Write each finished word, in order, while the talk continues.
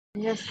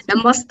Yes.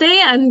 Namaste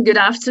and good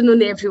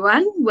afternoon,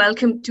 everyone.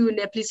 Welcome to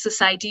Nepalese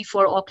Society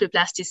for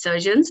Oculoplasty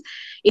Surgeons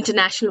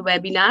International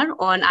Webinar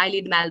on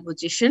Eyelid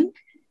Malposition.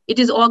 It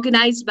is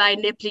organized by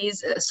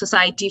Nepalese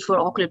Society for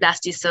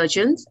Oculoplasty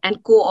Surgeons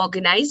and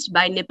co-organized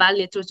by Nepal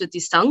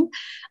Netrojyoti Sangh,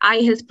 Eye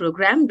Health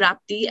Program,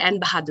 Rapti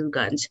and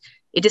Bahadurganj.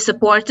 It is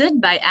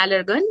supported by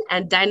Allergan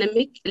and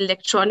Dynamic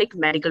Electronic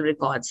Medical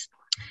Records.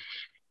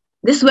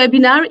 This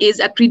webinar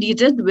is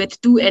accredited with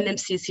 2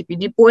 NMC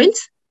CPD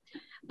points.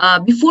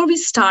 Before we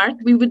start,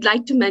 we would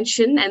like to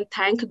mention and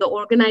thank the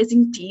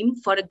organizing team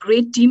for a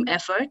great team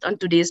effort on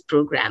today's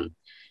program.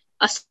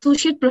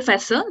 Associate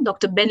Professor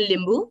Dr. Ben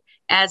Limbu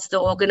as the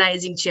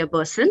organizing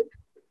chairperson,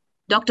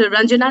 Dr.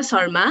 Ranjana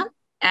Sharma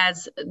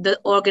as the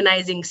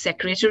organizing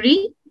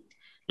secretary,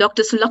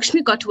 Dr.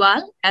 Sulakshmi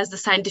Kotwal as the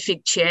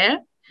scientific chair,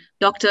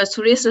 Dr.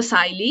 Suresh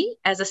Rasaili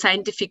as the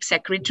scientific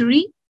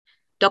secretary,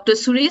 Dr.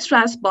 Suresh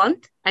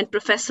Raspant and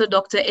Professor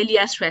Dr.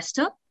 Elias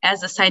Shrestha as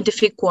the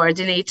scientific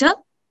coordinator,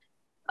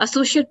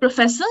 Associate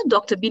Professor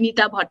Dr.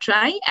 Binita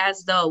Bhattrai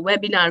as the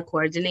webinar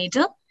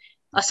coordinator,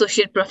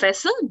 Associate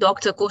Professor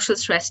Dr. Kaushal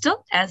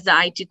Shrestha as the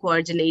IT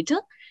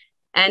coordinator,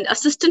 and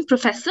Assistant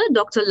Professor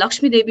Dr.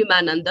 Lakshmi Devi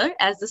Manandar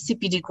as the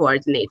CPD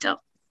coordinator.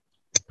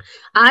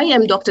 I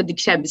am Dr.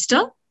 Diksha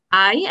Bista.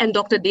 I and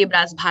Dr.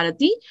 Debraj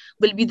Bharati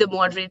will be the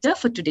moderator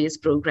for today's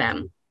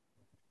program.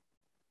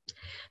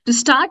 To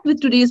start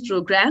with today's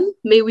program,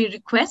 may we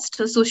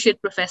request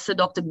Associate Professor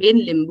Dr. Ben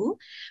Limbu,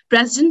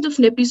 President of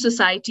Nepalese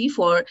Society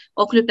for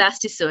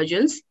Oculoplasty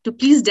Surgeons, to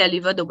please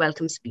deliver the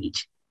welcome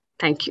speech.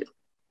 Thank you.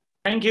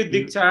 Thank you,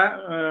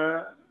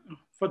 Diksha,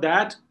 for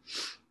that.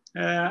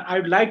 I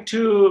would like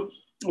to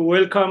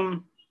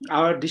welcome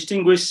our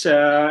distinguished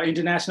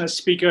international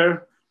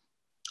speaker,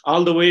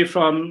 all the way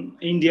from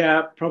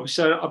India,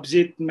 Professor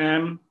Abhijit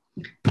ma'am,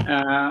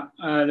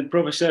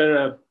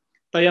 Professor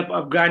Tayyab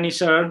Afghani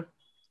sir,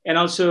 and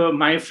also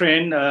my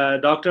friend,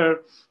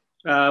 Dr.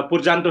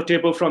 Purjanto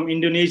Tepo from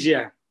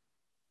Indonesia.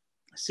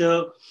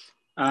 So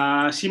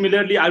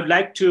similarly, I would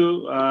like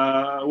to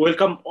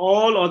welcome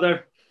all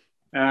other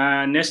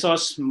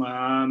NESOS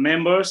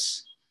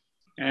members,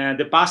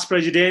 the past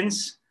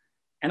presidents,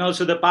 and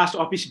also the past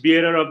office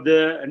bearer of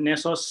the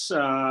NESOS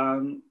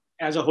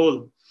as a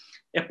whole.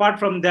 Apart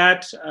from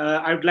that,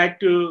 I would like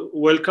to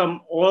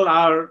welcome all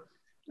our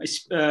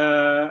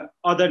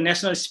other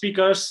national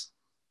speakers,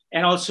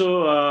 and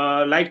also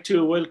like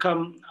to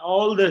welcome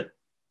all the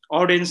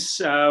audience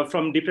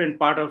from different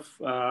part of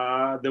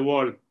the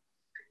world.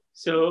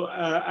 So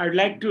I'd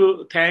like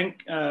to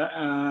thank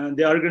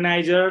the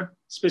organizer,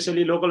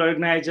 especially local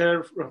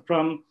organizer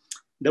from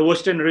the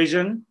Western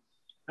region,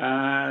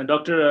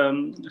 Dr.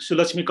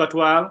 Sulakshmi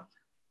Kotwal,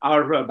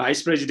 our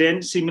Vice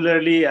President,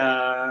 similarly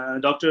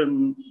Dr.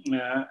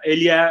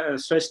 Elia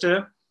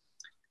Shrestha,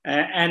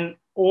 and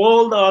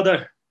all the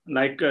other,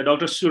 like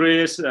Dr.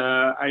 Suresh,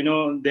 I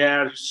know they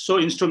are so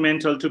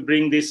instrumental to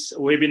bring this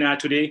webinar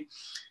today.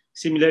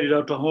 Similarly,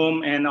 Dr.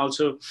 Home and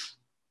also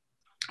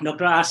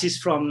Dr. Ashish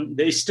from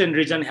the Eastern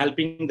region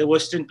helping the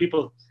Western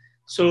people.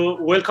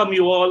 So welcome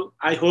you all.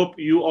 I hope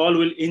you all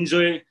will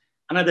enjoy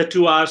another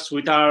 2 hours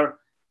with our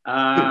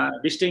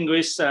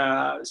distinguished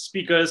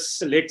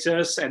speakers,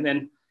 lectures, and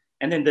then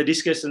the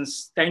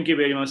discussions. Thank you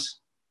very much.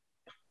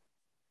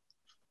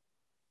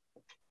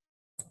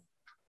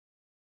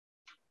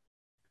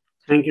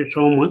 Thank you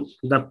so much,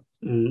 the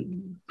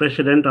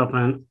President of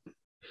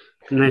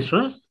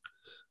NESOS.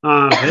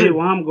 Very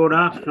warm good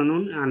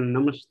afternoon and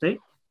namaste.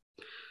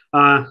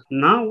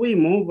 Now we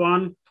move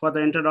on for the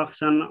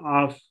introduction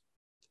of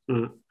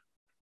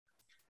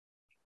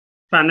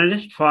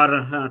panelists for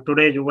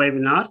today's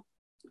webinar.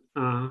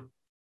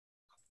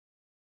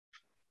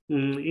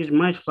 Is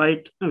my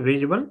slide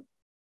visible?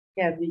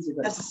 Yeah,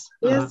 visible.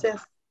 Yes.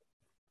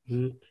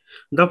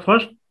 The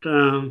first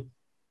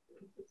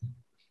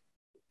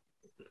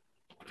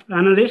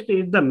analyst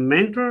is the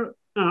mentor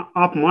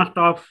of most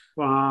of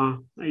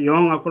young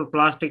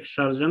oculoplastic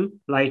surgeons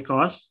like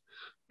us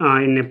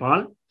in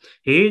Nepal.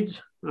 He is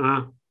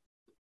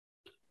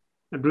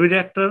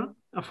director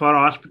for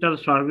hospital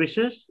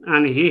services,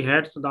 and he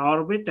heads the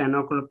orbit and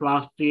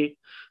oculoplasty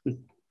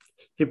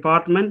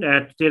department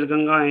at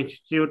Tirganga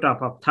Institute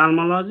of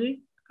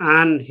Ophthalmology,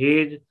 and he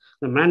is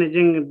the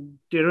managing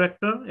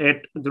director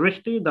at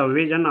Drishti, the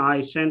Vision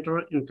Eye Center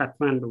in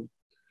Kathmandu.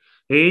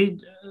 He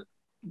is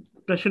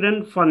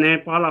president for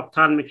Nepal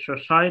Ophthalmic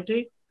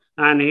Society,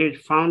 and he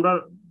is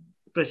founder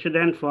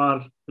president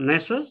for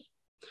NESOS,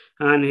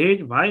 and he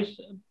is vice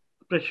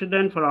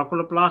president for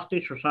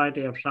Oculoplasty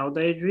Society of South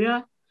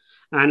Asia,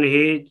 and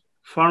he is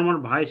former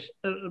vice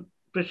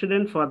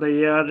president for the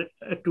year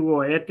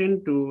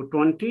 2018 to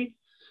 20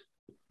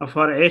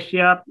 for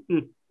Asia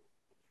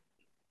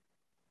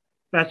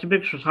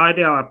Pacific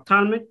Society of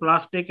Ophthalmic,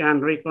 Plastic,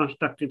 and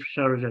Reconstructive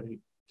Surgery.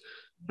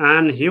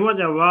 And he was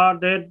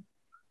awarded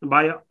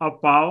by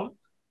APAO,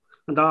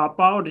 the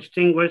APAO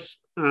Distinguished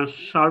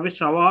Service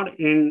Award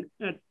in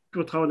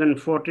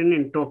 2014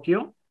 in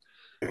Tokyo.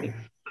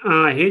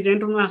 He's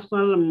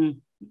international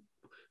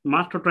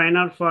master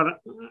trainer for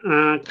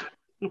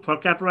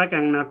cataract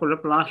and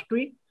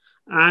oculoplasty,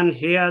 and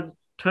he has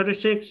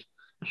 36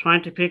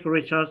 scientific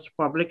research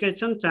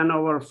publications and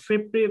over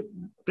 50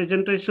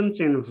 presentations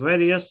in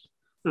various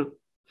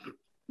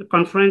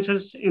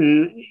conferences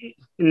in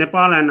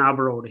Nepal and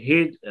abroad.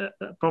 He is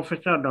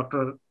Professor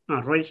Dr.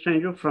 Roy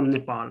Sanju from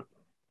Nepal.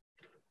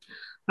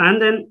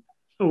 And then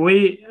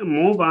we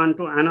move on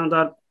to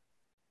another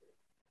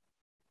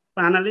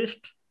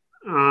panelist.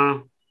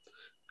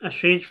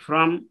 She's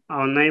from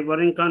our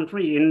neighboring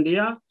country,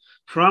 India,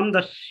 from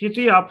the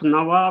city of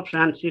Nawabs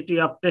and city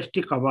of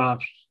Tasty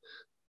Kebabs,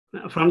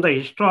 from the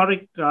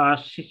historic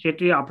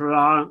city of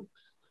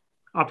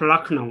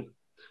Lucknow.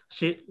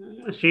 She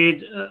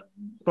is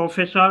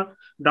Professor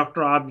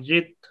Dr.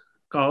 Abhijit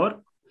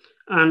Kaur,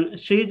 and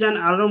she is an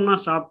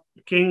alumnus of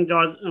King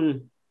George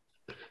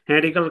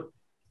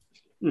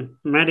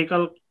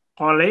Medical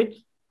College,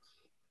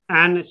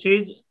 and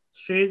she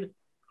is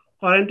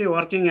currently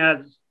working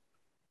as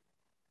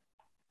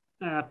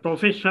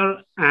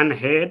professor and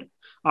head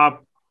of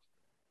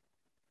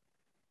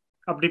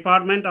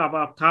Department of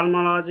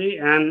Ophthalmology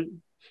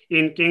and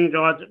in King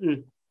George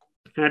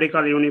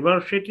Medical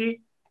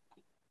University.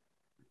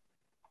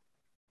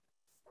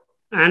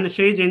 And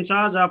she is in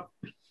charge of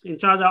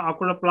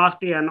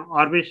oculoplasty and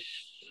orbis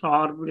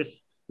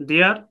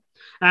there.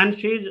 And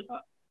she is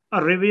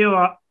a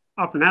reviewer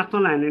of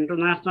national and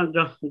international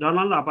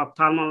journal of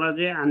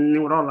ophthalmology and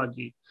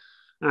neurology.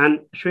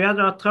 And she has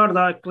authored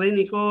the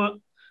clinical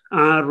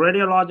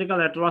radiological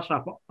atlas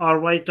of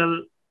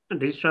orbital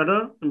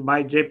disorder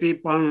by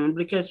JP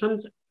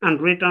publications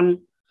and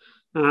written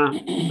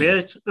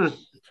various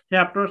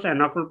chapters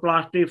and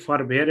oculoplasty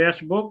for various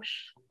books.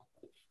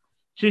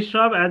 She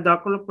served as the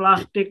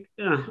Oculoplasty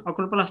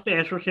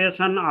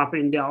Association of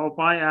India,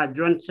 OPI, as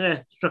Joint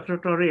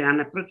Secretary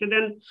and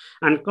President,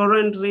 and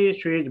currently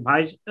she is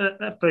Vice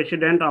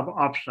President of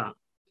OPSA.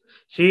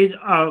 She is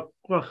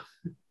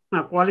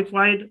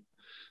qualified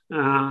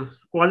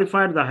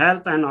the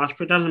Health and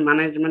Hospital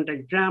Management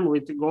exam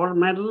with gold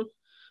medal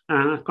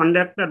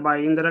conducted by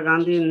Indira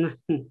Gandhi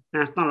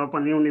National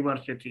Open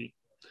University.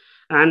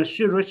 And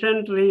she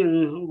recently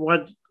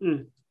was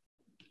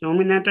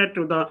nominated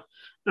to the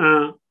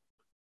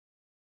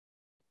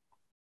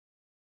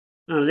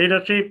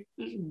Leadership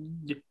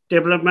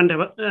Development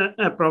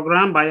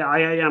Program by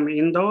IIM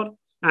Indore,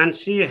 and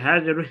she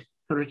has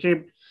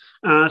received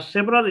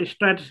several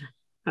state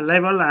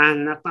level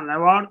and national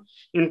awards,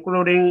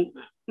 including,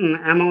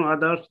 among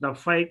others, the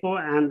FICO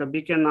and the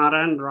B.K.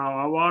 Narayan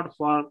Rao Award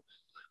for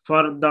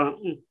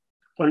the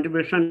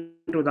contribution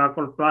to the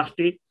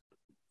oculoplasty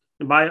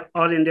by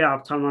All India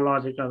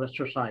Ophthalmological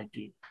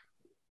Society.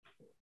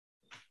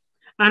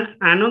 And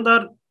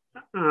another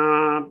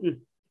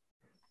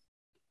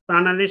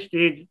panelist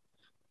is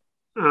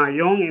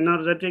young,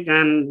 energetic,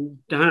 and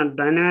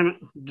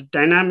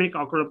dynamic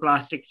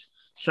oculoplastic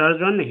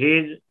surgeon. He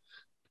is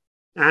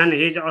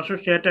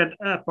associated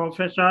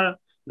professor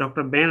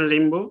Dr. Ben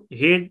Limbu.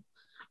 He is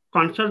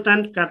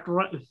consultant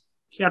cataract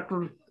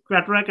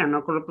and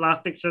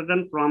oculoplastic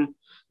surgeon from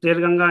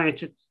Tirganga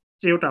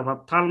Institute of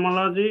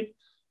Ophthalmology,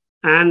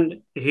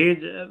 and he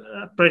is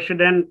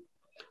president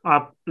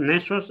of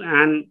NESOS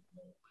and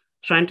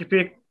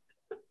scientific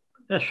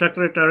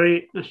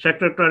secretary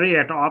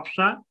at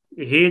OPSA.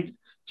 He is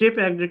chief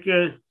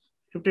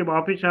executive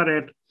officer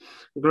at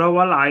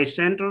Global Eye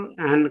Center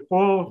and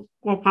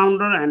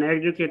co-founder and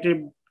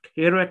executive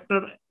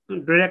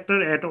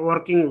director at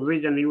Working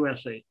Vision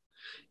USA.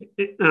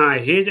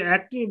 He is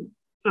active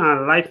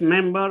life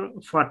member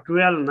for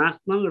 12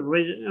 national,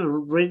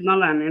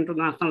 regional, and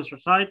international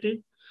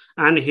societies,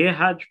 and he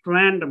has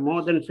trained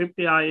more than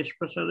 50 eye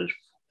specialists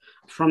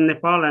from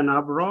Nepal and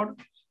abroad.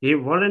 He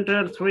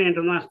volunteered 3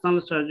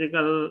 international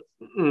surgical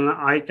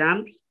eye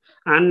camps,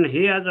 and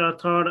he has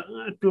authored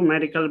 2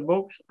 medical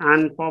books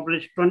and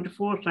published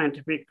 24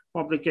 scientific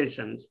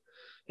publications.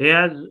 He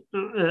has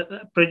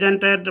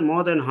presented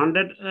more than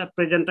 100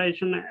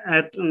 presentations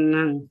at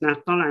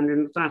national and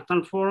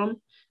international forums,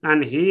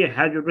 and he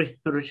has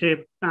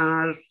received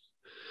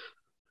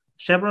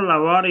several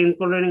awards,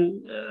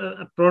 including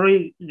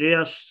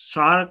prestigious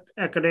Sark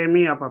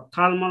Academy of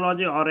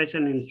Ophthalmology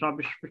Oration in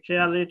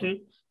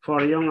Subspecialty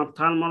for Young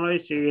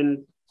Ophthalmologists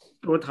in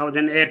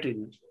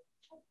 2018.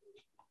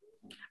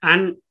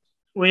 And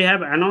we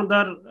have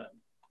another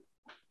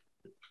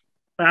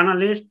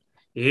panelist.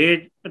 He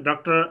is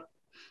Dr.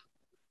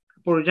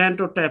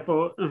 Purjanto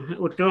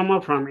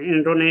Utomo from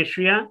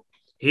Indonesia.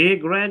 He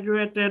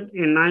graduated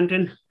in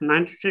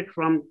 1996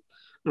 from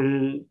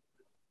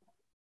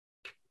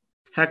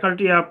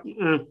Faculty of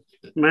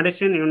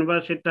Medicine,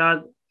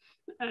 Universitas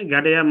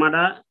Gadjah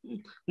Mada,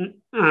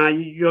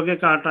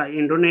 Yogyakarta,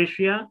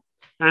 Indonesia,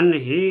 and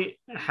he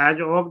has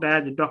worked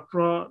as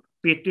Dr.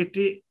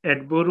 PTT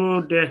at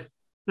Buru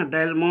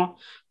Delmo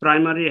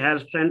Primary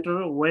Health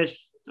Center, West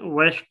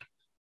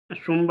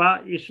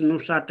Sumba, East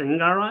Nusa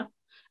Tenggara,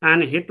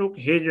 and he took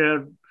his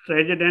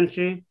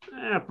residency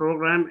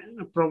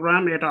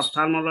program at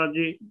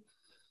ophthalmology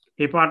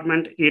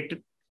department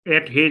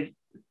at his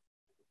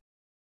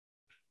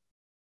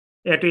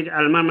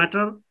alma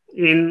mater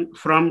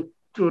from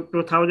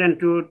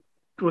 2002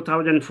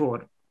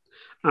 2004.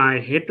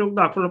 He took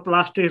the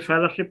oculoplasty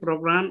fellowship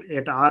program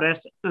at RS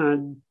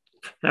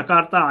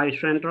Jakarta Eye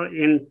Center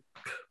in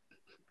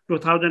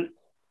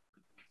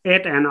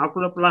 2008 and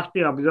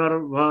oculoplasty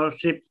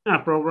observership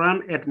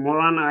program at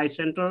Moran Eye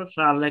Center,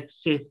 Salt Lake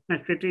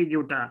City,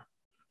 Utah.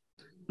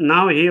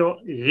 Now he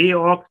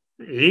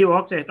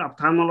works at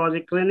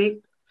Ophthalmology Clinic,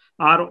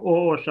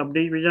 ROO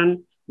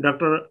Subdivision,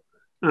 Dr.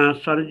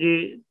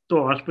 Sarji to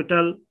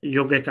Hospital,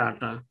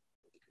 Yogyakarta.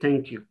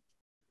 Thank you.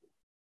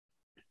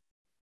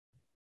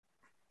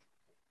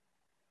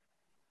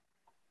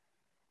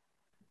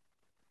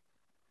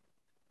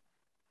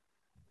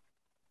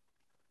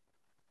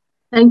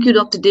 Thank you,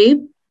 Dr.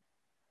 Deb.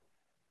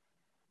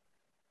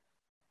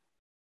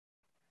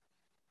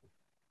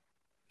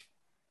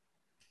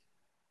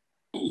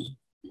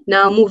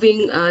 Now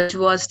moving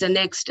towards the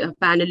next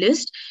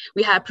panelist,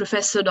 we have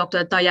Professor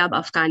Dr. Tayyab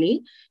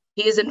Afghani.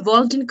 He is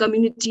involved in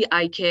community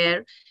eye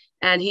care,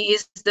 and he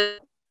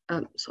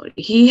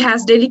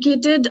has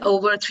dedicated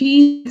over 3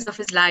 years of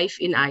his life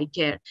in eye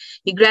care.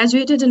 He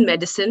graduated in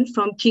medicine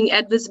from King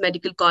Edward's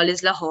Medical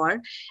College,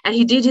 Lahore, and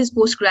he did his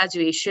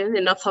post-graduation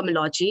in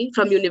ophthalmology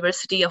from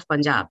University of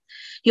Punjab.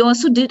 He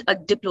also did a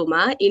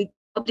diploma in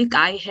public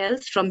eye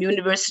health from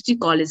University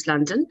College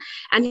London,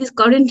 and he's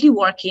currently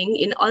working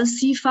in Al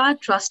Sifa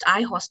Trust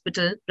Eye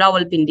Hospital,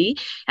 Rawalpindi,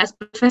 as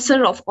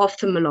professor of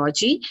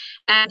ophthalmology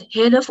and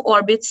head of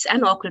Orbits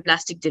and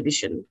Oculoplastic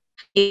Division.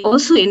 He's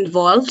also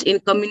involved in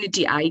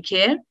community eye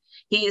care.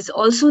 He is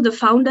also the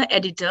founder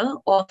editor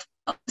of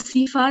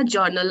Sifa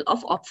Journal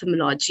of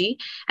Ophthalmology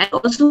and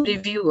also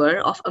reviewer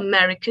of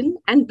American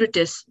and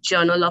British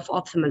Journal of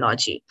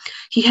Ophthalmology.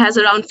 He has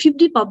around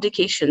 50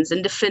 publications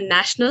in different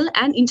national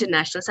and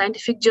international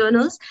scientific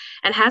journals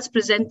and has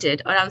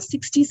presented around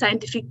 60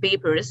 scientific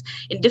papers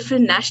in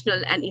different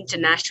national and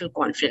international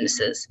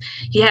conferences.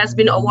 He has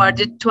been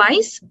awarded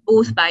twice,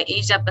 both by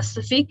Asia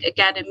Pacific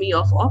Academy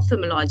of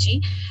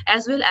Ophthalmology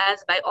as well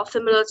as by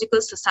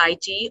Ophthalmological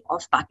Society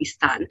of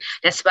Pakistan.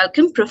 Let's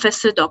welcome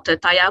Professor Dr.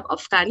 Tayyab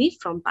Afghani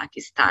from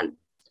Pakistan.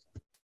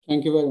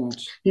 Thank you very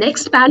much.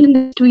 Next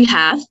panelist we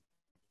have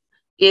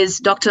is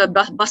Dr.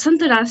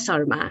 Basantaraj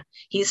Sarma.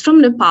 He's from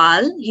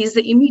Nepal. He's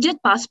the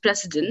immediate past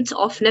president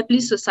of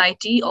Nepalese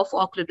Society of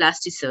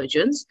Oculoplasty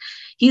Surgeons.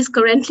 He's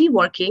currently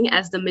working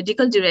as the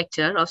medical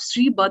director of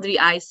Sri Badri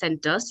Eye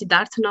Center,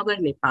 Siddharthanagar,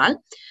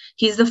 Nepal.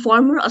 He's the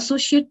former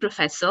associate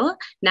professor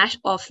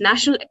of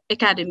National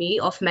Academy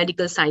of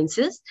Medical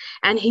Sciences,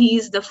 and he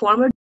is the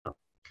former.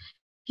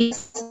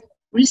 He's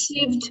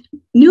received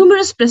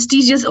numerous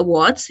prestigious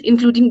awards,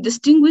 including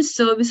Distinguished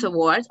Service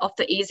Award of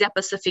the Asia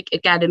Pacific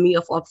Academy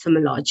of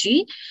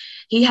Ophthalmology.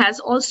 He has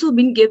also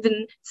been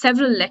given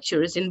several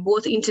lectures in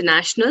both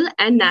international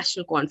and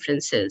national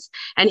conferences,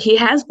 and he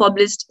has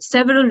published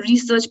several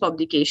research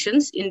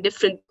publications in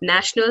different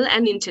national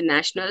and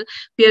international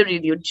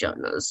peer-reviewed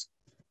journals.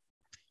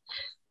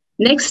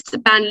 Next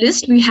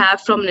panelist we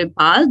have from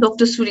Nepal,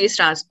 Dr. Suresh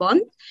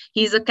Rajpant.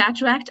 He is a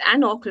cataract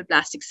and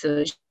oculoplastic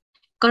surgeon.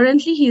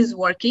 Currently, he is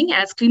working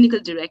as clinical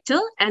director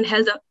and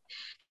head of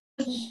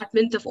the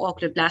Department of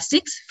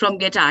Oculoplastics from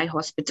Geta Eye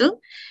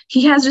Hospital.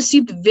 He has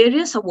received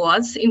various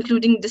awards,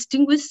 including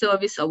Distinguished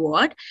Service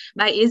Award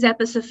by Asia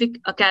Pacific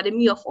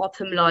Academy of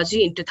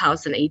Ophthalmology in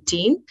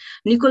 2018,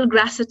 Nicole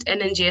Grassett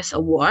NNJS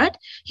Award.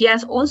 He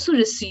has also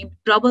received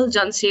Prabal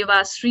Jan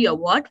Seva Sri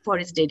Award for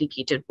his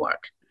dedicated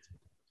work.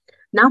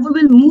 Now we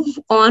will move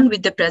on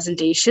with the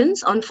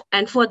presentations,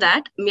 and for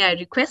that, may I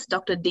request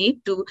Dr.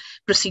 Deb to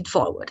proceed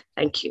forward.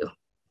 Thank you.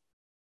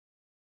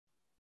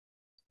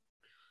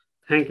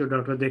 Thank you,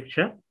 Dr.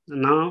 Diksha.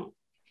 Now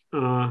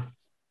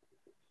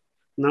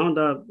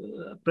the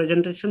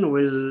presentation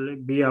will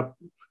be up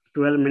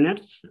 12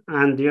 minutes,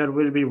 and there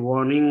will be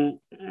warning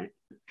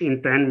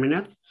in 10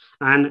 minutes,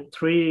 and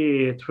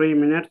three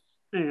minutes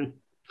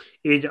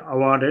is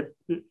awarded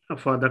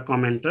for the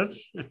commenters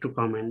to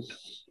comment.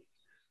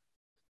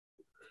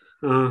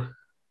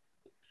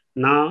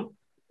 Now,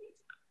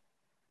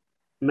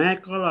 may I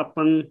call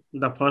upon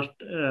the first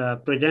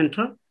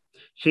presenter.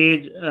 She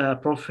is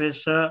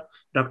Professor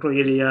Dr.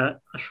 Ilya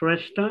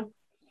Shrestha,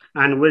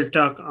 and will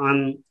talk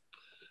on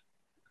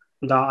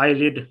the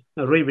eyelid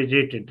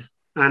revisited.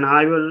 And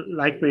I will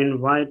like to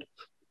invite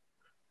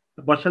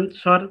Basant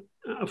sir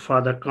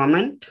for the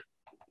comment.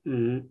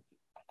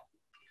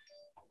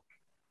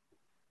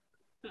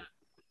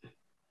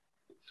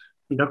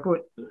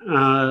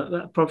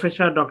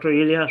 Professor Dr.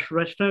 Ilya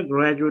Shrestha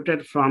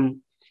graduated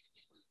from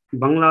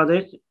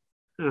Bangladesh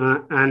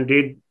and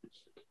did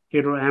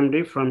Hero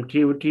MD from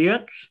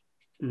TUTH.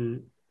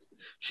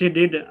 She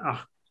did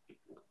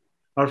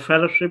her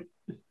fellowship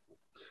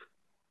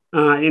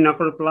in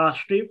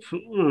oculoplasty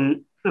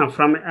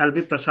from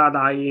L.B. Prasad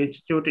Eye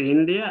Institute,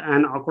 India,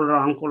 and ocular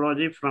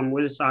oncology from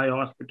Wills Eye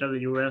Hospital,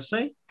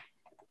 USA.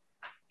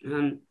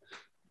 And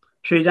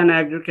she is an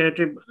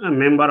executive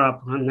member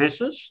of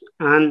NESOS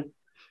and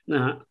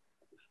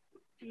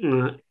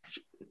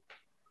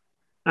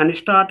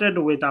started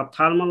with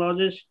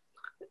ophthalmologist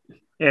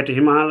at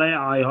Himalaya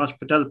Eye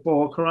Hospital,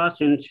 Pokhara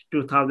since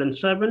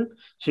 2007.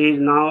 She is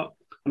now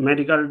a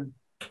medical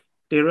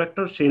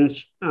director since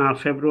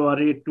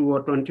February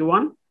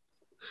 2021,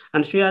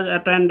 and she has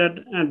attended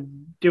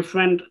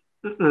different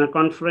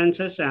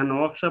conferences and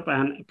workshops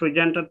and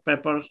presented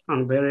papers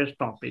on various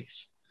topics.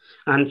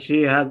 And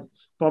she has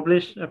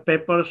published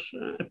papers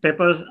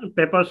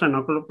on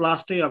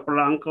oculoplasty,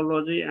 ocular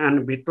oncology,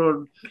 and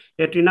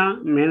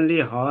vitreoretina. Mainly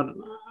her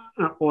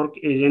work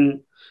is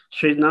in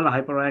seasonal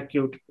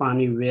hyperacute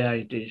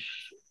panuveitis.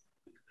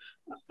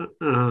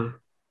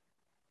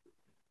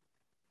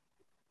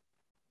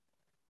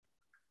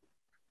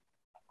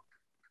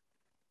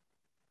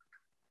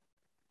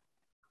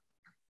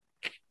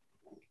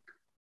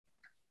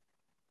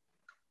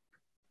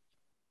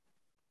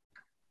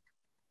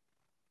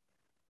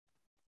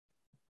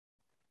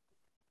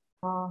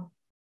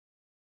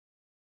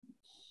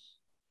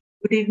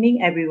 Good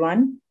evening,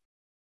 everyone.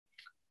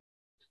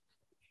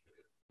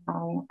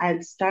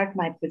 I'll start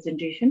my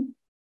presentation.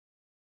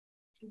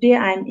 Today,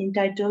 I'm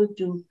entitled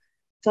to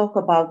talk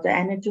about the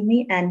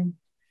anatomy and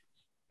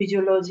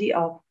physiology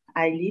of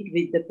eyelid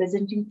with the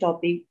presenting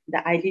topic,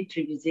 the eyelid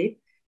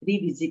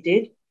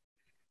revisited.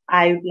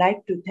 I would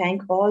like to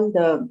thank all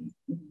the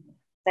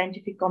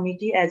scientific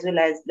committee as well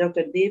as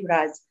Dr. Dev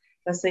Raj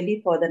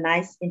Kasali for the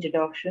nice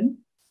introduction.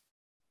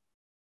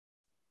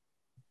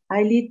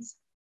 Eyelids.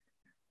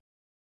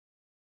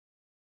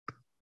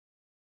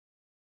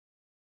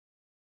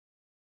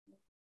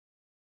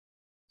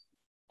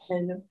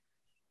 Hello.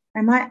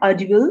 Am I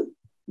audible?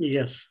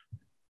 Yes.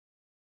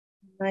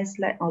 Nice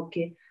slide.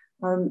 Okay.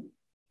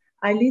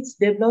 Eyelids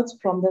develops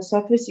from the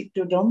surface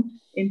ectoderm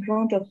in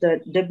front of the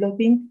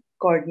developing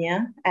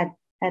cornea at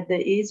the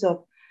age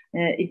of,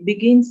 it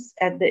begins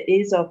at the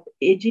age of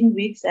 18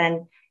 weeks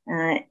and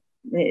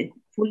it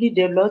fully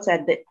develops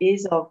at the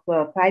age of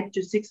 5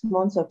 to 6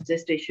 months of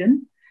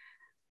gestation.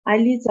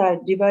 Eyelids are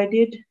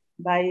divided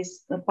by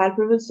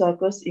palpebral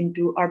sulcus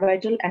into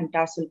orbital and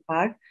tarsal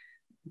part.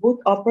 Both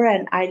upper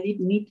and eyelid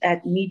meet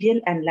at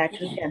medial and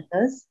lateral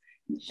canthus.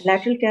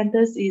 Lateral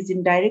canthus is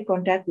in direct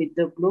contact with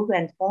the globe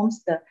and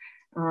forms the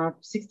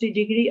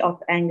 60-degree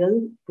of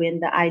angle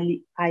when the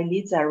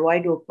eyelids are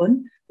wide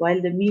open,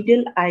 while the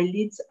medial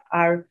eyelids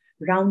are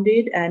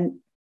rounded and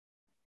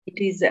it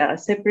is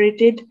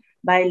separated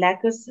by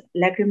lacus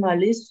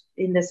lacrimalis,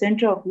 in the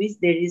center of which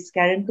there is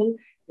caruncle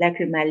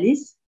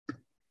lacrimalis.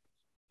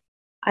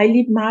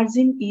 Eyelid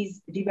margin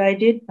is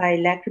divided by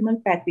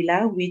lacrimal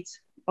papilla, which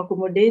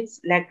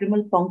accommodates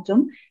lacrimal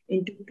punctum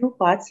into two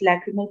parts,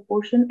 lacrimal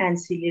portion and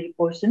ciliary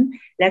portion.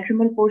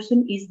 Lacrimal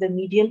portion is the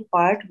medial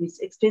part which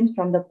extends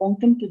from the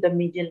punctum to the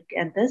medial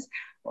canthus,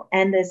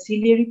 and the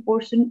ciliary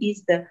portion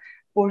is the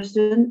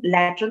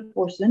lateral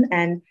portion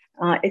and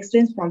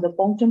extends from the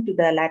punctum to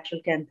the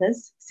lateral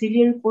canthus.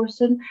 Ciliary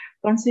portion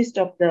consists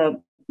of the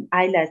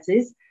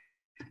eyelashes.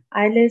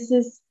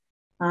 Eyelashes,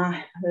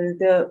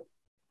 the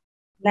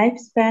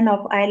lifespan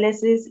of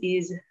eyelashes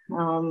is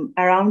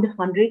around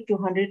 100 to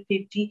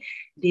 150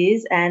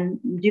 days, and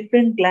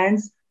different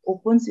glands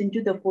opens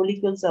into the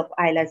follicles of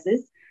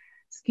eyelashes.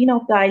 Skin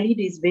of the eyelid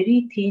is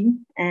very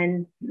thin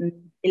and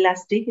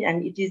elastic,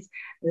 and it is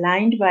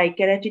lined by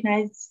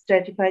keratinized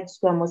stratified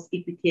squamous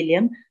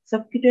epithelium.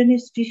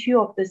 Subcutaneous tissue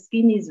of the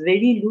skin is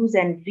very loose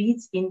and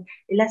rich in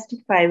elastic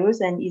fibers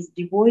and is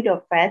devoid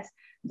of fats.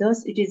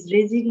 Thus, it is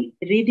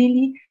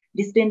readily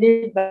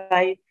distended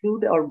by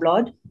fluid or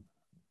blood.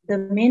 The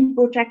main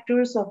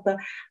protractors of the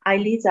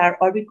eyelids are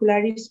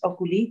orbicularis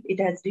oculi. It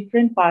has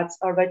different parts,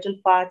 orbital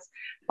parts,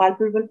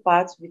 palpebral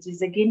parts, which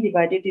is again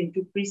divided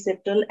into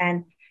preseptal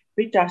and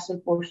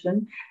pretarsal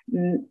portion,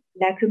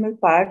 lacrimal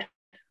part,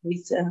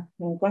 which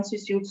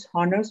constitutes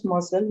Horner's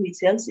muscle, which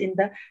helps in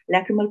the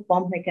lacrimal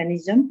pump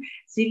mechanism.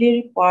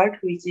 Ciliary part,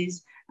 which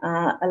is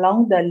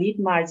along the lid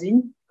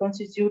margin,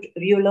 constitute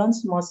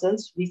Riolan's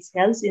muscles, which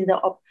helps in the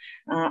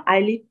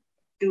eyelid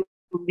to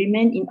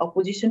remain in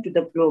opposition to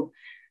the globe.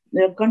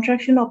 The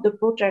contraction of the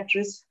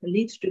protractors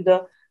leads to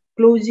the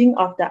closing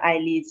of the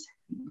eyelids,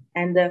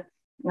 and the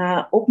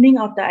opening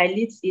of the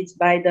eyelids is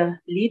by the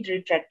lid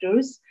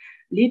retractors.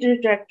 Lid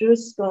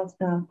retractors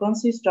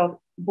consist of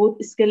both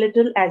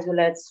skeletal as well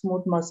as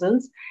smooth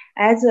muscles.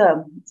 As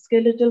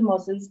skeletal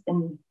muscles,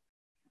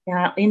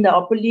 in the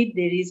upper lid,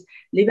 there is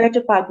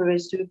levator palpebrae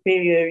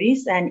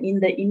superioris, and in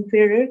the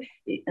inferior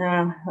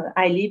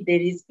eyelid,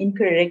 there is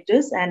inferior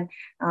rectus, and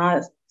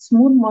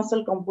smooth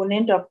muscle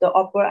component of the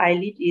upper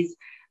eyelid is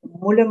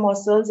molar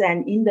muscles,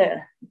 and in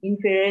the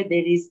inferior,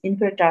 there is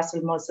inferior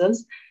tarsal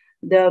muscles.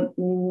 The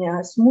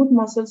smooth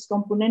muscles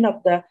component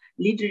of the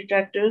lid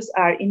retractors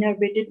are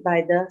innervated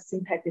by the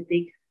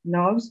sympathetic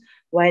nerves,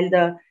 while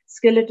the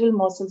skeletal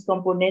muscles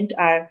component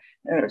are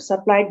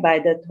supplied by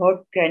the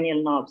third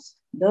cranial nerves.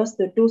 Thus,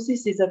 the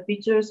ptosis is a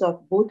feature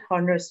of both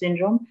Horner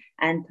syndrome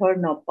and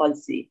third nerve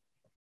palsy.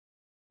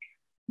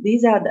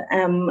 These are the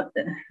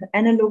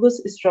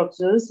analogous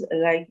structures,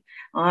 like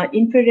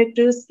inferior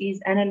rectus is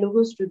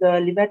analogous to the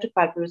levator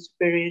palpebrae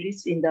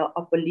superioris in the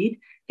upper lid.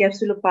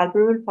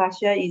 Capsulopalpebral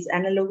fascia is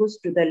analogous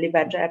to the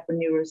levator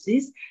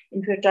aponeurosis.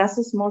 Inferior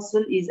tarsus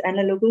muscle is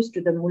analogous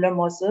to the molar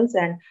muscles,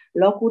 and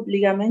Lockwood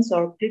ligaments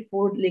or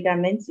clipboard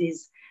ligaments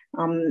is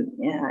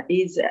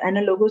is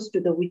analogous to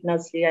the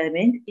Whitnall's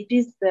ligament. It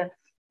is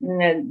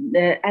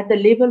at the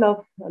level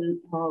of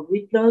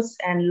Whitnall's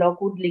and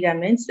Lockwood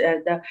ligaments,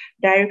 the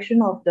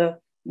direction of the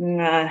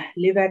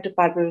levator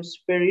palpebrae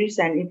superioris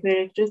and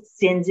inferior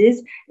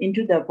changes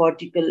into the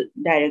vertical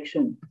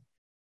direction.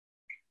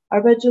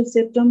 Orbital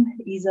septum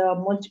is a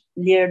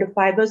multi-layered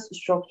fibrous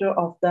structure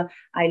of the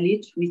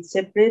eyelid which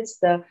separates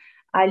the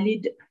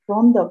eyelid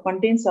from the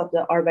contents of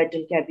the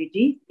orbital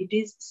cavity. It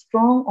is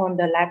strong on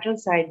the lateral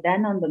side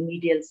than on the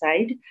medial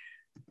side.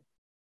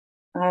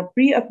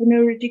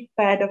 Pre-aponeurotic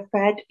pad of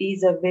fat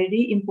is a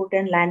very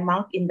important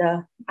landmark in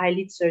the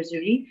eyelid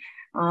surgery.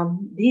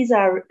 These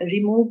are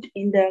removed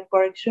in the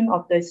correction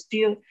of the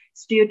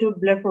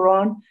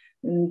steatoblepharon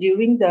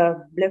during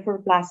the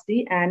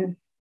blepharoplasty, and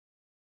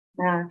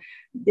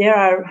there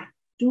are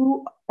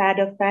 2 pad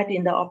of fat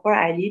in the upper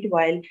eyelid,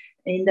 while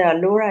in the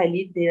lower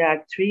eyelid there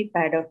are 3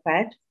 pad of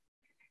fat.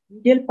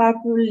 Medial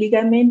palpebral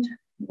ligament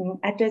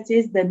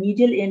attaches the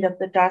medial end of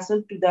the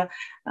tarsal to the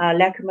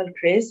lacrimal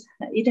crest.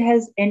 It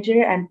has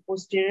anterior and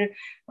posterior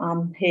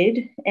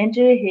head.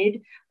 Anterior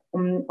head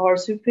or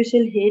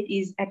superficial head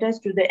is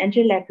attached to the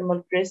anterior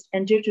lacrimal crest,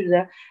 anterior to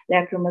the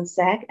lacrimal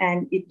sac,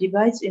 and it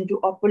divides into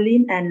upper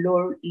limb and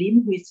lower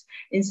limb, which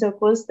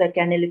encircles the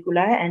canaliculi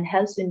and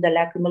helps in the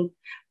lacrimal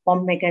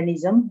pump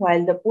mechanism,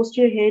 while the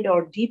posterior head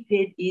or deep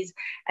head is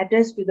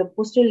attached to the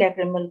posterior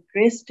lacrimal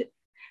crest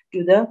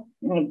to the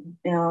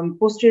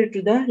posterior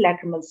to the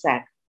lacrimal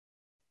sac.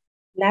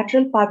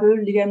 Lateral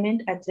palpebral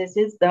ligament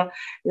attaches the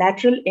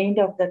lateral end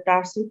of the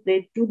tarsal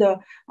plate to the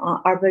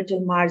orbital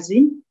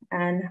margin,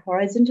 and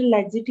horizontal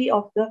laxity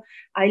of the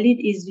eyelid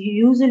is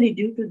usually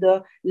due to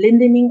the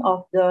lengthening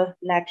of the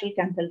lateral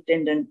canthal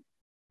tendon.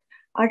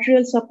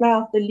 Arterial supply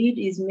of the lid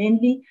is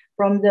mainly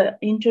from the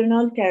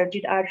internal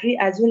carotid artery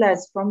as well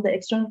as from the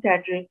external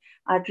carotid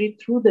artery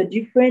through the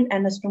different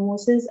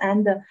anastomoses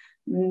and the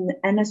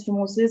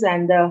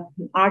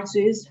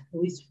arches,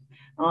 which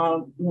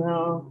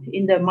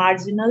in the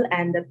marginal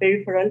and the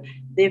peripheral,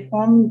 they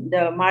form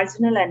the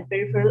marginal and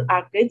peripheral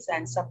arcades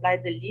and supply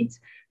the lids.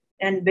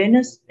 And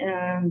venous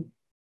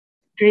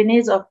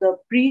drainage of the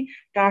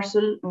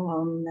pre-tarsal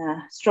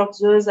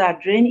structures are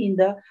drained in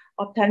the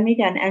ophthalmic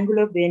and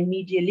angular vein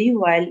medially,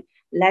 while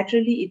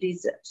laterally it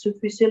is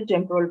superficial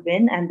temporal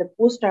vein, and the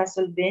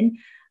post-tarsal vein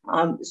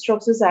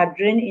structures are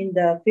drained in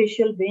the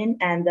facial vein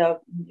and the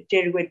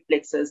pterygoid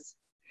plexus.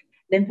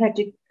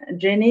 Lymphatic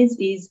drainage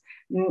is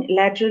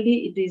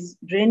laterally, it is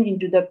drained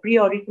into the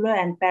preauricular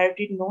and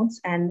parotid nodes,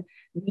 and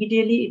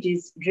medially it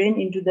is drained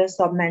into the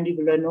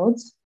submandibular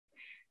nodes.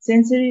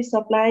 Sensory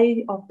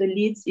supply of the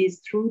lids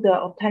is through the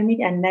ophthalmic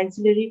and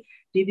maxillary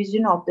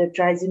division of the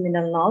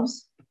trigeminal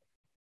nerves.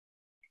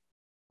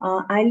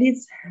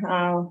 Eyelids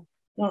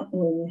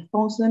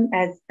function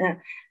as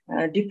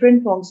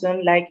different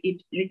function, like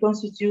it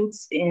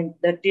reconstitutes in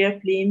the tear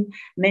film,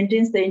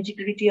 maintains the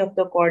integrity of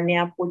the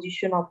cornea,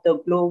 position of the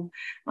globe,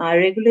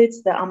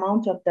 regulates the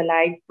amount of the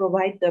light,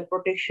 provide the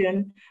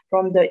protection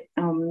from the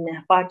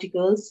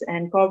particles,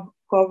 and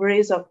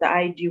coverage of the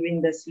eye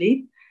during the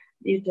sleep.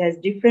 It has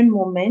different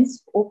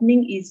movements.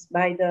 Opening is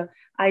by the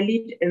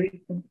eyelid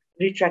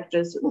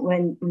retractors.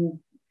 When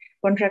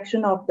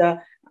contraction of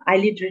the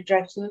eyelid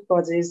retractor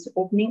causes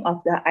opening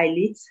of the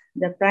eyelids.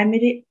 The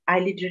primary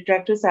eyelid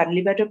retractors are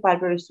levator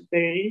palpebrae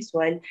superioris,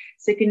 while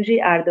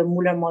secondary are the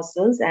molar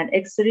muscles, and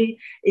axillary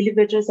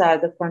elevators are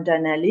the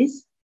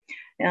frontinalis.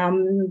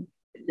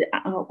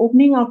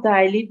 Opening of the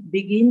eyelid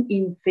begin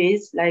in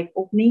phase like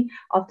opening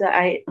of the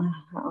eye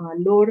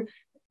lower.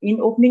 In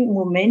opening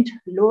movement,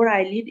 lower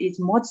eyelid is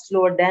much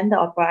slower than the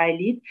upper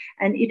eyelid,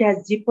 and it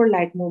has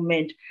zipper-like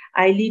movement.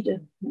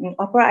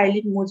 Upper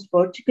eyelid moves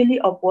vertically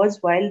upwards,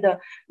 while the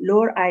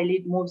lower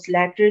eyelid moves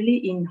laterally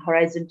in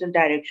horizontal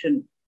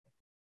direction.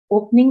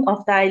 Opening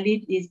of the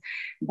eyelid is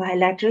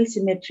bilateral,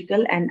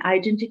 symmetrical, and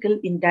identical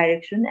in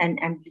direction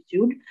and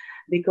amplitude,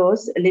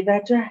 because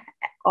levator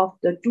of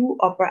the 2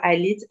 upper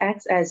eyelids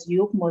acts as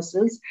yoke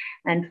muscles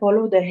and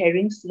follow the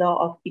Herring's law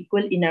of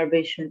equal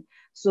innervation.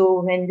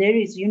 So when there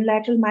is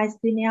unilateral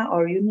myasthenia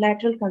or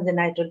unilateral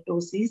congenital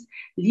ptosis,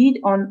 lid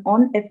on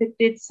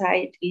unaffected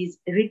side is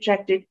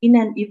retracted in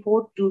an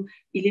effort to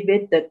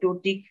elevate the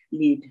ptotic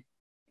lid.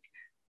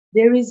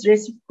 There is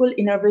reciprocal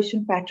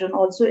innervation pattern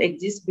also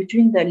exists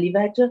between the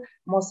levator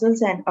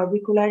muscles and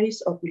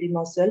orbicularis oculi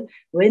muscle.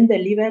 When the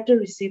levator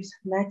receives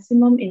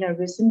maximum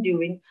innervation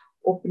during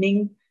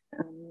opening,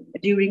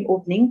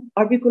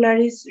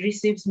 orbicularis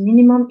receives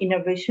minimum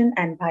innervation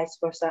and vice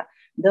versa.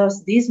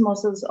 Thus, these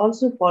muscles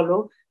also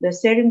follow the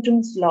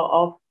Sherrington's law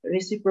of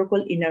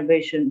reciprocal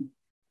innervation.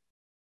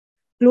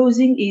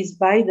 Closing is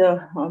by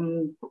the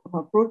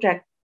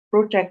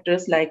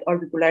protractors like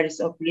orbicularis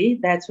oculi.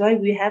 That's why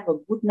we have a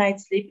good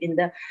night's sleep in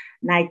the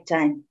night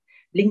time.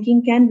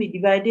 Blinking can be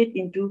divided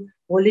into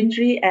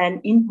voluntary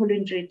and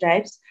involuntary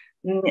types.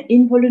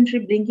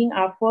 Involuntary blinking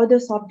are further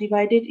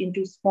subdivided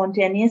into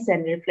spontaneous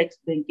and reflex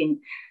blinking.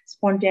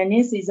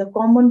 Spontaneous is a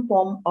common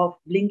form of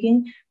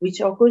blinking which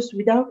occurs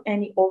without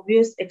any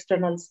obvious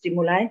external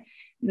stimuli.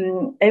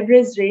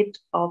 Average rate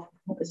of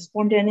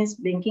spontaneous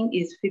blinking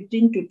is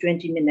 15 to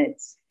 20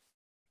 minutes.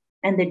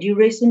 And the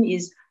duration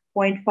is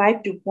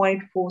 0.5 to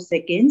 0.4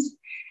 seconds.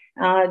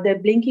 The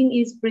blinking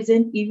is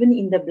present even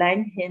in the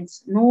blind,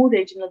 hence no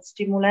retinal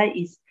stimuli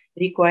is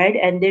required,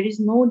 and there is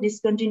no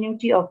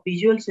discontinuity of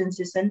visual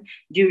sensation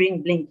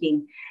during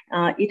blinking.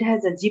 It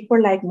has a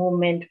zipper-like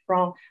movement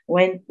from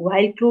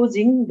while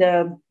closing.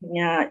 The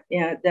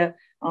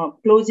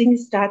closing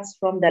starts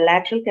from the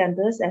lateral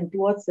canthus and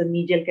towards the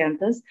medial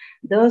canthus,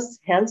 thus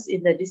helps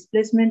in the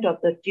displacement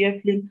of the tear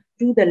film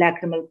to the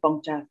lacrimal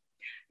puncta.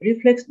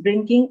 Reflex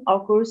blinking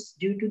occurs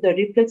due to the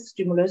reflex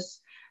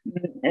stimulus.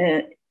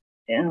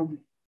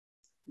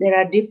 There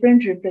are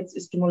different reflex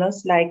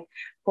stimulus like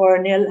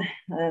corneal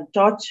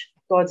touch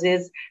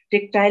causes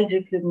tactile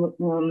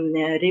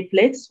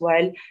reflex,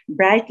 while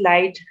bright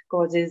light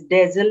causes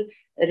dazzle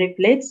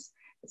reflex.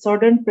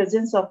 Sudden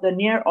presence of the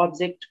near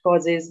object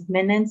causes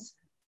Menen's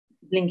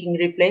blinking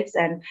reflex,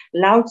 and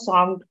loud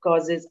sound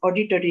causes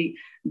auditory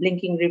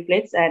blinking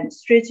reflex, and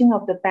stretching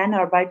of the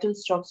panorbital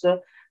structure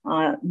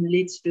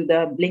leads to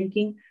the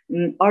blinking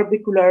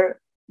orbicular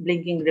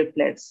blinking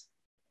reflex.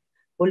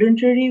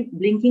 Voluntary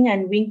blinking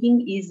and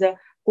winking is a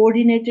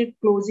coordinated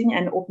closing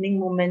and opening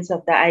movements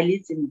of the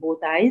eyelids in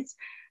both eyes.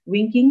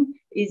 Winking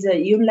is a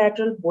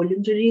unilateral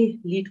voluntary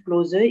lid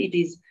closure. It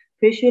is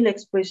facial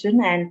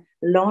expression and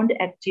learned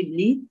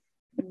actively.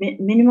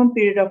 Minimum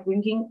period of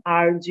winking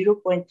are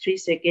 0.3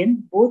 seconds.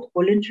 Both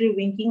voluntary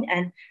winking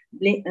and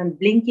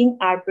blinking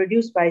are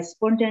produced by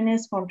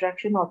spontaneous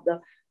contraction of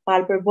the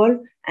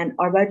palpebral and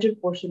orbital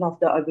portion of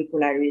the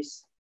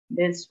orbicularis.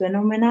 This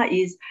phenomena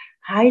is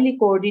highly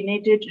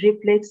coordinated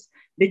reflex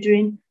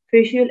between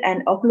facial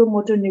and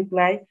oculomotor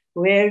nuclei,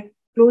 where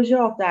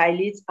closure of the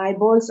eyelids,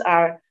 eyeballs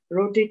are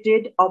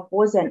rotated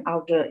upwards and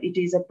outer. It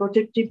is a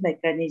protective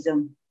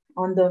mechanism.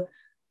 On the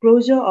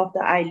closure of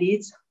the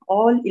eyelids,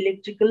 all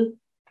electrical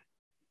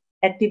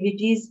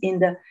activities in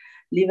the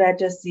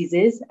levator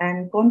ceases,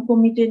 and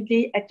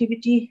concomitantly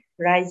activity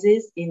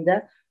rises in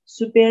the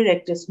superior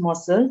rectus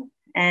muscle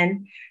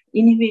and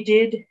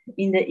inhibited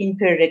in the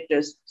inferior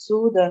rectus.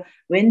 So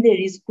when there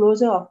is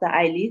closure of the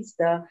eyelids,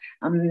 the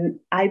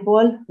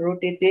eyeball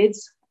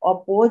rotates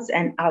upwards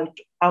and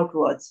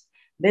outwards.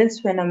 Bell's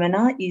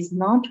phenomena is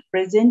not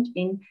present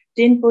in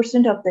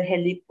 10% of the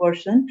healthy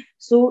person,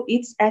 so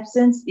its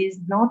absence is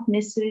not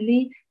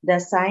necessarily the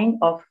sign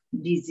of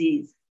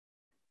disease.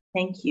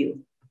 Thank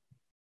you.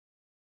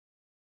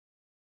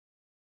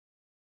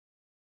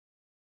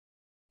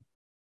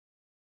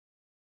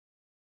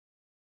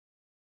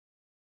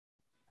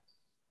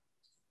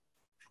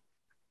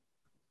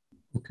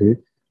 Okay.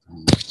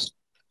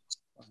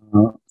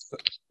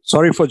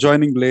 Sorry for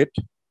joining late.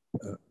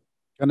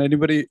 Can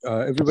everybody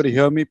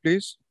hear me,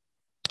 please?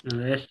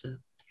 Yes, sir.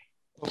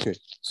 Okay.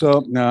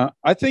 So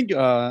I think,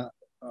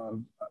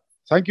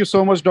 thank you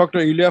so much, Dr.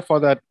 Ilya, for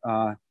that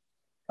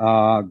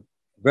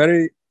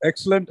very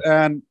excellent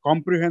and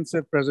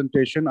comprehensive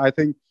presentation. I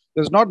think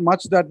there's not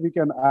much that we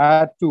can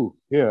add to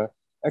here,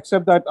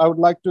 except that I would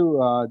like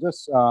to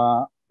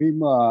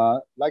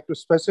like to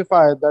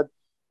specify that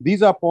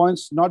these are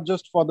points not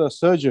just for the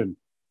surgeon.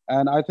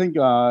 And I think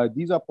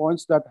these are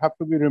points that have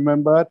to be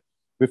remembered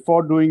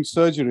before doing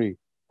surgery.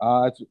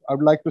 I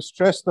would like to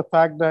stress the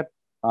fact that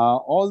a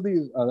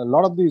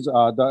lot of these,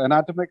 the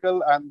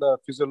anatomical and the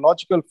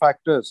physiological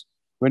factors,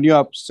 when you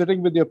are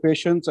sitting with your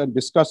patients and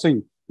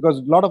discussing, because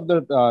a lot of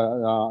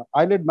the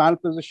eyelid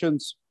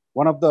malpositions,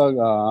 one of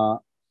the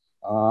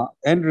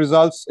end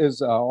results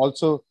is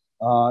also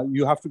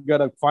you have to get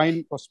a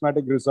fine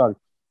cosmetic result.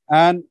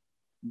 And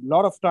a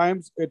lot of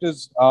times it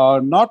is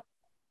not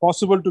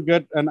possible to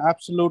get an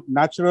absolute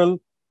natural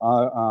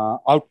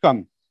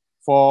outcome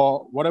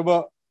for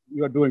whatever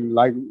you're doing,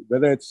 like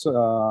whether it's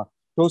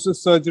ptosis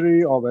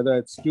surgery or whether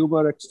it's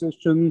tumor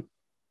excision,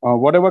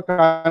 whatever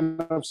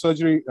kind of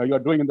surgery you're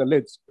doing in the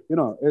lids,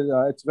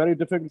 it's very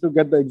difficult to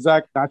get the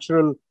exact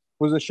natural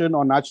position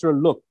or natural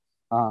look.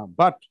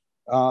 But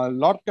a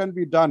lot can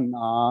be done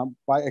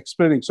by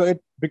explaining. So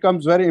it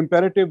becomes very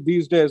imperative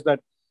these days that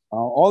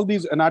all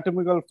these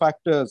anatomical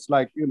factors,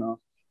 like,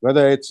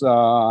 whether it's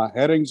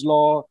Hering's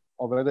law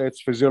or whether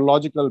it's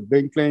physiological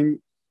blinking,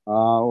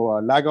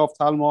 or lag of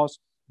thalamus,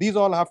 these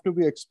all have to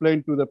be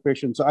explained to the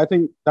patient. So I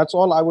think that's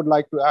all I would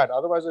like to add.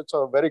 Otherwise, it's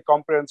a very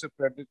comprehensive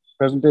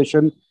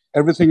presentation.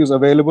 Everything is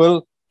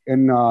available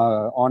in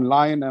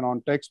online and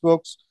on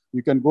textbooks.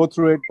 You can go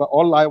through it. But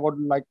all I would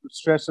like to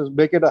stress is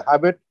make it a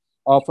habit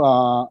of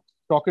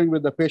talking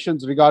with the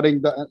patients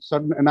regarding the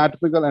certain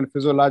anatomical and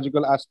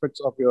physiological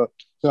aspects of your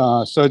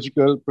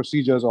surgical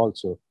procedures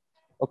also.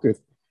 Okay.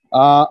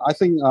 I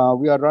think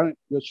we are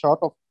short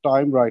of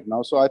time right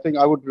now. So I think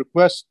I would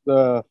request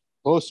the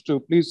host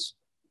to please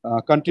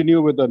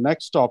continue with the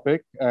next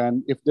topic.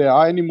 And if there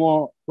are any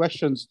more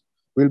questions,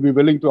 we'll be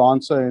willing to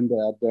answer at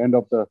the end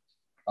of the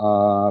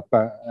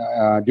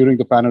during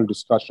the panel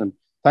discussion.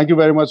 Thank you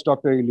very much,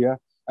 Dr. Ilya,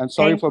 and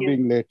sorry for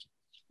being late.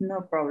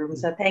 No problem,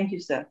 sir. Thank you,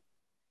 sir.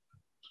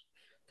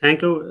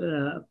 Thank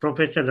you,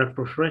 Professor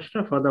Dr.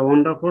 Shrestha, for the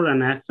wonderful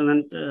and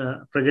excellent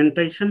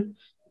presentation.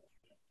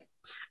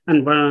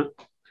 And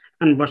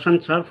and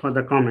Basant sir for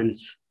the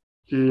comments.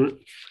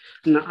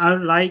 Now I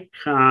would like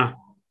to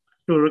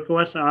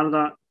request all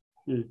the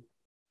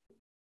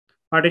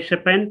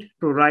participants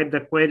to write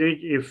the queries,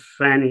 if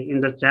any, in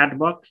the chat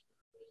box,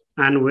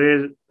 and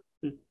we'll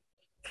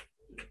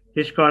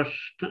discuss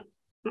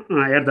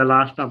at the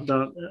last of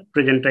the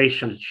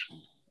presentations.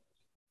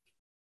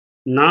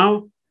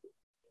 Now,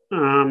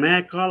 may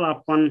I call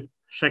upon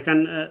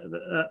second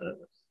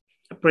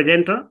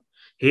presenter.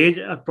 He is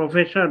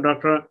Professor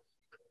Dr.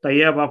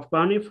 Tayyab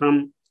Afghani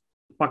from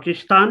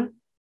Pakistan.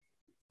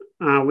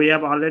 We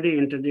have already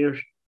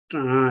introduced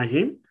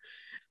him,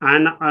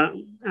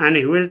 and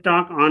he will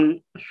talk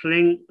on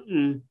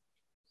sling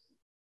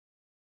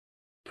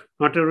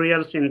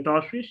materials in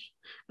TOSIS.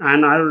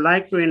 And I would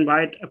like to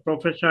invite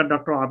Professor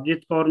Dr.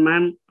 Abhijit Kaur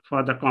ma'am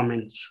for the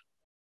comments.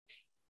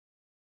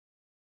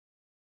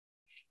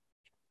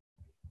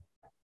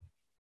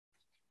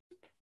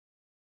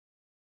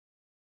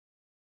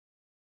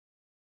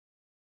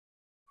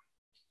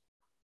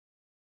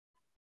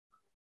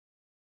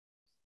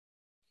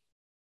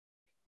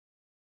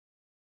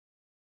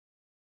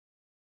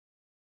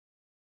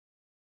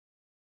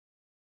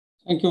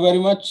 Thank you very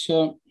much.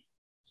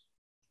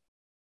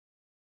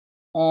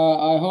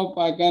 I hope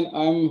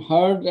I'm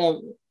heard,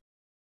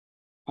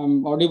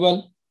 I'm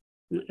audible.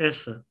 Yes,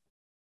 sir.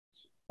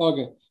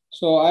 Okay,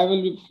 so I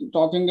will be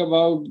talking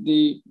about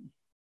the,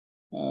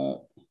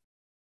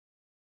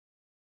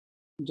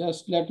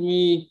 just let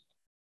me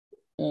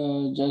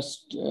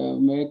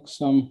make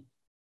some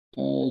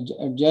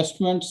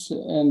adjustments,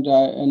 and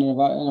in a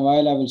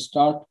while I will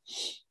start.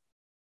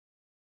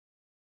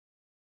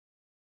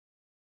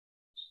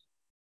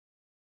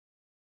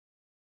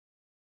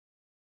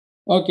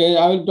 Okay,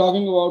 I will be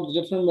talking about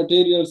different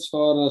materials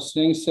for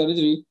sling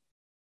surgery,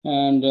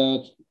 and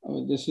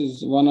this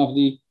is one of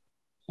the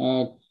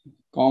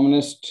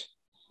commonest,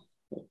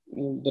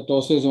 the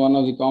TOSIS is one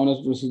of the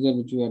commonest procedures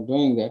which we are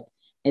doing that.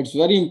 It's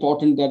very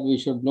important that we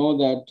should know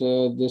that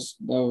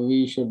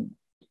we should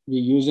be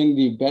using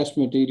the best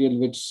material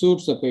which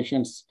suits the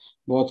patients,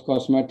 both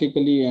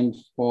cosmetically and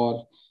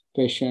for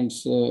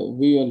patients'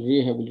 visual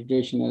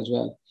rehabilitation as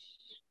well.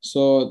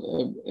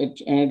 So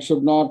it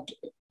should not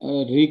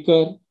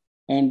recur,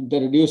 and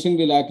reducing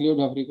the likelihood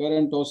of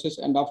recurrent TOSIS,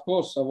 and of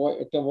course,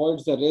 it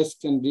avoids the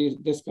risks and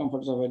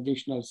discomforts of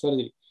additional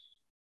surgery.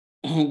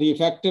 The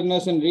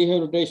effectiveness and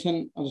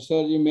rehabilitation of the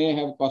surgery may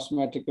have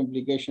cosmetic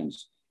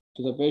implications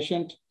to the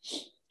patient.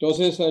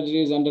 TOSIS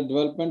surgery is under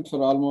development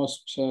for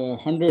almost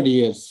 100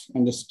 years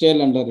and is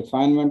still under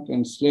refinement,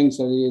 and sling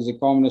surgery is the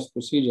commonest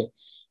procedure.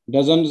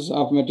 Dozens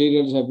of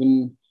materials have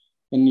been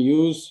in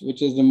use,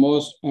 which is the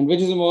most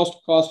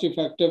cost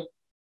effective.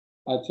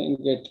 I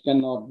think it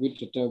cannot be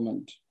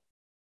determined.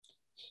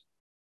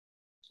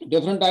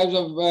 Different types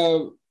of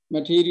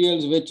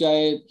materials which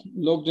I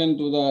looked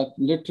into the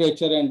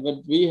literature and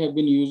what we have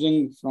been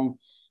using from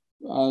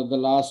the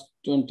last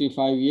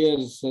 25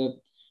 years.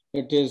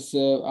 It is,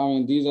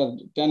 these are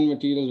 10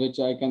 materials which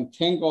I can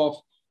think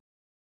of: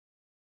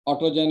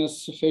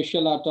 autogenous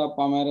fasciolata,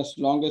 palmaris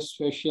longus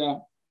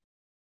fascia,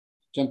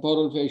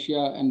 temporal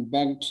fascia, and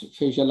banked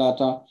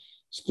fasciolata,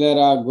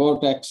 sclera,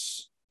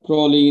 Gore-Tex,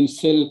 proline,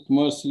 silk,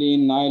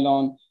 merceline,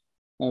 nylon,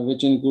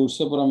 which includes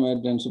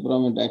supramid and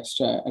supramid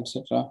extra,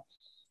 etc.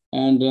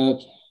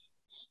 And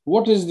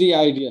what is the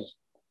ideal?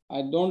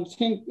 I don't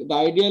think the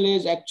ideal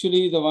is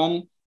actually the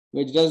one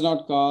which does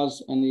not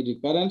cause any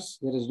recurrence.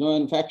 There is no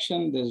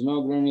infection, there is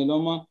no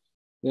granuloma,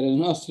 there is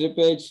no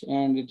slippage,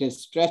 and it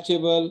is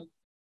stretchable,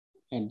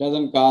 and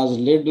doesn't cause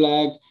lid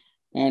lag,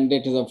 and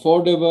it is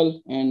affordable,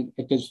 and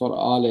it is for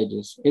all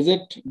ages.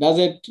 Does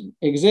it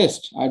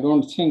exist? I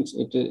don't think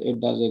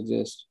it does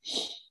exist.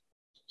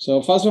 So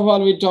first of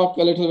all, we talk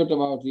a little bit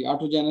about the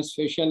autogenous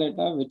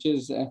fasciolata, which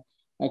is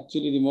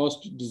actually the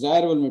most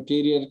desirable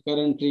material,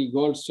 currently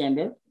gold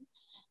standard.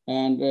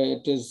 And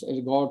it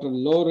got a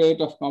low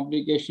rate of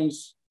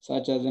complications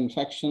such as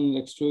infection,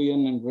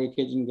 extrusion, and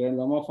breakage in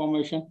granuloma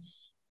formation.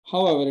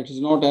 However, it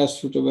is not as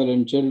suitable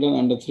in children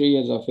under 3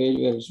 years of age,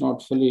 where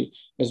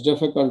it's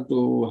difficult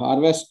to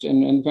harvest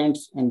in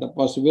infants, and the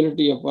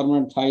possibility of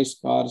permanent thigh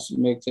scars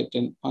makes it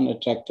an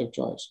unattractive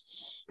choice.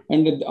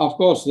 And of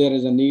course, there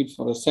is a need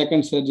for a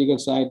second surgical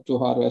site to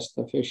harvest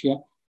the fascia.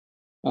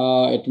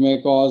 It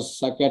may cause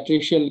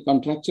cicatricial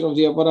contracture of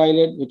the upper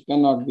eyelid, which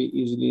cannot be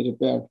easily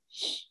repaired.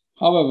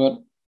 However,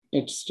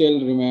 it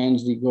still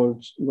remains the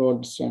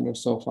gold standard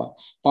so far.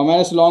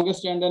 Palmaris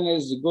longus tendon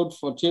is good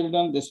for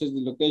children. This is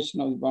the location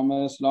of the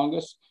palmaris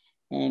longus,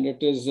 and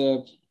it is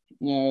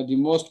the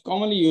most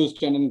commonly used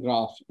tendon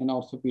graft in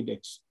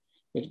orthopedics.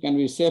 It can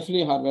be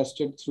safely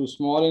harvested through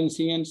small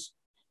incisions,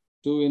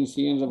 2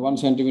 incisions of 1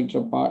 centimeter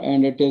apart,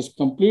 and it is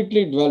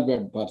completely developed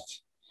at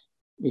birth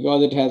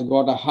because it has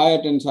got a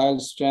higher tensile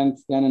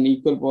strength than an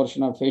equal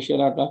portion of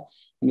fasciolata,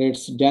 and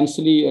its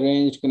densely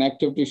arranged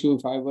connective tissue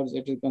fibers.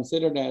 It is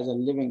considered as a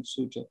living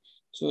suture.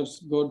 So it's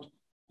good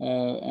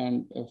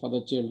and for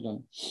the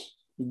children.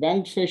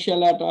 Banked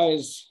fasciolata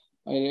is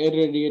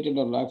irradiated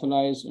or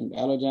lyophilized and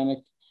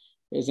allogenic,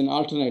 is an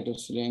alternative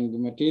sling. The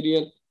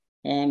material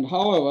And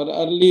however,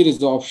 early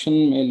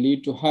resorption may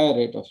lead to higher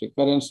rate of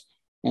recurrence,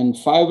 and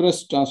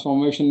fibrous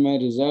transformation may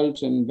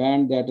result in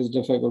band that is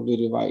difficult to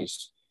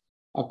revise.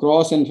 A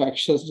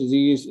cross-infectious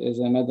disease is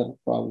another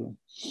problem.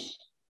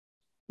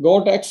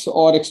 Gore-Tex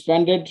or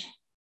expanded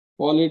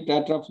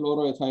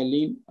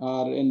polytetrafluoroethylene,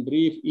 or in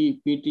brief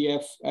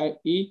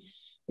PTFE,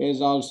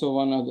 is also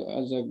one of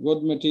as a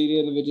good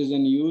material which is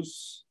in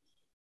use,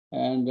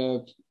 and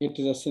it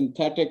is a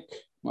synthetic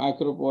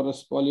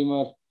microporous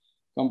polymer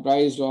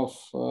comprised of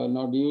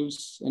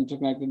nodules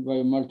interconnected by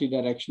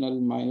multidirectional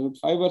minute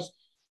fibers.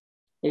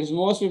 It is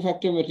most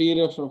effective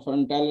material for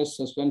frontalis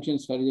suspension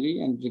surgery,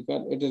 and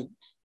it is,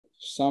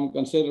 some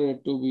consider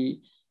it to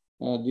be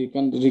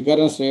the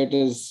recurrence rate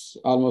is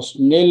almost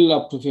nil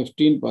up to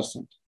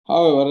 15%.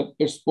 However,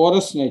 its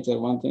porous nature,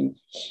 one thing,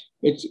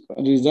 it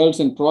results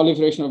in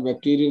proliferation of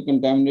bacterial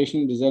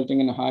contamination, resulting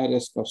in a high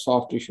risk of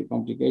soft tissue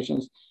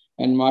complications.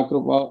 And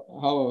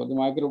however, the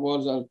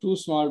micropores are too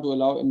small to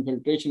allow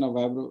infiltration of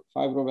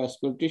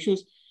fibrovascular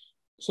tissues,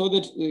 so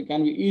that they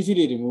can be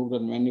easily removed or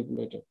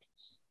manipulated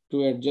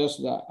to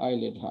adjust the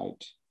eyelid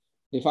height.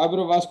 The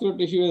fibrovascular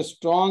tissue is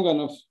strong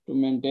enough to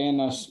maintain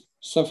a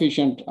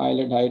sufficient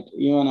eyelid height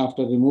even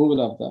after removal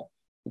of the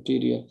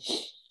material.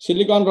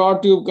 Silicone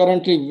rod tube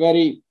currently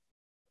very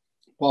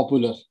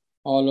popular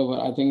all over,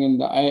 I think in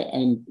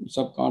the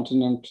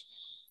subcontinent,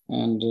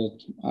 and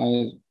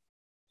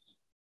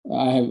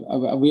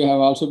we have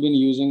also been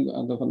using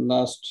the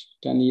last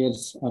 10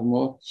 years or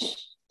more.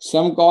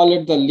 Some call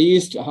it the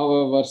least,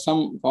 however,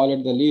 some call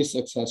it the least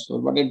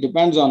successful, but it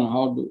depends on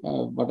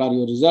what are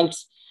your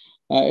results.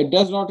 It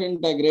does not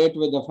integrate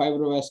with the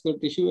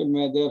fibrovascular tissue. It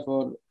may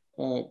therefore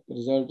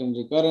result in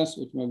recurrence,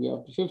 which may be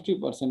up to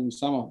 50% in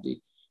some of the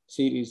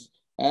series.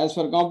 As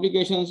for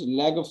complications,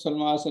 lag of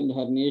Salmas and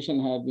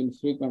herniation have been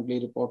frequently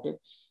reported.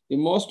 The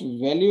most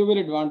valuable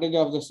advantage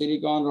of the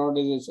silicone rod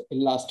is its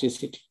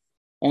elasticity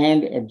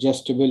and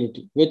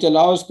adjustability, which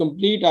allows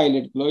complete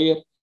eyelid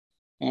closure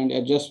and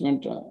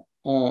adjustment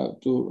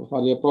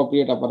for the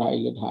appropriate upper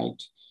eyelid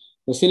height.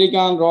 The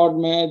silicone rod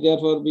may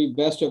therefore be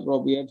best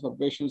appropriate for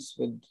patients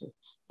with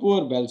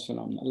poor Bell's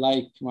phenomena,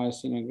 like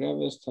myasthenia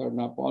gravis,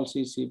 third-nerve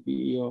palsy,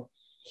 CPEO.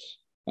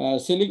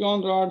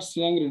 Silicone rod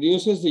sling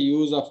reduces the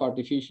use of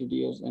artificial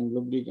tears and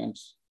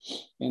lubricants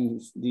in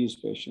these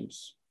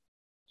patients.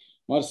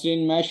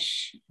 Merceline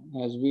mesh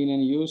has been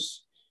in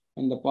use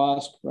in the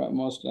past,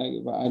 most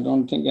likely, I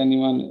don't think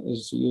anyone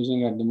is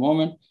using at the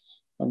moment,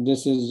 but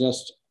this is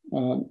just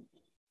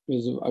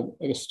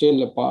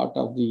still a part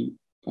of the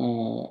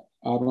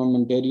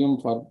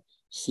armamentarium for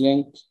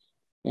sling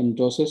in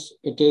NESOS.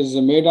 It is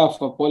made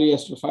of a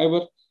polyester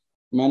fiber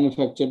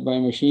manufactured by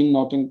machine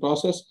knotting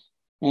process,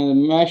 and the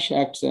mesh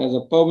acts as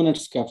a permanent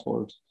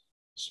scaffold,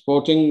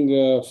 supporting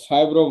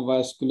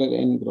fibrovascular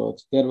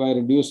ingrowth, thereby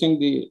reducing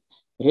the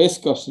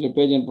risk of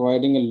slippage and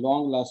providing a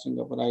long-lasting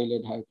upper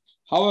eyelid height.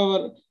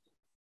 However,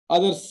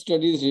 other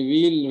studies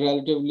reveal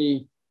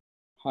relatively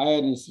higher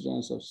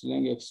incidence of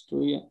sling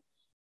extrusion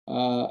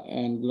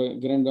and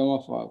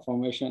granuloma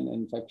formation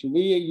infection.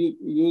 We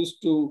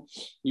used to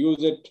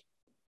use it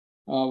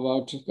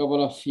about a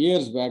couple of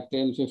years back,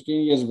 10,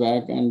 15 years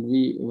back, and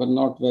we were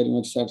not very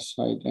much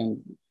satisfied.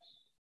 And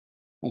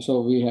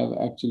so we have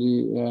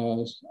actually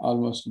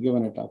almost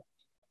given it up.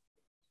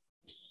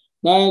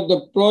 Now,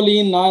 the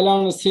proline,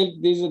 nylon, silk,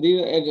 these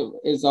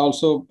is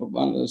also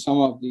some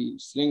of the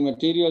sling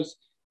materials.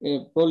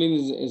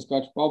 Proline is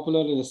quite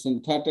popular. It is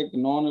synthetic,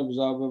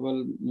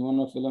 non-absorbable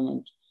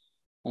monofilament,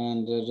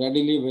 and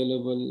readily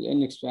available,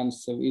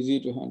 inexpensive, easy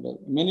to handle.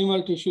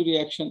 Minimal tissue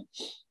reaction,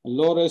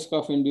 low risk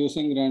of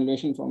inducing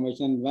granulation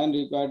formation, when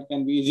required,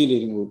 can be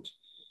easily removed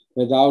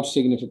without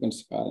significant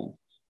scarring.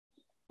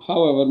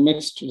 However,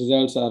 mixed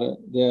results are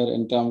there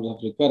in terms of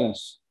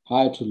recurrence,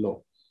 high to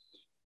low.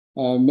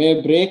 May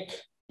break,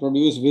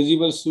 produce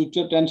visible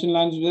suture tension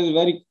lines.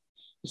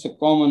 It's a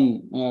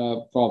common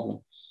problem.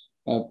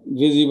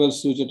 Visible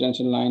suture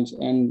tension lines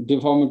and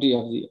deformity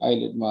of the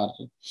eyelid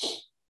margin.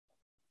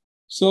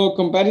 So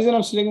comparison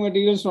of sling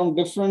materials from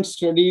different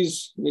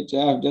studies, which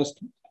I'm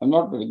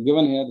not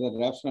given here the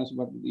reference,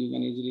 but you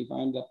can easily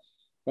find the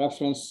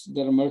reference.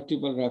 There are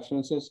multiple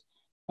references.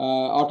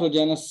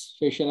 Autogenous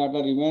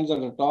fasciolata remains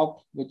at the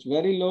top with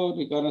very low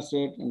recurrence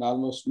rate and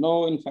almost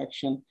no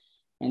infection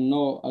and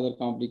no other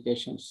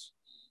complications.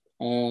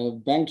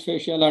 Banked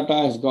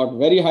fasciolata has got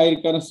very high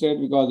recurrence rate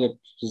because it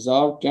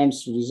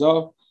tends to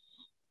resolve,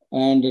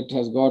 and it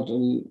has got,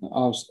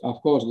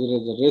 of course, there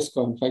is a risk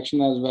of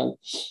infection as well.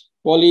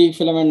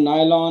 Polyfilament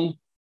nylon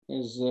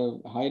is a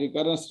high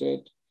recurrence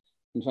rate.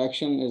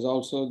 Infection is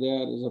also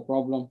there, is a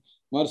problem.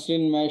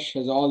 Merceline mesh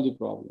has all the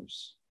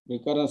problems.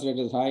 Recurrence rate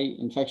is high,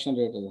 infection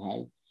rate is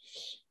high.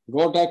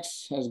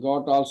 Gore-Tex has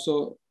got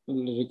also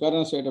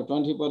recurrence rate of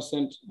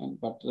 20%,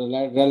 but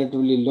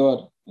relatively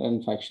lower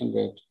infection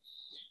rate.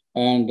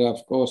 And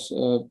of course,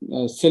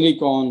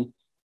 silicone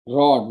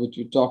rod, which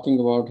we're talking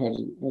about,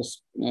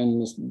 has,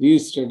 and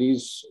these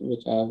studies,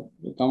 which have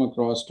come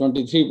across,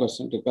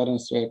 23%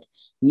 recurrence rate,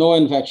 no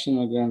infection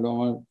or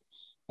granuloma,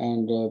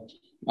 and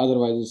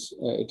otherwise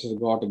it has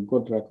got a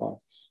good record.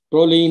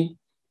 Proline,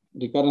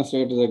 recurrence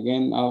rate is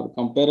again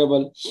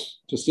comparable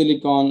to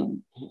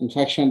silicone.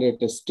 Infection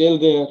rate is still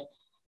there.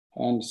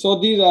 And so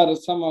these are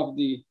some of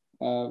the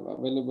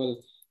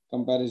available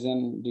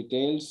comparison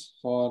details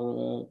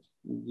for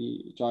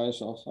the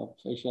choice of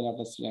facial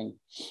lateral sling.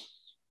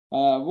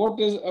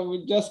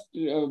 Just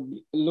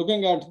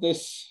looking at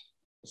this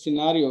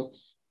scenario,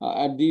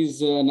 at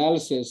this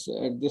analysis,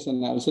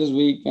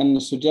 we can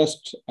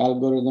suggest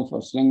algorithm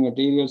for sling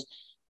materials.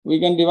 We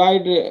can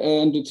divide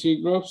into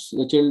three groups.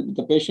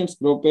 The patients,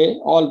 group A,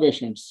 all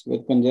patients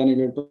with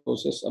congenital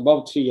ptosis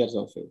above 3 years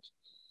of age,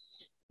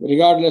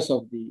 regardless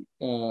of the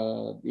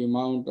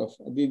amount of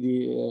the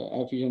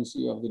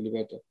efficiency of the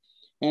levator.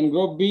 And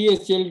group B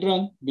is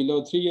children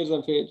below 3 years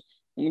of age.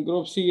 And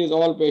group C is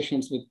all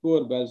patients with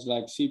poor bells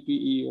like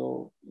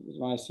CPEO,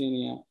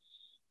 myasthenia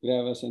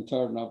gravis, and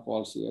third nerve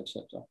palsy,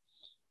 etc.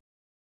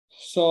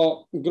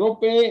 So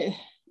group A,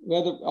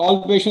 where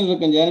all patients with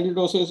congenital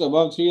ptosis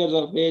above 3 years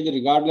of age,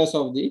 regardless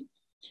of the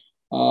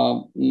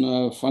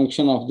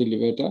function of the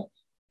levator,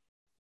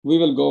 we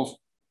will go,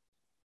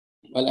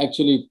 well,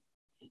 actually,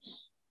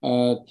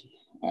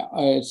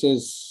 it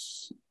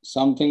says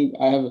something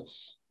I have,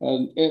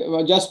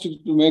 just to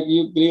make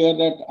you clear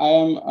that I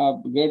am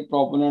a great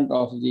proponent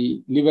of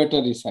the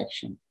levator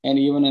resection, and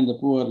even in the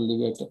poor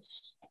levator.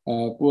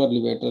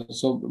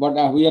 So, but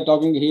we are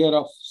talking here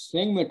of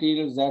sling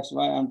materials. That's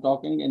why I'm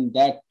talking in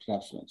that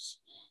reference.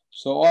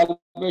 So all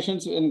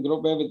patients in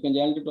group A with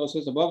congenital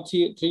ptosis above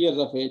 3 years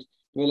of age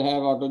will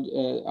have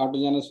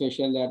autogenous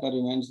facial lata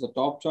remains the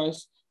top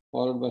choice,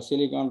 followed by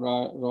silicone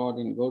rod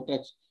and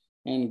Gore-Tex.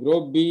 And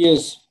group B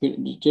is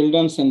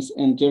children, since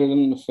in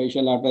children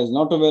facial lata is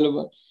not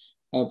available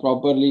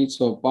properly.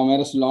 So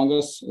palmaris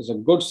longus is a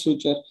good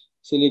suture.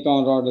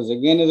 Silicone rod is a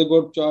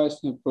good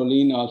choice. And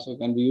proline also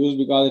can be used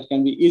because it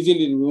can be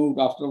easily removed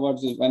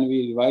afterwards when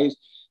we revise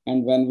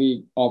and when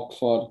we opt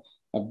for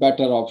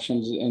better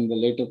options in the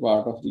later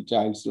part of the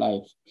child's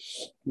life.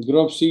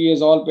 Group C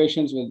is all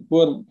patients with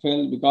poor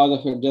fill because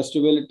of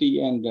adjustability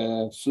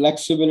and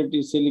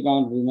flexibility.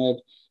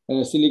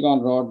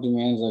 Silicone rod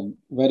remains a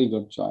very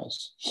good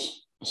choice.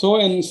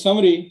 So in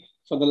summary,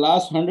 for the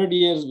last 100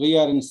 years, we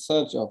are in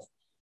search of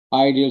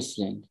ideal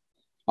sling.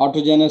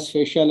 Autogenous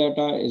facial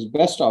lata is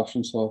best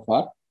option so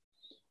far.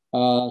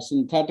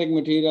 Synthetic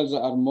materials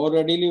are more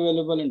readily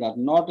available and are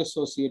not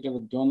associated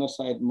with donor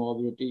site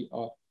morbidity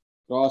or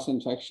cross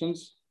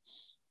infections.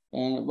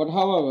 But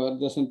however,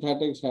 the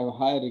synthetics have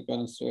high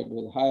recurrence rate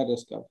with high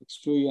risk of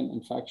extrusion,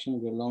 infection,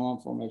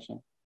 granuloma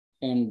formation,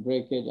 and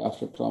breakage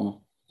after trauma.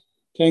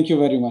 Thank you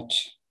very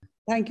much.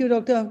 Thank you,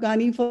 Dr.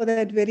 Afghani, for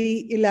that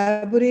very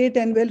elaborate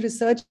and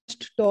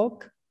well-researched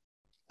talk.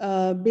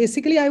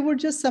 Basically, I would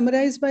just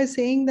summarize by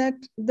saying that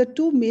the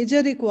two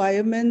major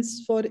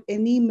requirements for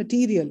any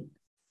material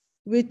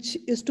which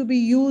is to be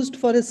used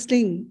for a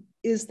sling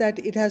is that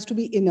it has to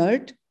be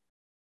inert,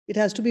 it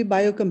has to be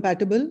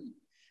biocompatible,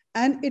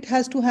 and it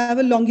has to have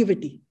a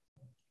longevity.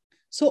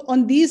 So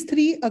on these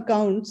three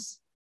accounts,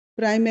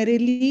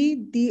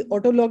 primarily the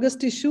autologous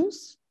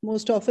tissues,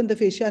 most often the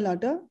fascia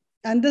lata,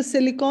 and the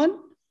silicone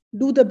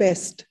do the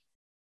best.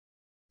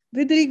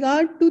 With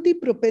regard to the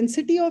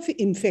propensity of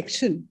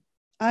infection,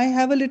 I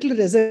have a little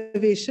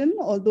reservation,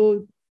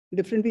 although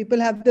different people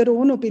have their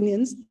own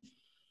opinions.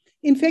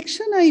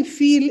 Infection, I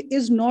feel,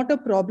 is not a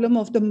problem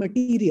of the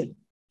material.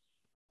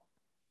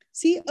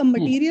 See, a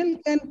material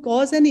can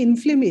cause an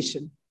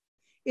inflammation.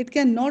 It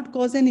cannot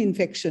cause an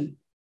infection.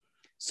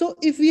 So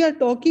if we are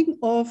talking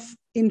of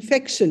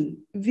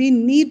infection, we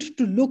need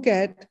to look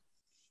at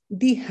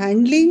the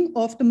handling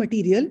of the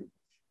material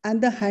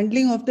and the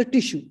handling of the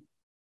tissue.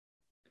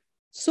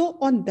 So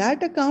on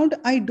that account,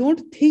 I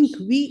don't think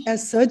we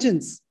as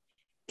surgeons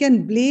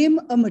can blame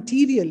a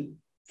material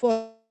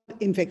for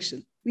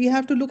infection. We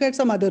have to look at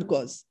some other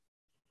cause.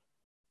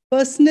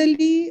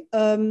 Personally,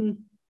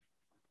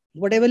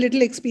 whatever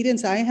little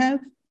experience I have,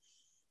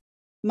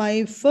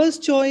 my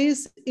first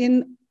choice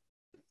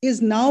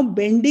is now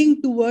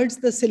bending towards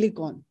the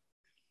silicone,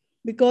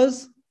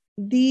 because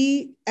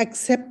the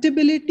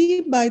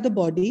acceptability by the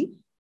body,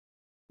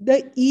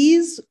 the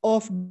ease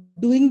of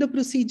doing the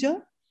procedure,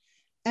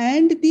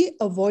 and the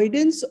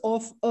avoidance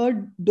of a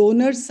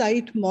donor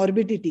site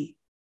morbidity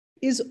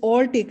is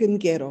all taken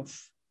care of.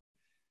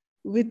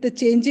 With the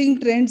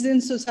changing trends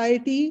in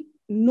society,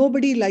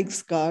 nobody likes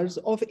scars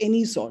of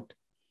any sort.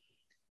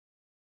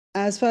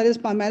 As far as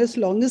palmaris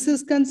longus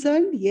is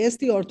concerned, yes,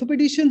 the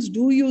orthopedicians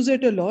do use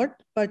it a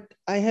lot, but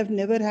I have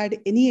never had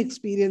any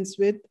experience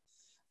with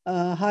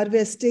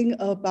harvesting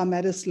a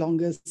palmaris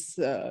longus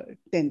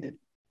tendon.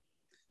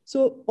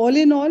 So all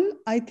in all,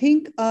 I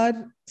think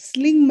our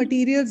sling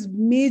materials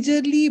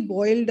majorly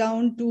boil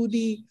down to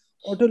the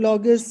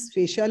autologous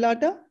fascia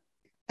lata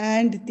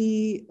and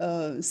the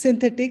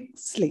synthetic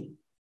sling.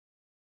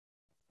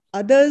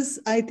 Others,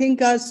 I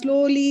think, are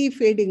slowly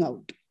fading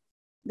out.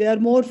 They are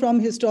more from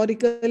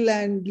historical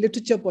and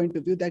literature point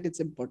of view that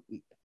it's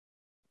important.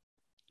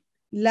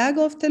 Lag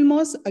of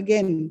ophthalmos,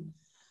 again,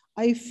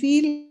 I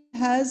feel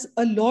has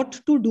a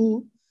lot to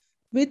do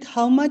with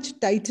how much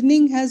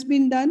tightening has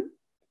been done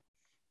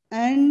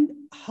and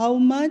how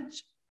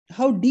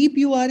deep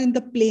you are in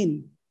the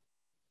plane.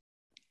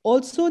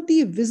 Also,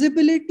 the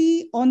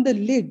visibility on the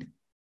lid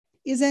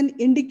is an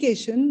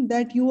indication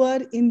that you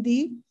are in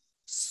the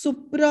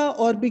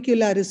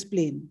supraorbicularis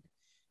plane.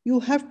 You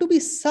have to be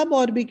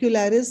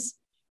suborbicularis,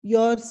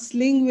 your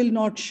sling will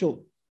not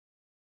show.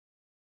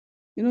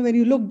 You know, when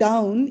you look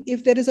down,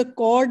 if there is a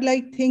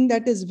cord-like thing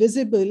that is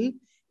visible,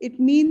 it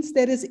means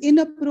there is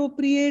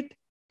inappropriate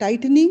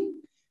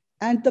tightening,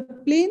 and the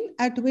plane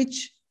at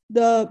which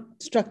the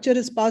structure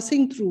is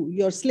passing through,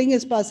 your sling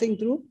is passing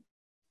through,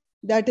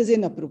 that is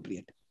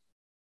inappropriate.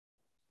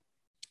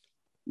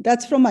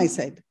 That's from my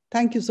side.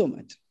 Thank you so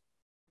much.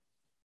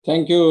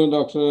 Thank you,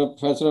 Dr.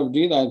 Professor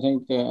Abdeed. I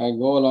think I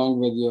go along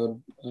with your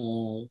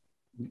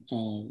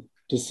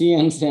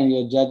decisions and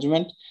your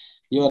judgment.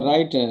 You are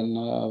right, and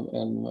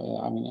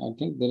I mean, I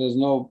think there is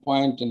no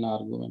point in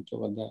argument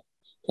over that.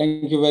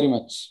 Thank you very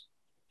much.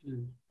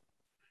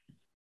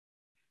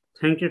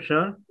 Thank you,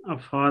 sir,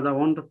 for the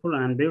wonderful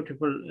and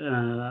beautiful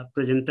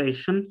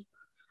presentation.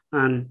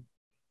 And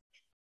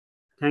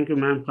thank you,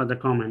 ma'am, for the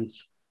comments.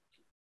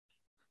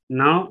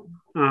 Now,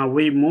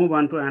 we move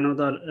on to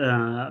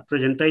another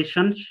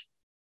presentations.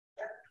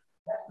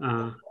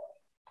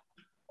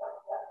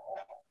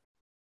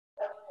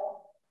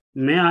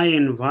 May I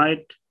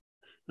invite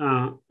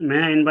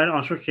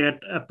Associate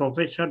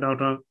Professor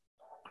Dr.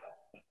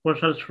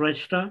 Kaushal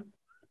Shrestha.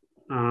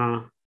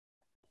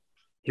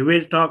 He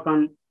will talk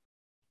on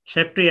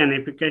safety and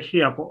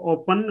efficacy of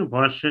open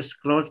versus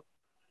closed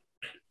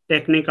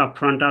technique of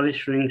frontal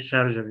sling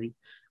surgery.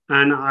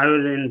 And I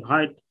will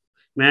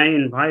may I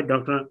invite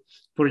Dr.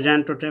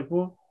 Purjanto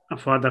Tepo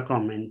for the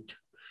comment.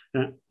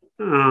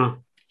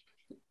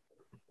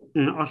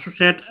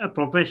 Associate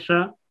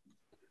Professor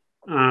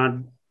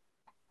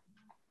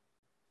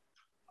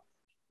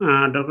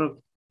Dr.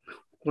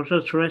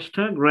 Kaushal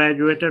Shrestha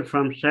graduated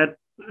from St.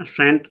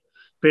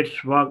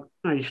 Petersburg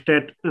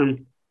State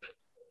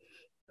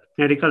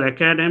Medical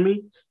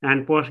Academy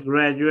and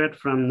postgraduate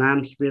from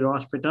Namspear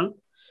Hospital.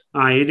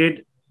 He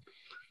did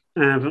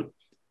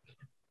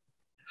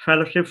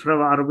fellowship from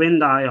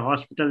Arvind Eye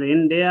Hospital,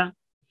 India,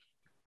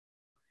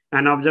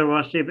 and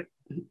observership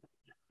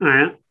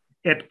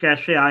at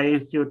Casey Eye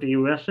Institute,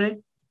 USA.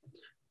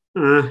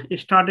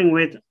 Starting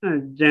with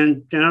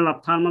general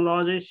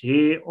ophthalmologist,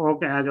 he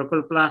worked as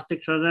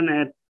oculoplastic surgeon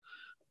at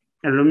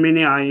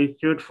Alumni Eye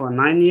Institute for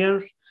 9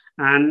 years,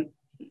 and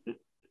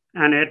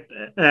at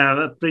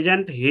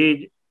present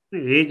he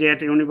is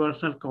at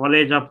Universal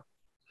College of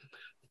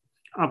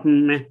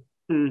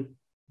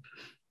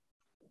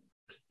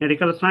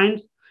Medical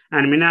Science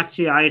and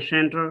Meenakshi Eye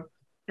Center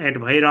at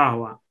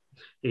Bhairahwa.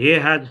 He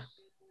has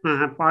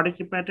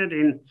participated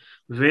in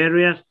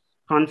various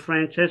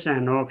conferences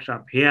and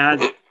workshops. He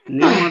has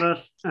numerous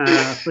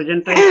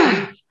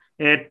presentations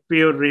at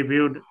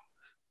peer-reviewed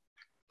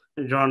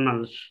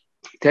journals.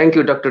 Thank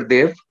you, Dr.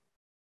 Dev.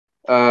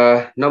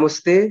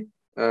 Namaste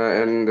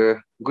and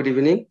good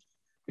evening,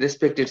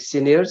 respected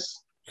seniors,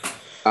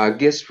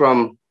 guests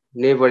from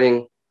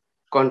neighboring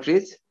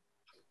countries,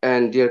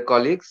 and dear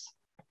colleagues.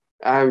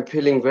 I'm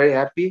feeling very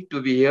happy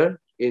to be here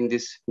in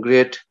this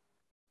great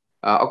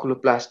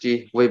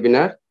oculoplasty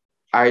webinar,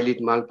 Eyelid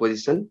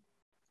Malposition.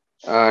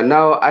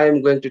 Now I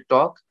am going to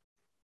talk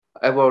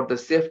about the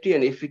safety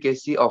and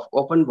efficacy of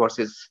open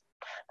versus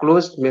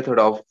closed method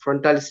of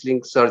frontal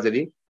sling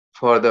surgery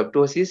for the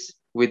ptosis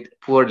with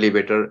poor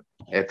levator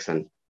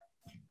action.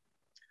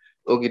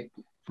 Okay,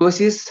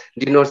 ptosis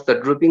denotes the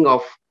drooping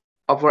of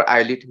upper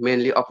eyelid,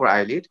 mainly upper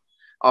eyelid.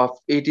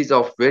 It is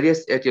of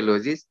various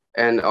etiologies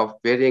and of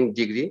varying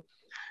degree,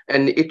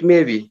 and it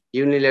may be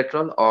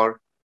unilateral or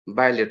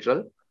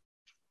bilateral.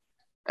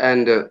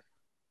 And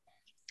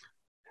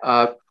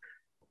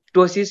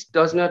ptosis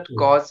does not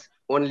cause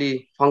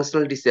only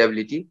functional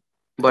disability,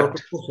 but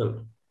Dr.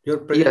 Kaushal,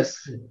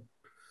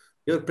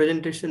 your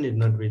presentation is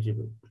not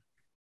visible.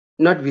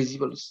 Not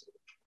visible.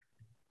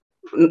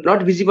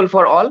 Not visible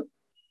for all.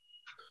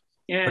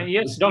 Yeah,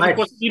 yes, Dr.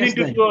 Kaushal, you need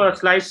to do a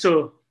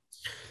slideshow.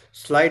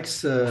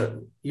 Slides,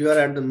 you are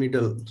at the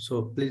middle,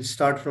 so please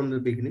start from the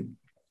beginning.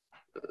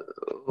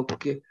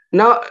 Okay.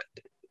 Now,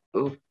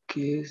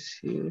 okay,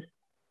 here.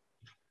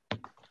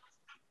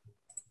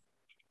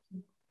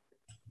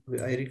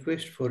 I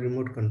request for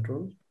remote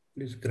control.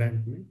 Please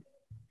grant me.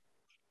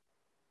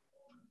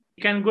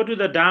 You can go to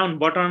the down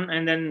button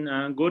and then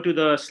go to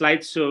the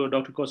slideshow,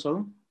 Dr.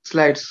 Kaushal.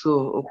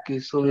 Slideshow. Okay,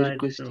 so we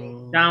request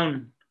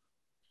down.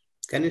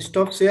 Can you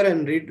stop share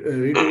and read?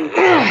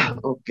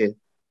 Okay.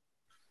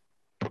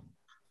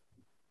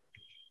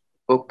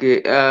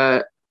 Okay.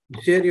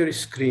 Share your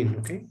screen,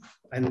 okay,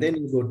 and then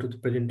you go to the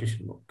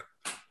presentation mode.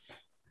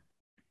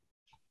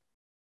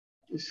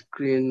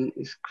 Screen.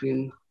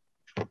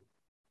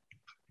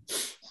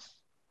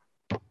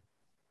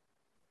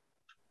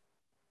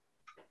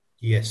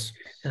 Yes.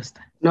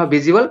 Now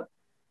visible?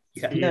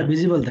 Yeah,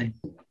 visible then.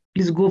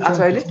 Please go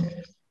for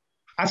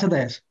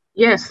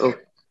Yes.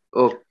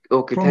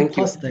 Okay, from thank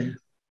you. Then.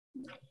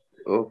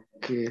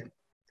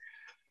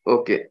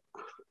 Okay.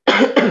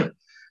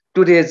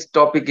 Today's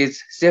topic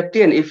is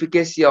safety and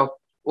efficacy of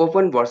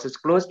open versus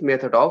closed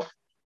method of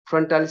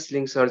frontal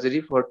sling surgery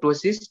for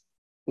ptosis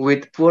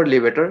with poor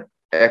levator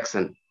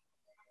action.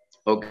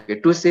 Okay,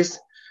 ptosis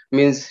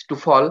means to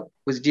fall,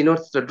 which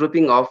denotes the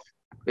drooping of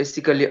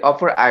basically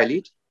upper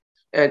eyelid,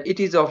 and it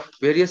is of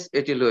various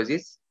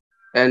etiologies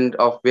and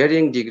of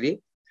varying degree,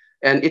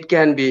 and it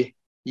can be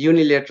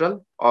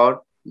unilateral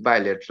or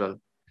bilateral.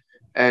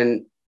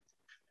 And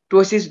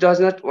ptosis does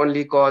not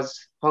only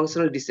cause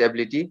functional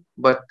disability,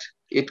 but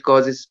it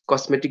causes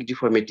cosmetic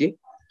deformity,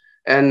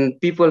 and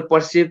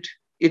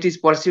it is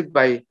perceived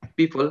by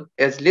people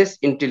as less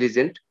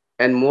intelligent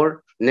and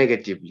more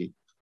negatively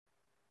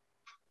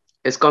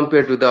as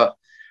compared to the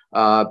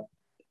uh,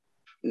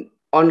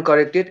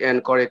 uncorrected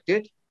and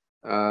corrected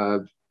uh,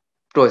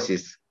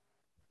 ptosis.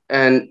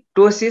 And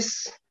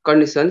ptosis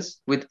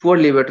conditions with poor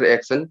levator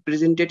action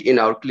presented in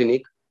our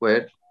clinic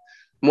were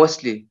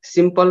mostly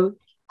simple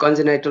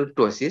congenital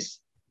ptosis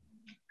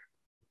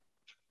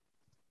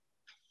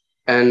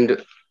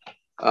and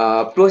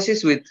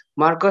ptosis with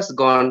Marcus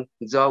Gone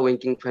jaw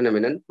winking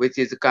phenomenon, which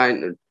is a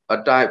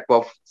type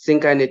of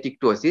synkinetic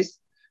ptosis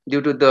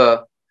due to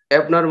the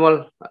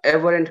abnormal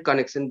aberrant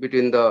connection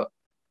between the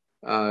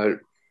uh,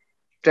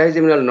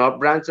 trigeminal nerve,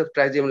 branch of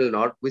trigeminal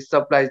nerve, which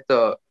supplies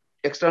the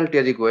external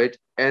pterygoid,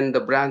 and the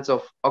branch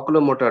of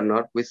oculomotor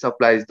nerve, which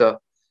supplies the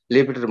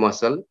levator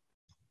muscle.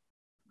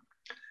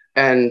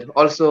 And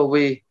also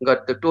we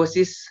got the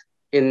ptosis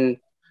in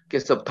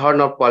case of third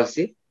nerve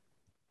palsy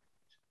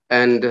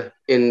and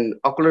in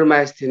ocular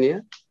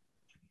myasthenia.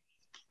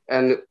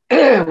 And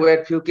we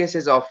had few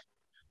cases of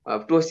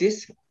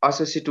ptosis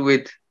associated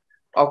with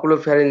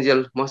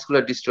oculopharyngeal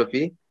muscular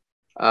dystrophy.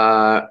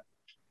 And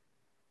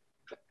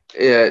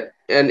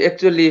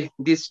actually,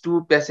 these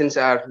two patients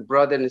are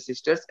brothers and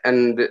sisters,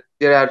 and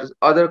there are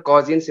other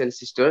cousins and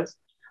sisters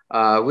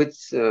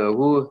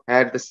who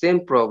had the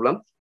same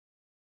problem.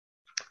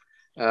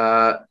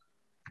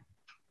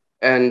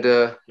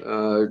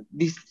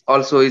 This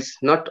also is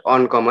not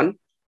uncommon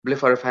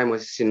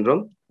blepharophimosis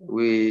syndrome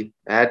we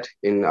had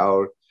in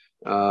our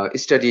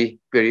study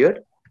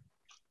period.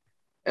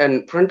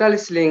 And frontal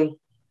sling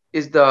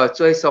is the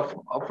choice of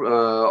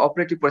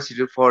operative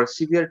procedure for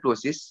severe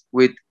ptosis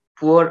with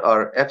poor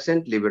or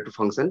absent levator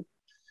function,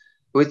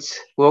 which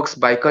works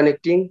by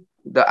connecting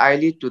the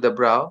eyelid to the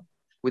brow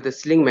with a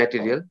sling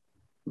material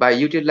by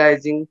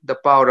utilizing the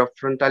power of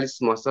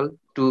frontalis muscle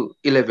to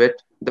elevate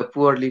the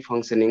poorly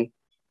functioning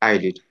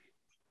eyelid.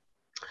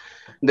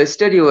 The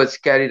study was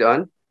carried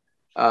on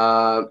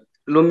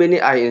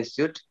Lumini Eye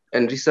Institute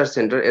and Research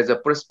Center as a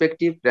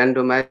prospective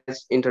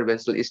randomized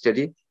interventional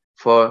study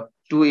for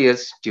 2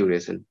 years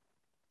duration.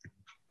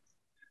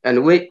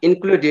 And we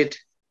included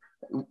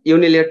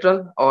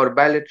unilateral or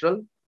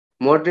bilateral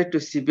moderate to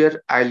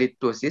severe eyelid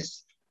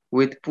ptosis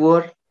with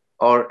poor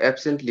or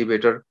absent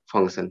levator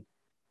function,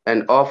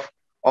 and of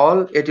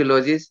all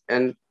etiologies,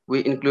 and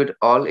we include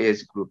all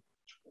age group.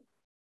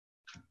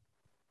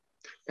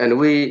 And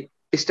we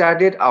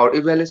started our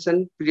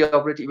evaluation,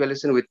 preoperative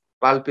evaluation with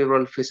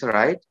palpebral facial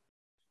height,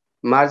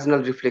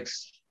 marginal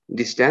reflex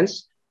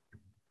distance,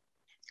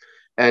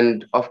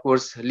 and of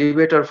course,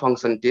 levator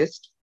function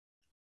test,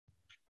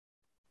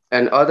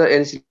 and other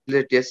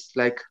ancillary tests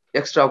like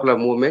extraocular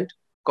movement,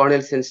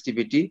 corneal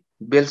sensitivity,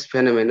 Bell's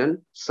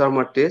phenomenon,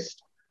 Surmer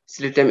test,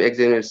 slit time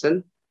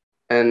examination,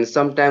 and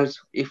sometimes,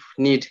 if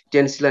need,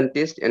 tensilon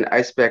test and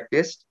ice pack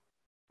test,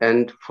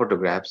 and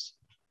photographs.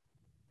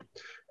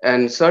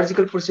 And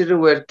surgical procedures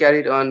were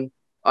carried on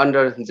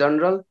under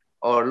general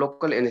or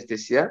local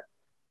anesthesia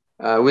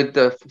with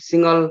the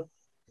single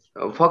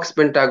Fox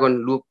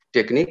pentagon loop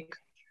technique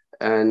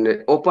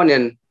and open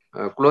and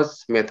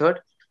close method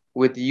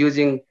with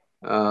using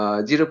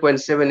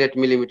 0.78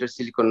 millimeter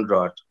silicone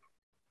rod.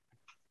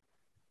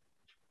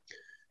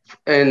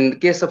 In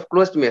case of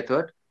closed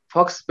method,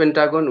 Fox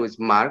pentagon was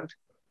marked.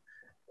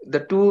 The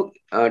two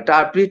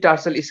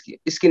pre-tarsal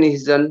skin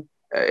incision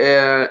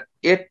 8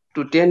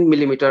 to 10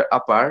 millimeter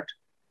apart,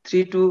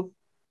 3 to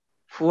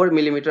 4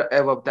 millimeter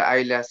above the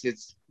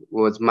eyelashes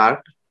was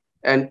marked,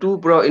 and two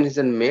brow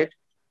incision made,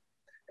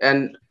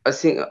 and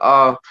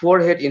a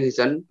forehead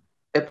incision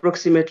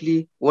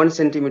approximately 1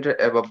 centimeter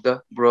above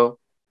the brow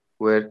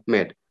were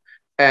made.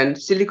 And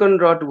silicone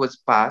rod was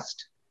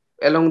passed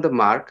along the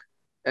mark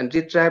and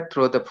retrieved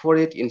through the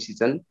forehead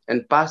incision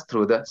and passed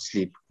through the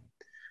sleeve.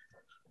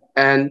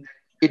 And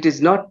it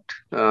is not,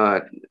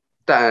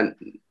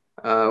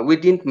 we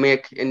didn't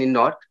make any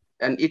knot,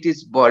 and it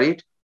is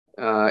buried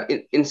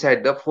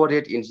inside the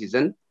forehead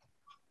incision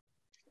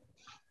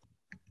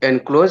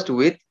and closed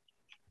with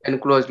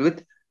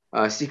 6-0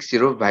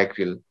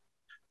 Vicryl.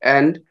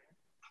 And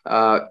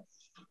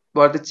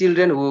for the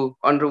children who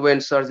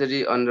underwent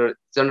surgery under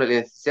general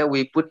anesthesia,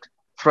 we put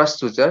thrust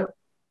suture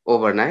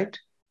overnight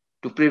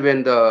to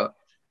prevent the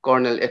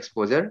corneal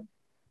exposure.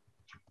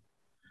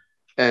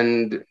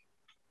 And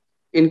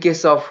in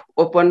case of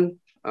open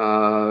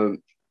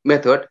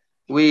method,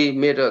 we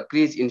made a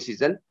crease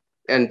incision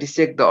and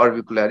dissect the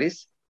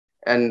orbicularis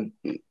and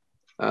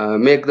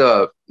make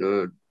the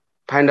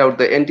find out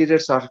the anterior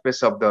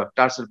surface of the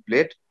tarsal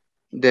plate.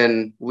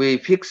 Then we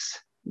fix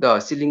the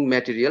sealing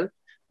material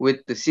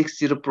with the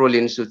 60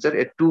 proline suture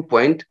at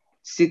 2.8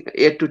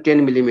 to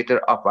 10 millimeter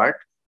apart.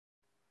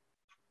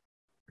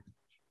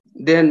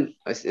 Then,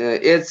 as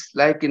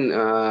like in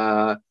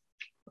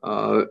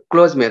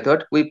close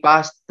method, we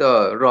pass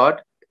the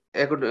rod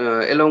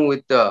along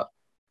with the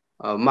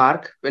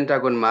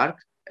pentagon mark,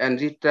 and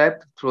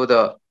retrap through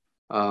the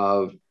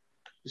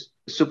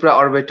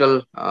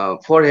supraorbital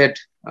forehead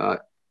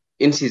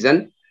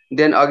incision.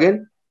 Then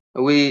again,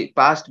 we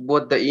passed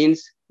both the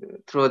ends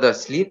through the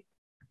sleeve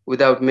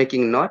without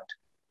making knot.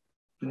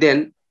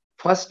 Then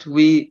first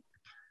we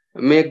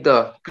make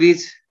the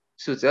crease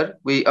suture.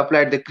 We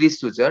applied the crease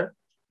suture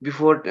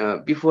before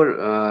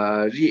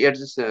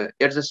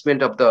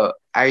adjustment of the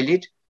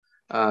eyelid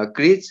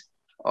crease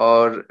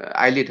or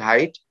eyelid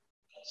height.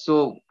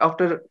 So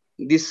after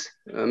this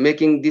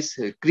making this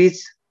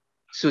crease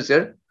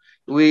suture,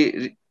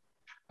 we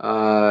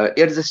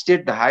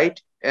adjusted the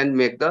height and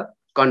make the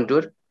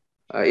contour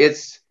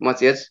as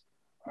much as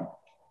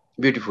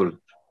beautiful.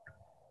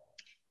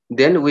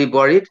 Then we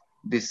buried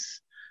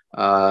this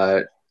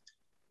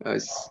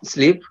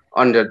sleeve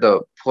under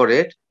the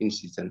forehead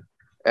incision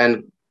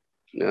and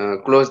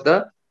close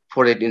the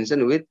forehead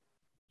incision with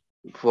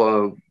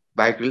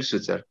bilateral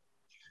suture.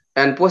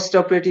 And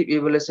post-operative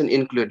evaluation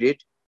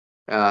included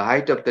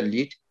height of the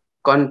lid,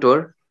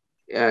 contour,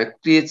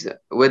 crease,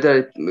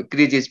 whether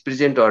crease is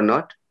present or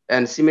not,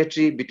 and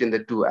symmetry between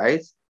the two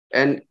eyes,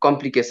 and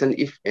complication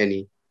if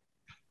any.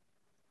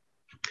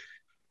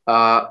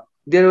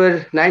 There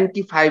were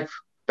 95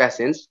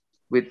 patients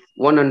with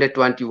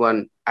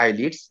 121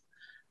 eyelids,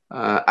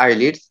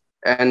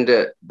 and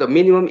the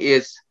minimum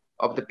age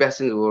of the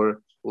patient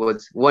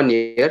was 1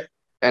 year,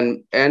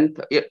 and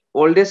the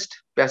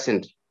oldest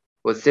patient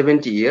was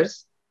 70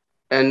 years,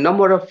 and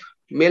number of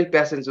male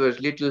patients was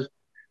little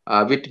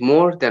bit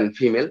more than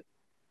female,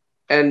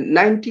 and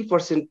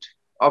 90%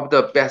 of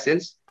the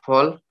patients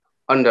fall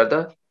under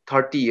the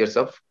 30 years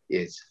of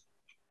age.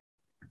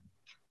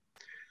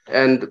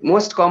 And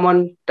most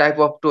common type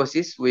of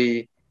ptosis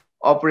we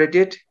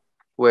operated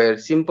were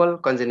simple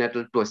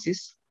congenital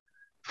ptosis,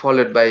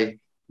 followed by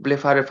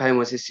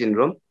blepharophimosis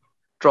syndrome,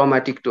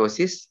 traumatic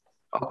ptosis,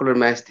 ocular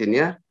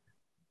myasthenia,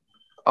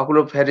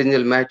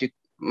 oculopharyngeal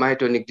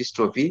myotonic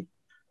dystrophy,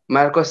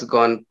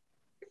 Marcus-Ghon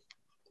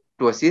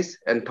ptosis,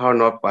 and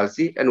Thornov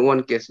palsy, and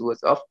one case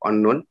was of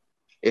unknown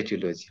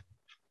etiology.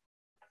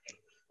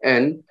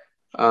 And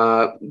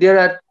there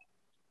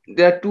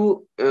are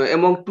two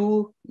among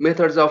two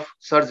methods of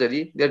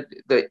surgery that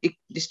the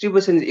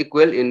distribution is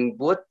equal in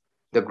both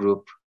the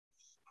group.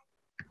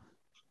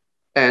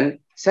 And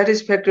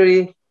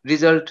satisfactory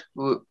result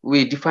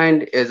we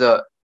defined as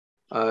a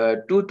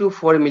 2 to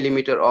 4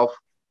 millimeter of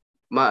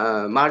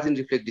margin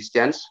reflex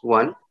distance,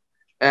 one,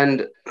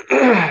 and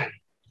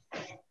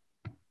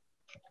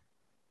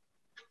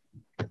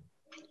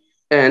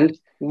and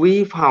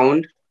we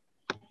found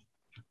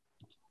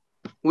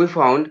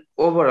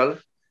overall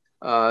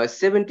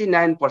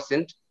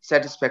 79%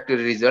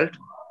 satisfactory result,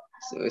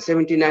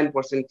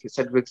 79%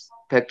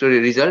 satisfactory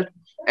result.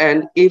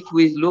 And if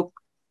we look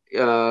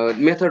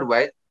method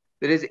wise,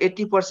 there is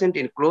 80%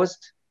 in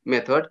closed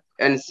method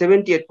and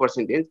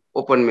 78% in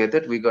open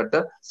method. We got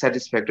the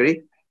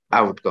satisfactory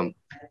outcome.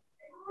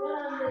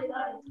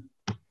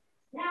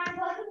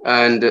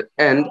 And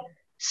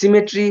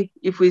symmetry,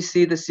 if we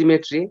see the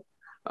symmetry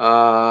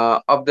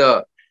of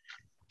the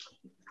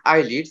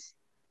eyelids,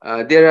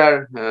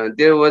 there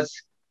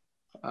was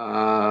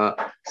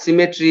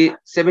symmetry,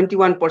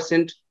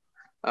 71%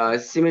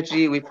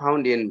 symmetry we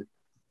found in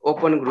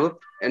open group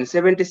and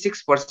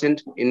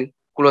 76% in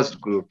closed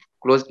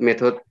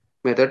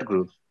method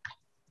group.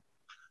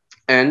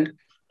 And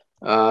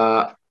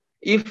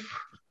if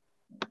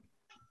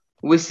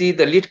we see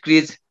the lid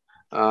crease,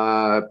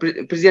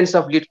 presence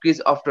of lid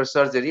crease after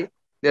surgery,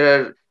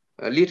 there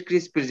are lid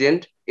crease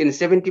present in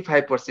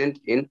 75%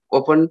 in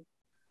open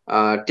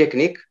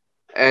technique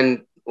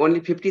and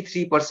only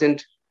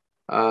 53%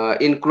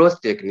 in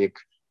closed technique,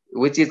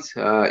 which is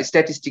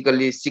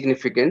statistically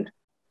significant.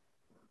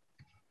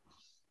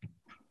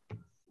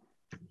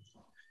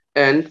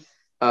 And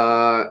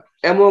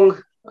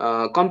among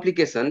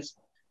complications,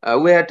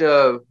 we had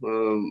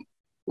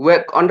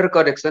under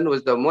correction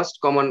was the most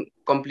common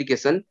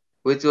complication,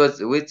 which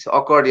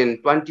occurred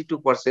in 22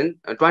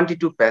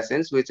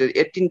 patients, which is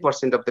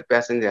 18% of the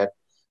patients had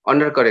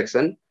under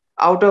correction.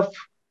 Out of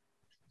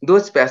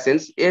those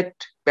patients, 8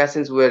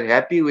 patients were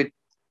happy with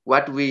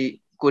what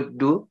we could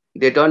do.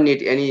 They don't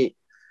need any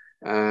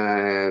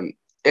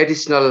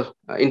additional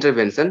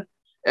intervention.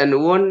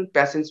 And 1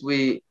 patient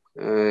we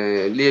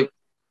leave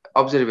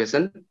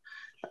observation,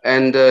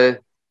 and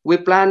we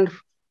planned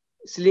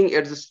sling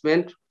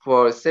adjustment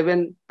for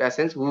 7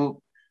 patients who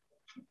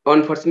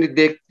unfortunately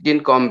they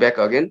didn't come back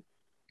again.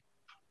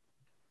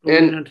 2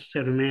 minutes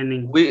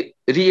remaining. We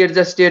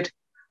readjusted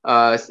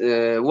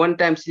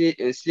one-time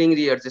sling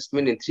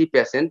readjustment in 3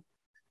 patients,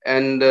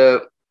 and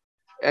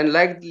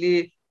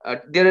likely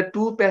there are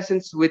 2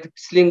 patients with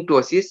sling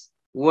ptosis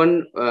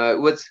one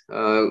was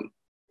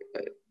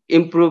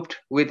improved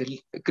with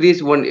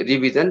crease one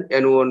revision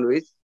and one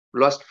with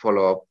lost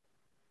follow-up.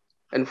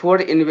 And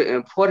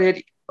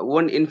forehead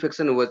one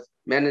infection was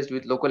managed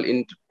with local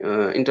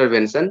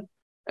intervention,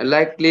 and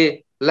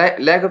likely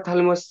lag of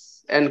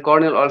thalamus and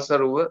corneal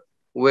ulcer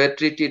were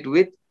treated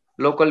with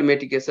local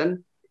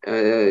medication,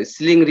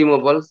 sling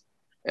removals,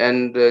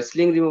 and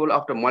sling removal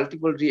after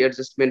multiple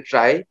readjustment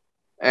try,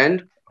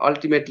 and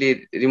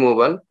ultimately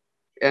removal.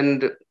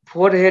 And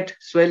forehead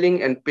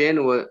swelling and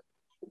pain were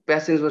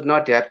patients was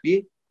not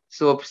happy,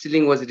 so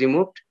sling was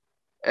removed,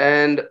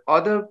 and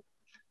other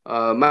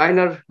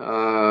minor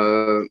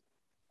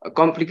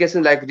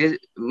complications like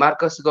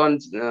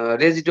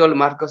residual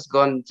Marcus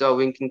Gone jaw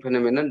winking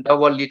phenomenon,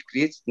 double lid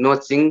crease,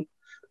 notching,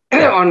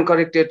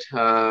 uncorrected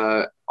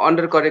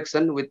under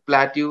correction with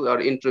plateau or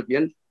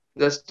entropion,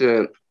 just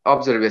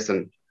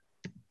observation.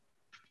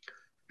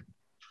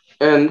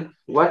 And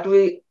what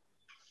we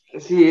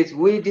see is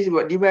we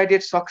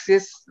divided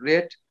success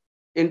rate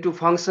into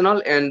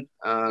functional and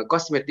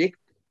cosmetic.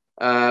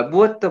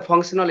 Both the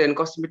functional and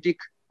cosmetic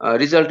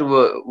result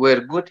were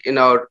good in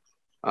our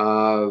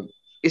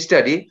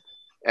study,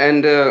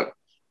 and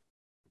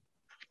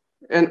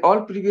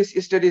all previous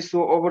studies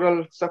show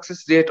overall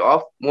success rate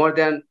of more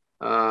than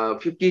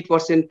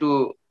 50%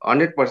 to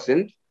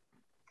 100%.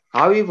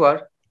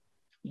 However,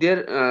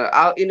 there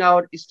in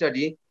our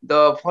study,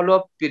 the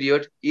follow-up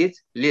period is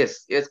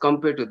less as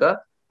compared to the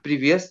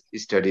previous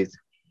studies.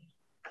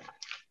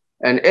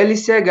 And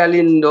Alicia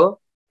Galindo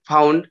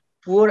found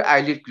poor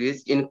eyelid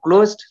crease in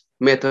closed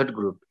method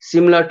group,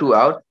 similar to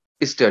our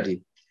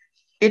study.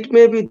 It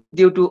may be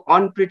due to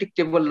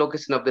unpredictable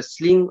location of the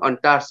sling on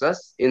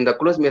tarsus in the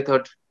closed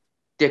method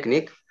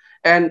technique,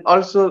 and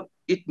also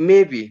it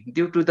may be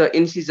due to the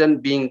incision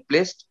being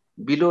placed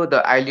below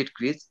the eyelid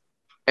crease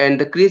and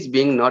the crease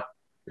being not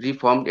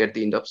reformed at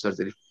the end of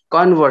surgery.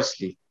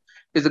 Conversely,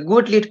 is a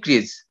good lid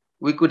crease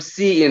we could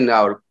see in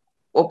our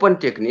open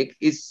technique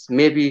is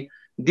maybe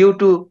due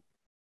to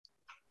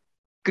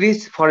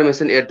crease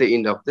formation at the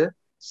end of the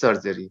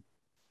surgery.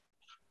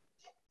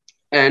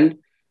 And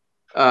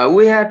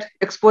we had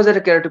exposure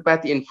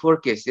keratopathy in 4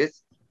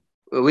 cases,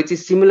 which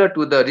is similar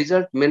to the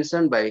result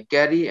mentioned by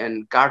Carey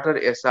and Carter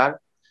SR.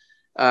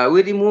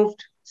 We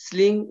removed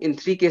sling in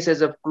 3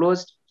 cases of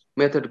closed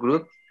method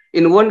group.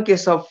 In 1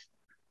 case of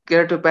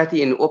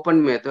keratopathy in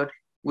open method,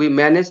 we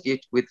managed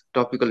it with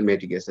topical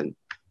medication.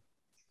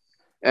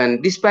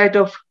 And despite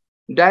of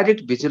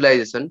direct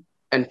visualization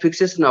and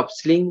fixation of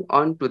sling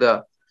onto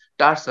the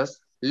tarsus,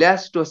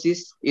 lash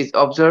ptosis is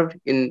observed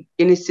in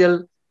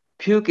initial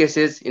few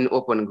cases in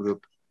open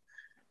group.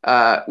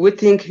 We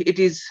think it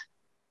is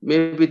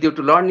maybe due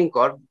to learning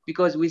curve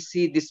because we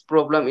see this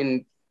problem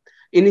in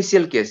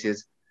initial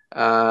cases.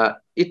 And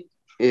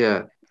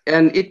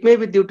it may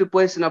be due to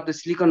position of the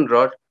silicon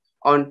rod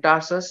on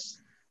tarsus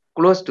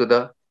close to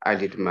the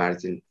eyelid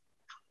margin.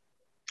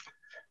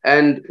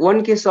 And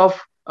 1 case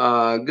of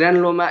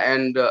granuloma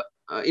and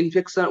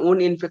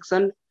wound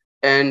infection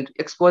and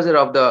exposure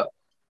of the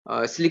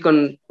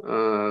silicon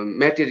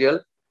material,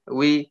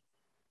 we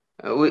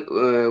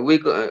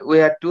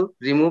had to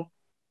remove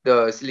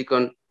the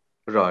silicon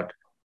rod.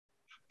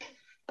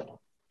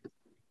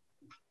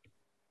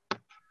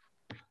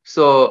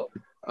 So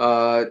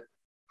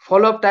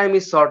follow-up time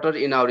is shorter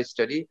in our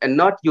study and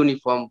not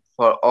uniform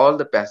for all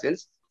the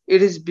patients.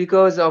 It is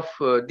because of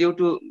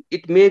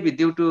it may be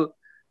due to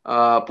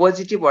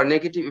positive or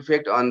negative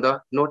effect on the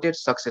noted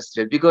success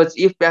rate. Because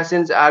if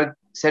patients are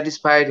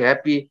satisfied,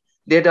 happy,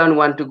 they don't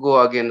want to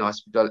go again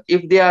hospital.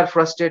 If they are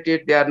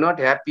frustrated, they are not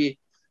happy,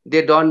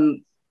 they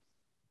don't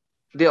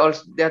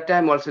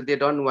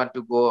want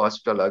to go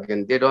hospital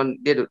again. They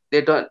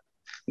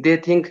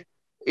think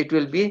it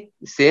will be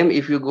same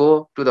if you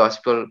go to the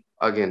hospital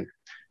again.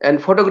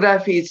 And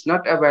photography is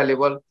not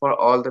available for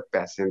all the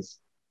patients.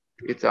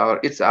 It's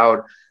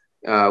our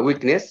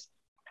weakness.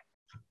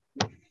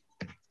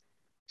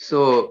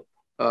 So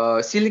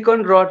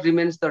silicone rod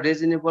remains the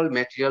reasonable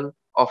material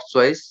of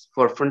choice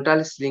for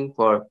frontal sling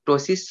for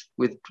ptosis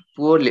with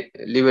poor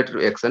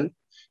levator action.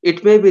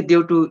 It may be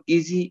due to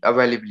easy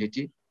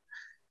availability,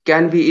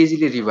 can be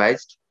easily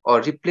revised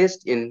or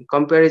replaced in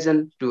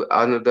comparison to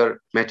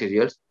other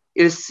materials.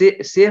 It is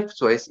safe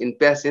choice in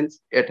patients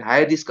at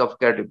high risk of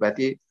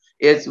keratopathy,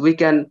 as we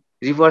can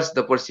reverse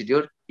the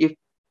procedure if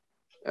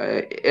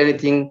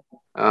anything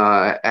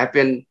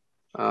happen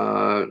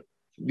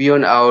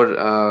beyond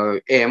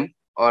our aim,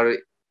 or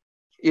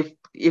if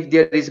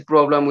there is a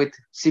problem with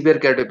severe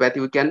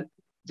keratopathy, we can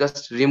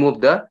just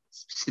remove the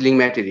sling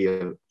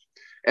material.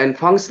 And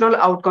functional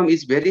outcome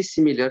is very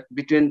similar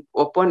between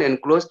open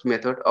and closed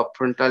method of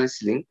frontal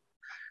sling.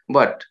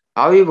 But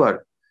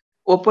however,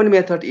 open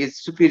method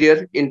is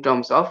superior in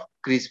terms of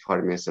crease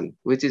formation,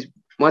 which is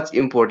much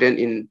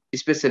important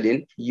especially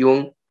in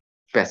young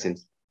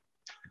patients.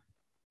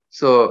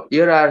 So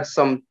here are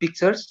some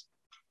pictures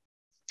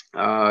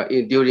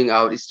during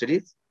our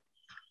studies.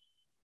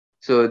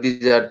 So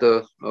these are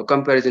the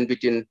comparison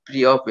between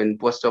pre-op and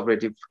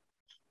post-operative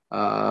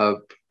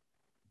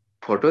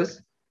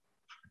photos.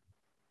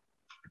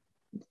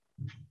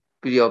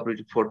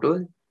 pre-operative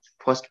photo,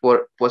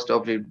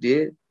 post-operative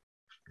day,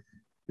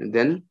 and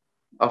then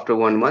after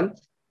 1 month,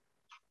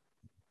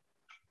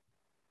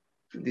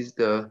 this is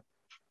the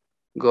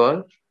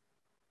girl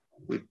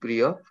with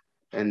pre-op,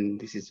 and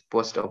this is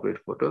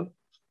post-operative photo,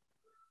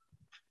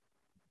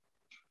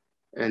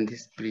 and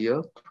this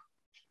pre-op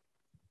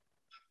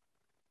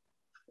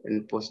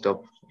and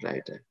post-op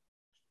right.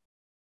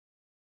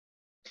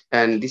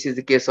 And this is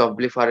the case of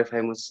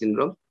blepharophimosis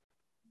syndrome,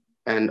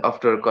 and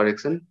after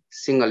correction,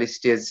 single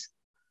stage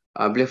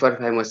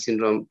blepharophimosis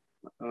syndrome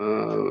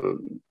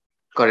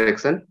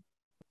correction,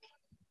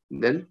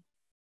 then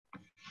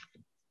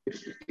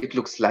it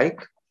looks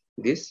like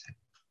this.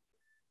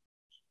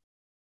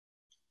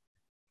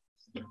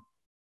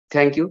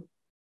 Thank you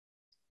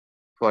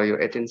for your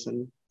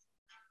attention.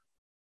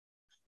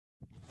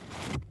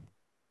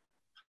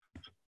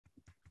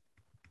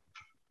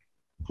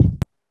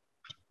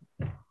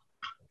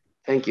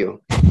 Thank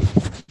you.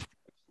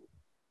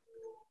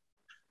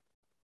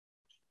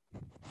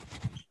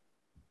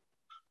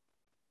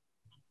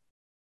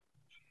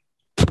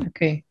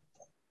 Okay.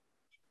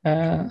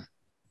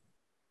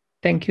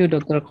 Thank you,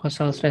 Dr.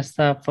 Kaushal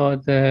Shrestha, for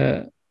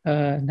the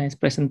nice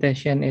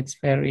presentation. It's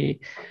very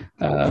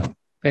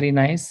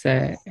nice.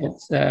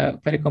 It's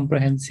very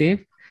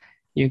comprehensive.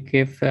 You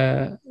give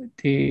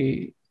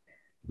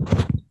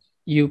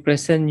you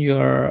present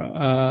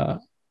your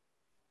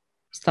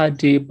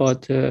study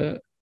about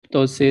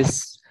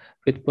ptosis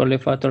with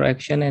polyphotor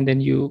action, and then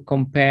you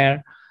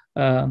compare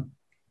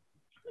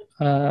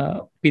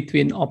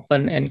between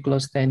open and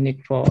closed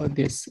technique for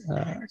this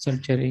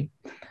surgery.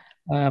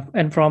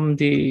 And from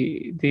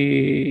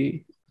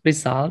the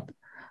result,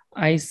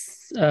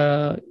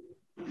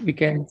 we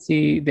can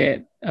see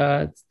that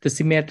the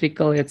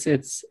symmetrical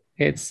it's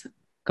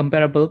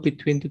comparable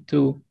between the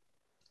two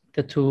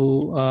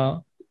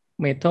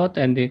method,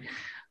 and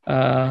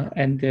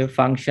the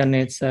function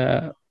is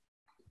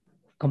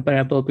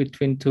comparable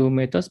between two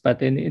methods,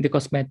 but in the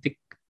cosmetic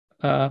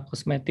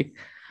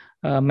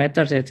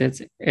methods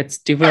it's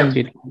different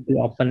between the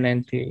open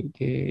and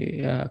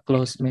the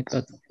closed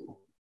method.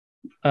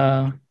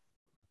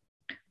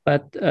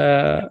 But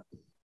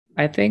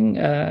I think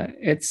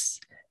it's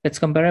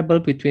comparable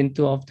between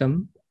two of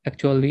them.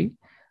 Actually,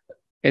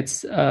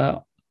 it's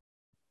what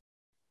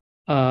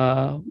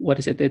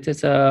is it? It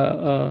is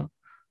a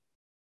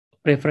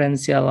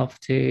preferential of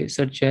the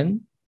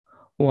surgeon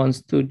who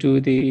wants to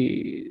do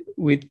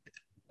with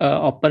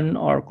open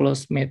or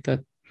closed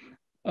method.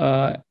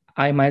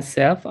 I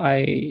myself,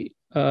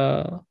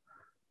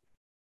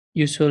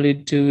 usually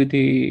do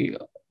the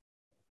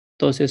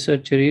ptosis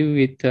surgery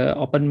with the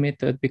open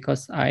method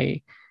because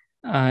I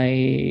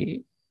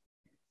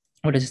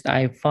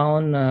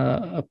found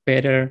a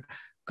better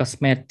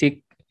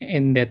cosmetic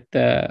in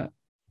that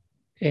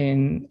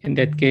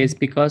case,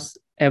 because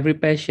every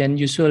patient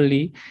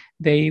usually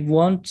they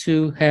want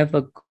to have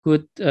a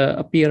good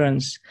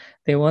appearance,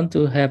 they want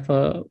to have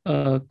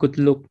a good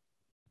look,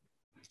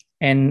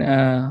 and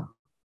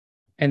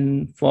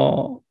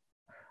for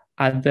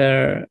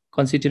other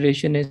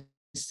consideration is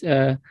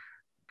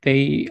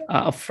they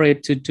are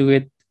afraid to do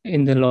it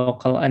in the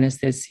local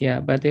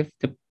anesthesia. But if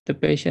the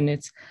patient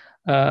is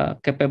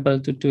capable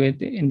to do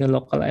it in the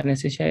local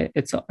anesthesia,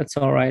 it's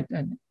all right.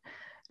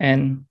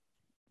 And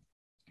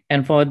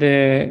for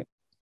the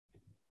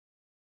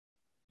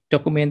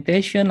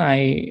documentation,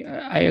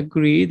 I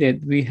agree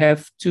that we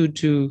have to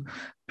do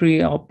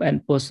pre-op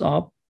and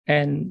post-op,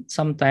 and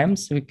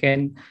sometimes we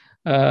can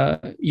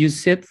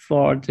use it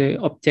for the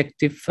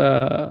objective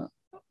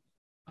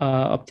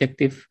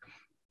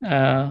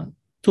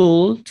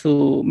tool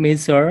to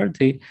measure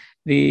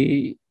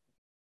the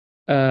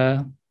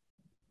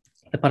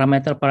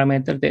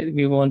parameter that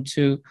we want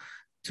to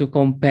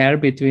compare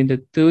between the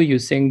two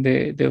using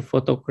the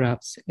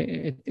photographs.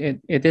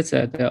 It is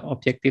the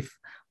objective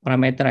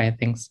parameter, I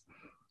think.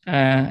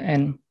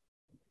 And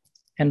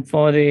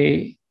for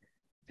the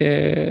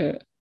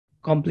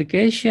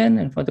complication,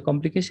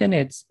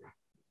 it's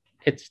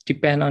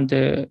depend on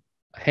the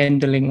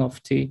handling of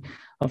the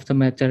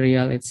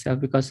material itself,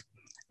 because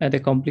the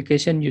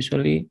complication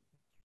usually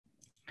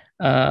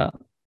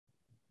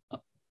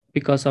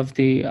because of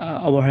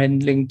our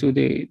handling to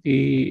the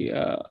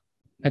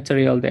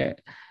material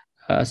that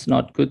is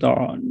not good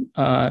or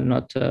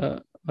not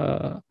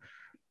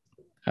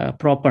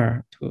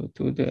proper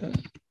to the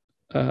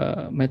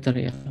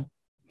material.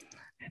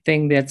 I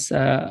think that's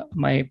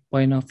my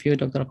point of view,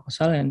 Dr.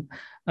 Kaushal, and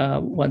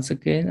once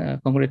again,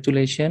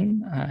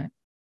 congratulations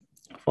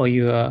for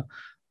your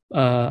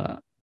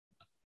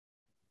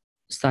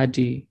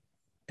study.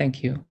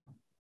 Thank you.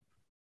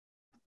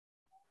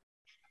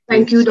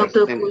 Thank you,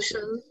 Dr.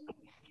 Kaushal.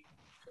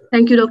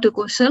 Thank you, Dr.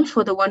 Kaushal,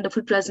 for the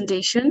wonderful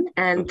presentation,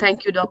 and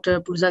thank you,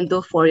 Dr.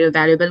 Purzanto, for your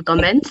valuable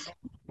comments.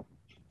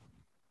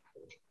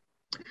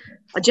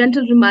 A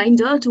gentle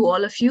reminder to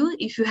all of you,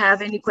 if you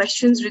have any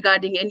questions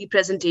regarding any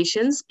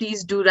presentations,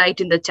 please do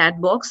write in the chat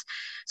box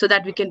so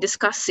that we can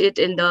discuss it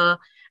in the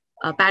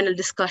panel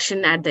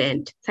discussion at the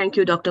end. Thank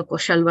you, Dr.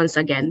 Kaushal, once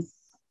again.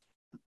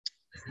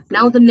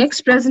 Now, the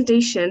next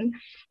presentation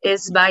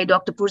is by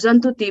Dr.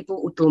 Purzanto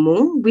Tepo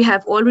Utomo. We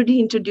have already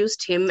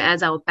introduced him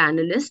as our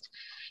panelist.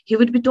 He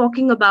would be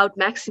talking about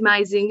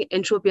maximizing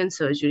entropion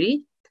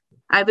surgery.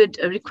 I would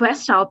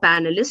request our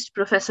panelist,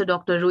 Professor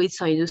Dr. Rohit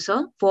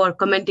Saindusa, for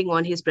commenting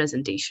on his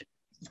presentation.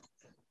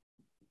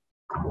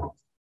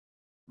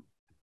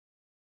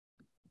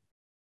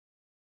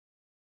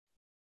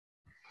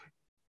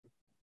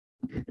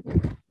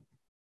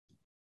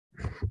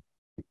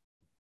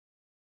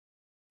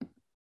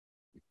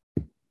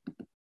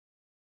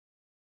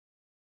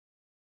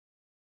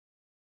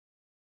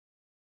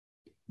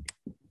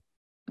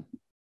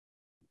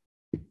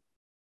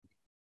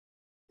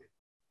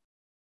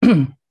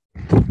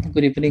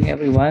 Good evening,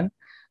 everyone.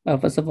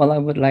 First of all, I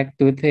would like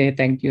to say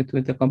thank you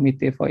to the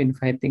committee for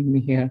inviting me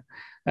here.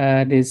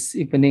 This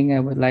evening, I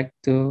would like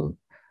to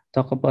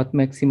talk about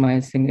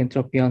maximizing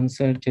entropion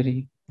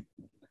surgery.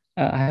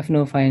 I have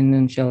no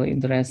financial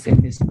interest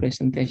in this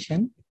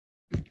presentation.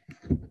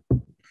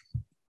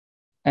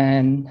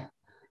 And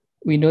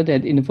we know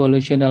that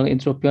involutional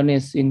entropion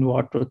is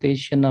inward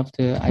rotation of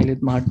the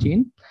eyelid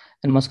margin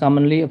and most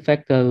commonly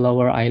affect the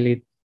lower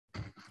eyelid.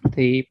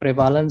 The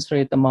prevalence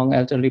rate among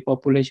elderly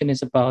population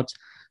is about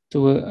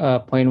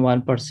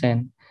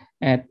 2.1%.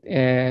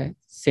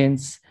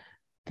 Since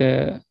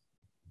the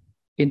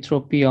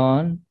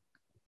entropion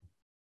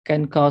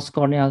can cause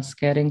corneal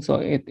scarring, so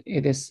it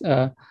is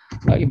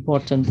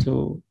important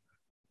to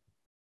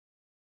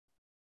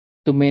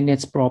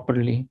manage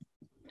properly.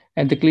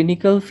 And the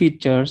clinical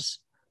features,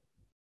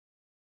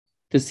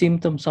 the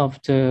symptoms of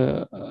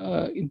the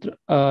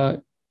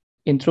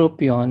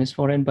entropion is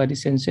foreign body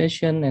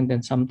sensation, and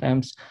then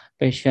sometimes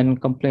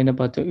patient complain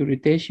about the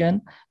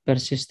irritation,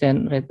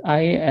 persistent red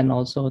eye, and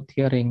also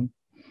tearing.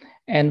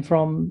 And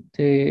from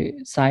the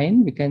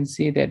sign, we can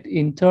see that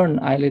intern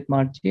eyelid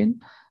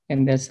margin,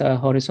 and there's a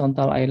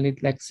horizontal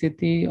eyelid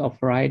laxity of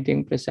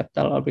riding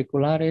preseptal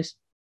orbicularis.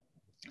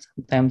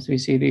 Sometimes we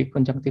see the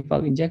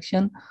conjunctival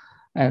injection,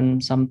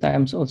 and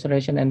sometimes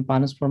ulceration and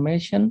pannus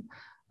formation,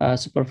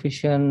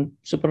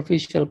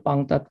 superficial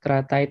punctate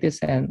keratitis,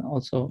 and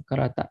also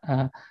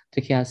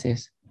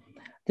trichiasis.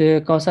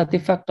 The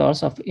causative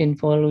factors of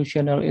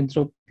involutional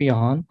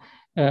entropion,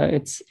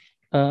 it's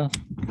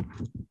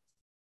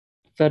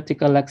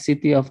vertical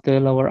laxity of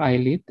the lower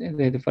eyelid.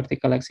 The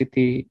vertical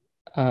laxity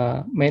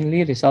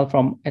mainly result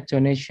from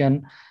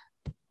attenuation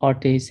or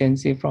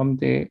dehiscency from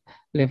the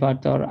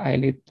levator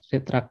eyelid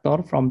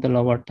retractor from the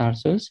lower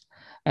tarsus,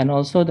 and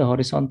also the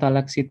horizontal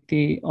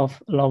laxity of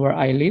lower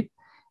eyelid.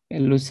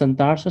 Loosened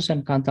tarsus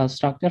and canthal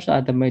structures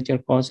are the major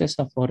causes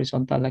of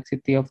horizontal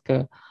laxity of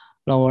the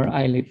lower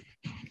eyelid.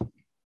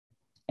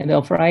 And the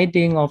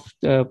overriding of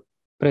the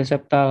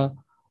preseptal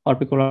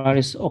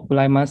orbicularis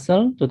oculi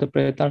muscle to the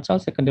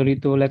pretarsal secondary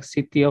to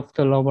laxity of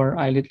the lower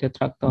eyelid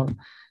retractor.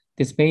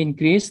 This may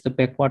increase the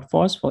backward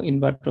force for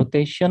inward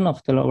rotation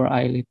of the lower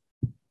eyelid.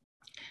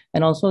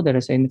 And also there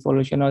is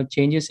involutional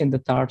changes in the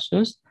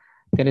tarsus.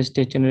 There is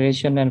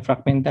degeneration and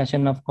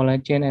fragmentation of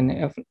collagen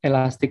and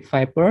elastic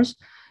fibers.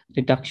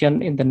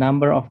 Reduction in the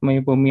number of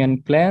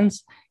meibomian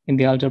glands in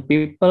the elder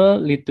people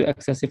lead to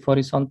excessive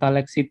horizontal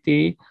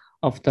laxity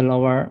of the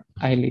lower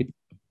eyelid.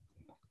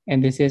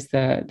 And this is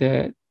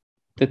the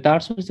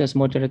tarsus, there's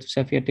moderate to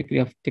severe degree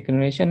of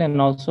degeneration,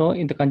 and also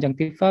in the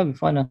conjunctiva, we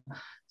find a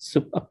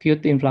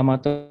subacute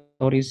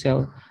inflammatory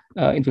cell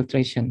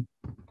infiltration.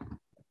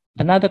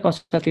 Another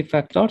causative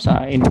factors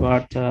are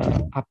inward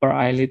upper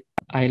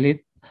eyelid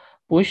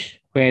push,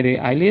 where the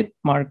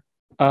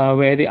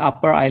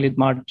upper eyelid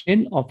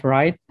margin of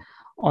right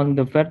on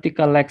the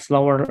vertical lax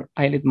lower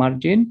eyelid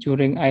margin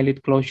during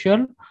eyelid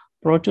closure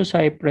produce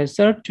high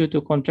pressure due to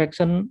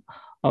contraction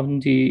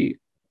of the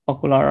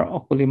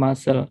oculi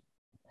muscle.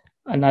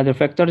 Another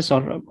factor is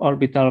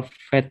orbital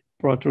fat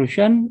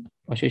protrusion,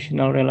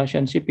 positional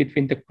relationship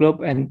between the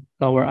globe and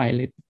lower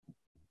eyelid.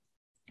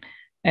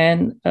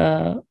 And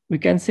we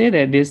can say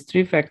that these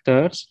three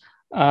factors,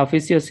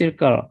 vicious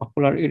circle,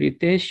 ocular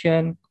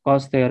irritation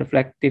cause the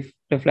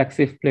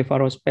reflexive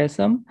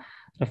blepharospasm.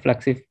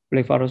 Reflexive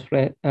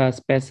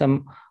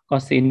blepharospasm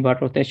cause the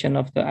inward rotation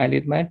of the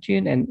eyelid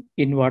margin, and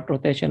inward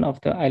rotation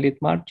of the eyelid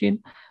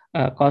margin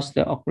cause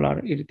the ocular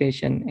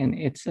irritation, and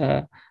it's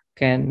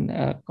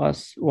can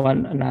cause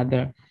one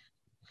another.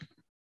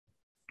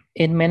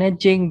 In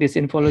managing this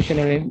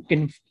involutional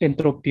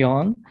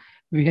entropion,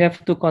 we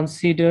have to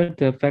consider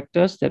the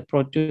factors that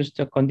produce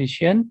the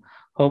condition,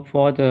 hope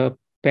for the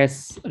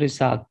best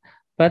result.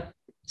 But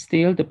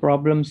still, the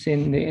problems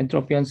in the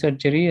entropion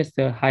surgery is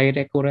the high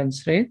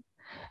recurrence rate.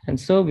 And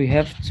so we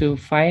have to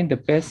find the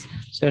best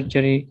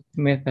surgery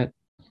method.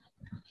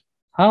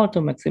 How to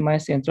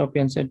maximize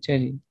entropion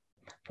surgery?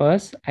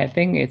 First, I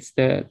think it's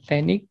the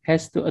technique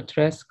has to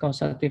address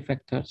causative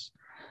factors.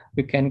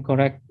 We can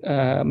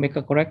make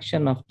a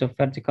correction of the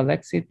vertical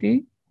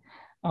laxity,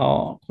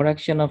 or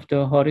correction of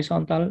the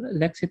horizontal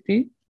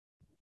laxity,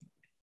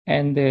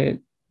 and the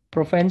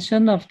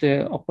prevention of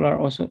the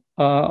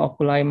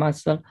oculi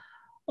muscle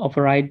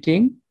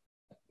overriding.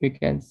 We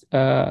can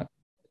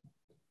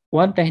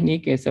one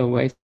technique is a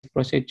waist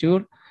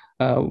procedure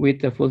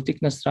with the full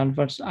thickness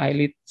transverse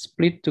eyelid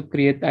split to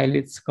create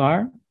eyelid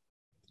scar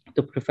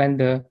to prevent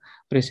the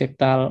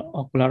preseptal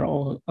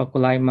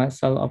oculi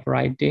muscle of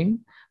writing,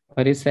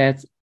 but it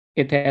says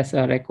it has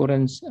a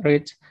recurrence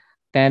rate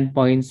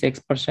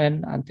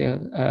 10.6% until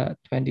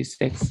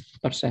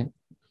 26%.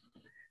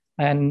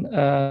 And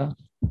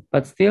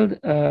but still,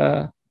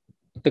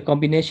 the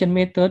combination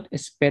method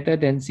is better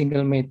than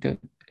single method.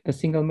 The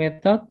single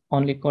method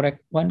only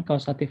correct one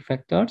causative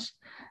factors,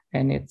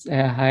 and it's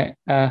have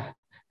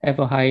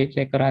a high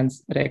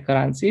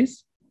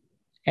recurrences.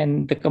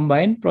 And the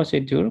combined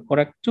procedure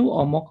correct two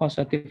or more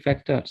causative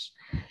factors.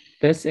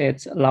 Thus,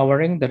 it's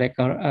lowering the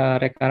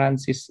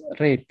recurrences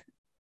rate.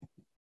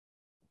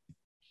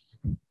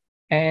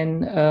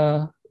 And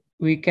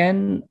we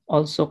can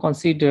also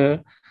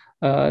consider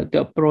the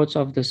approach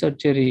of the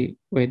surgery,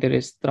 whether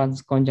it's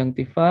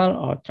transconjunctival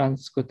or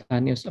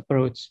transcutaneous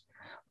approach.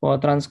 For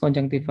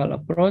transconjunctival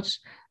approach,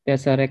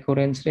 there's a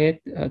recurrence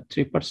rate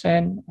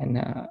 3%,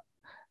 and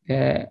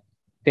there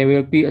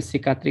will be a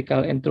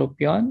cicatricial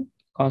entropion,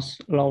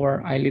 cause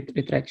lower eyelid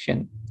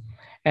retraction.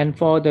 And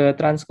for the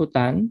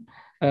transcutan,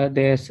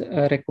 there's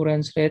a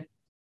recurrence rate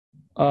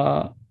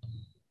 0%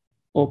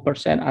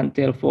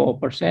 until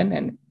 4%,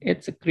 and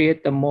it's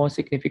create a more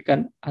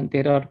significant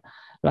anterior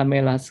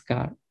lamella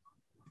scar.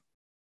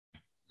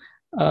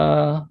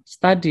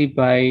 Study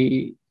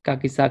by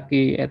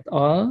Kakisaki et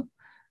al.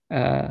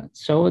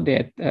 Show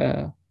that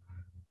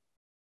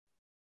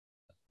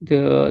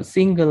the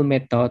single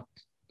method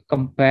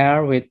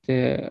compared with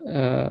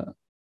the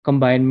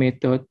combined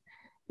method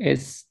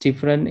is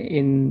different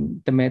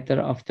in the matter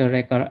of the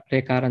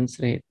recurrence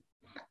rate.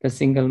 The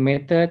single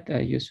method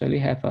usually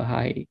have a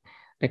high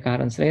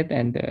recurrence rate,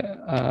 and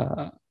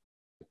the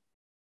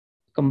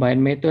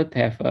combined method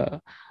have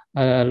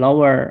a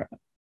lower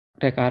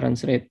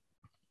recurrence rate.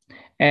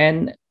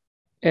 And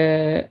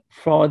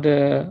for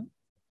the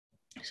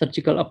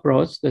surgical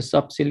approach, the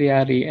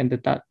subciliary and the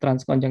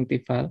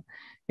transconjunctival,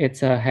 it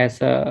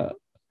has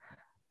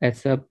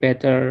a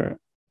better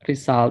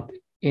result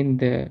in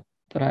the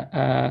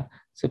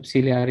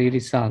subciliary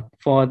result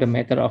for the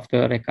matter of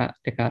the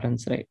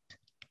recurrence rate.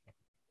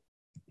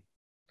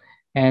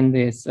 And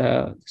this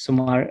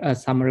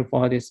summary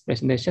for this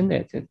presentation,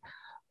 that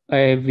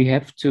we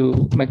have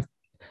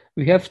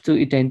to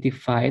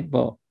identify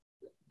what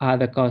are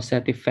the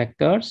causative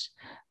factors,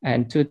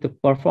 and to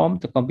perform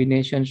the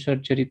combination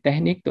surgery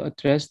technique to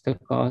address the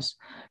cause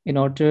in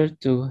order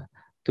to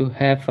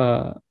have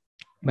a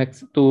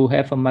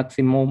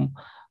maximum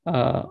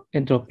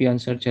entropion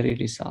surgery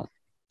result.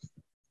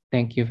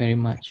 Thank you very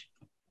much.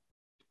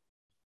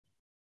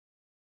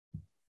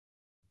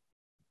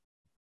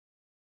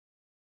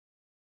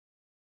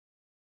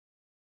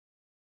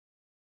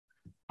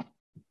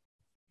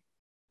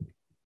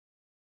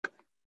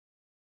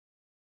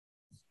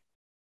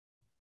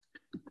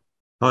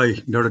 Hi,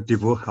 Dr.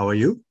 Tipo, how are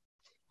you?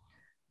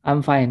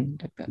 I'm fine,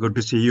 Doctor. Good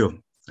to see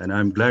you. And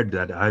I'm glad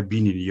that I've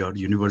been in your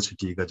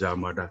university, Gajah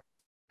Mada,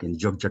 in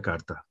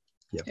Yogyakarta.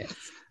 Yeah. Yes.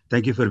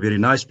 Thank you for a very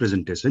nice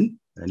presentation.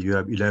 And you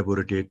have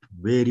elaborated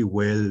very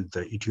well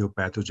the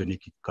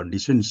etiopathogenic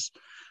conditions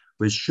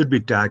which should be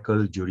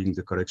tackled during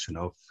the correction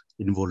of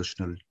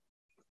involutional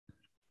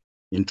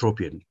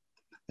entropion.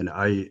 And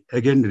I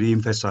again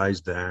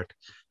re-emphasize that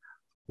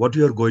what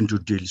you are going to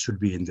deal should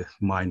be in the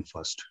mind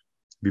first,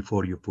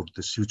 before you put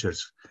the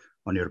sutures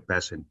on your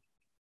patient.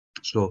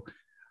 So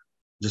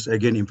just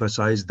again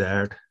emphasize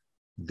that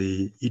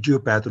the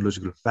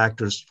etiopathological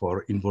factors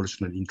for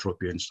involutional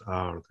entropions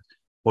are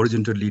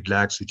horizontal lead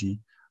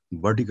laxity,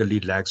 vertical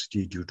lead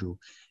laxity due to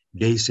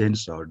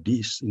dehiscence or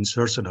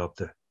disinsertion of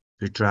the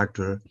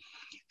retractor,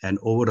 and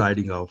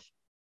overriding of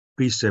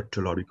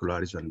preseptal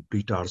auricularis and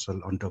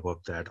pretarsal. On top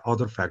of that,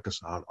 other factors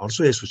are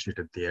also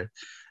associated there,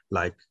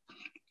 like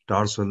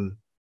tarsal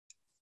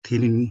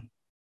thinning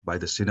by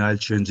the senile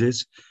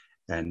changes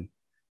and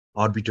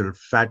orbital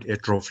fat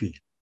atrophy,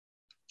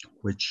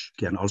 which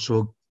can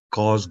also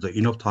cause the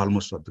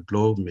inophthalmos of the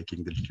globe,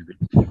 making the little bit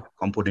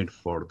component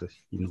for the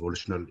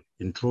involutional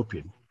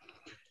entropion.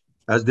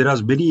 As there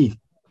are many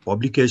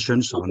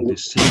publications on the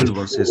single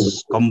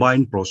versus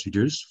combined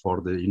procedures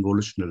for the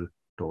involutional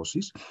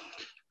ptosis,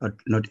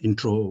 not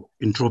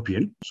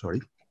entropion,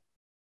 sorry.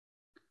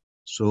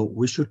 So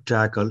we should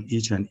tackle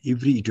each and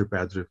every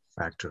etiopathologic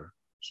factor.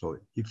 So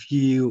if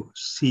you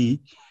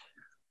see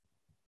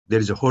there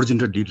is a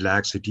horizontal lead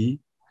laxity,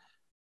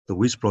 the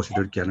which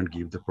procedure cannot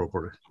give the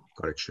proper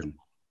correction.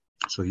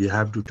 So you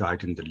have to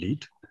tighten the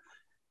lead,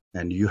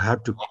 and you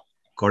have to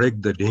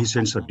correct the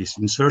dehiscence or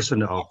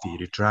disinsertion of the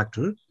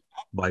retractor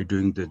by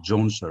doing the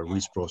Jones or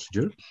Weiss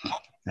procedure,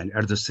 and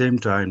at the same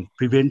time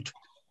prevent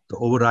the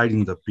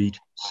overriding the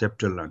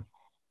preseptal and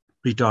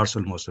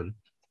pretarsal muscle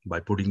by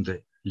putting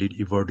the lead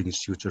everting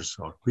sutures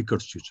or quicker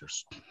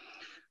sutures.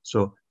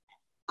 So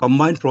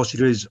combined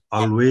procedure is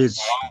always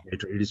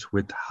better. It is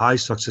with high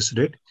success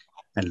rate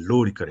and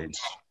low recurrence.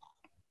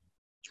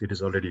 It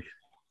is already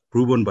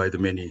proven by the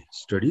many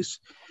studies.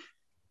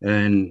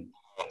 And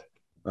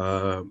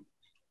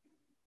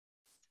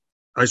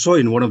I saw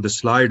in one of the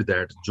slides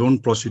that zone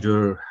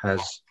procedure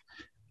has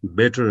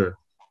better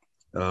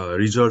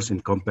results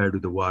in compared to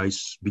the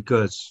WISE,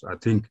 because I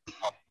think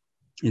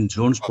in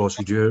Jones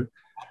procedure,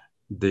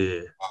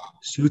 the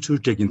suture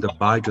taking the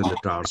bite on the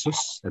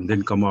tarsus and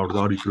then come out of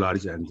the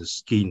auricularis and the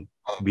skin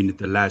beneath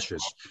the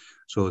lashes.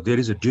 So there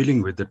is a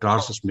dealing with the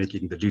tarsus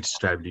making the lid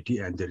stability,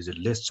 and there is a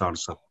less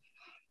chance of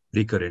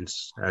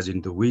recurrence. As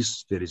in the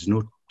WIS, there is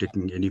no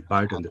taking any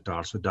bite on the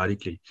tarsus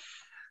directly.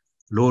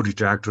 Lower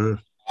retractor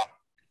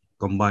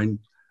combined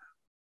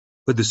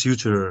with the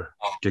suture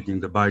taking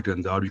the bite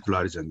on the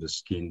auricularis and the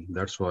skin.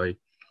 That's why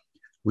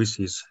WIS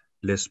is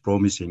less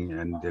promising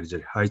and there is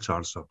a high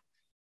chance of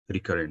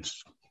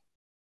recurrence.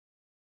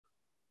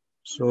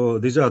 So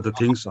these are the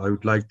things I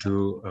would like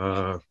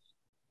to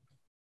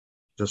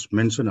just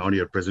mention on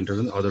your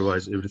presentation.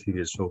 Otherwise, everything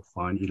is so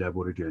fine,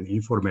 elaborated, and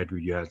informative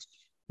as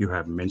you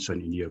have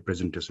mentioned in your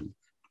presentation.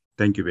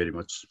 Thank you very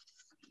much.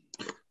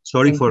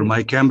 Sorry for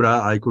my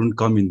camera, I couldn't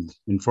come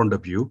in front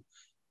of you,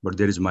 but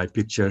there is my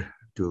picture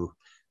to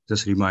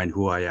just remind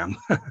who I am.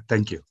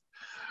 Thank you.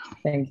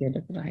 Thank you,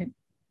 Dr. Rahid.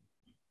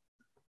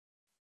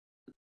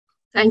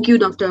 Thank you,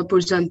 Dr.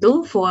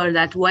 Purjanto, for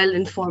that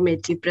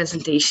well-informative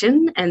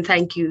presentation. And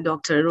thank you,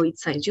 Dr. Rohit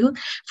Saiju,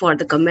 for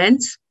the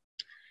comments.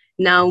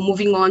 Now,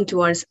 moving on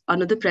to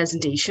another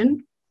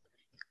presentation.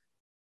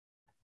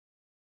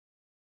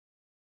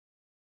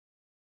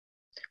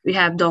 We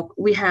have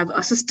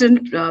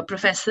Assistant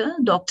Professor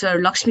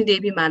Dr. Lakshmi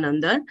Devi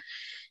Manandar.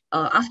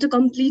 After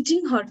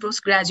completing her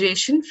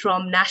post-graduation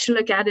from National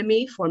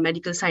Academy for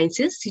Medical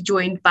Sciences, she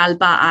joined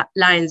Palpa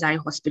Lions Eye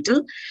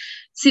Hospital.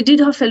 She did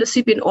her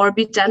fellowship in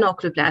orbit and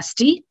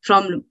oculoplasty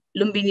from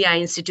Lumbini Eye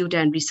Institute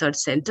and Research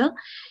Center,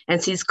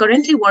 and she is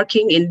currently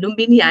working in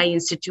Lumbini Eye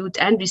Institute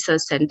and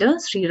Research Center,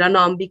 Sri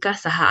Ranambika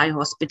Saha Eye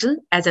Hospital,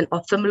 as an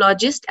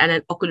ophthalmologist and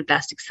an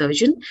oculoplastic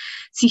surgeon.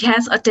 She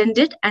has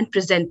attended and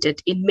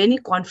presented in many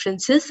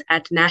conferences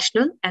at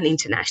national and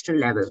international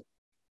level.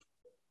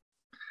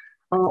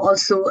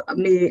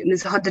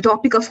 The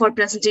topic of our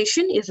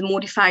presentation is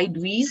modified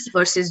WIS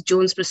versus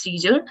Jones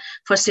procedure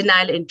for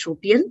senile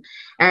entropion.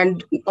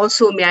 And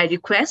also, may I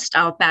request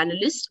our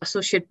panelist,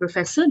 Associate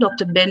Professor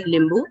Dr. Ben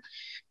Limbu,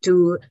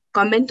 to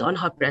comment on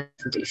her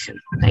presentation.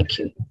 Thank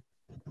you.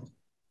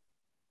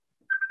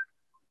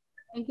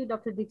 Thank you,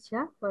 Dr.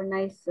 Diksha, for a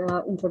nice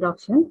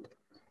introduction.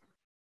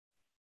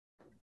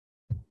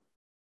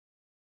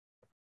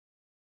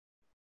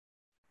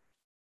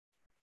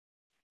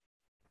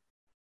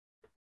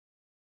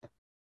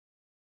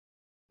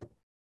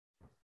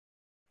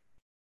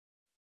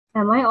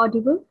 Am I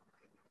audible?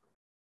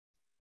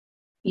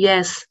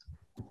 Yes.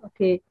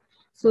 Okay.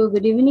 So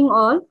good evening,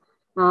 all.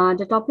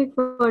 The topic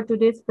for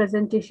today's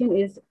presentation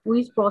is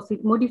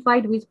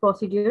modified WIS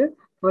procedure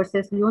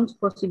versus Jones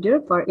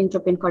procedure for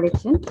entropion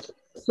correction.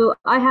 So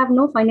I have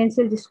no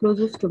financial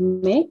disclosures to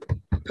make.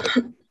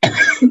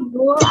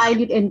 Lower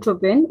eyelid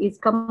entropion is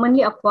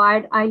commonly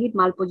acquired eyelid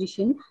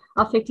malposition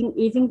affecting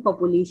aging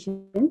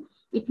population.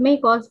 It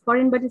may cause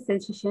foreign body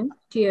sensation,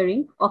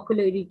 tearing,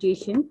 ocular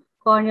irritation,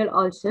 corneal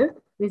ulcer,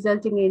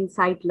 resulting in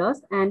sight loss,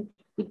 and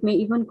it may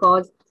even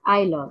cause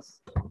eye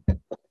loss.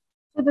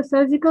 So the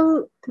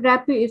surgical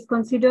therapy is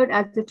considered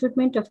as the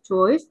treatment of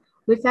choice,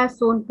 which has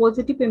shown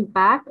positive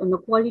impact on the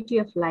quality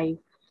of life.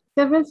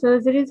 Several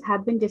surgeries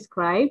have been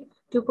described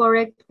to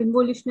correct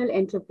involutional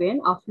entropion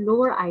of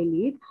lower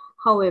eyelid.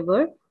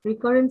 However,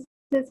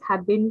 recurrences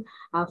have been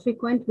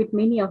frequent with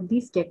many of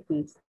these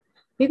techniques.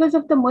 Because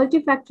of the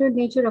multifactorial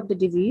nature of the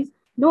disease,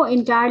 no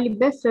entirely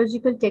best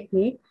surgical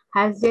technique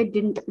has yet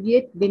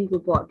been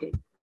reported.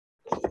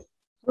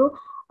 So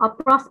a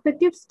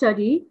prospective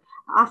study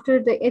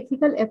after the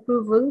ethical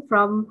approval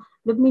from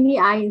Lumbini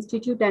Eye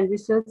Institute and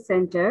Research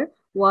Center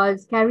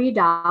was carried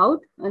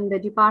out in the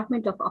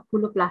Department of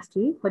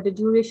Oculoplasty for the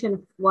duration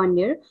of 1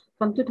 year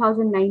from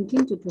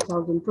 2019 to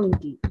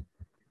 2020.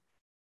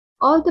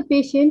 All the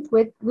patients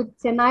with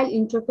senile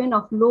entropion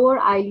of lower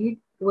eyelid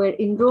were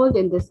enrolled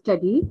in the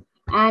study,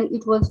 and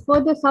it was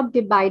further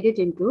subdivided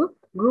into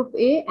Group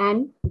A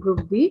and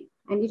Group B,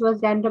 and it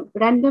was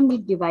randomly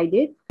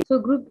divided. So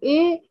Group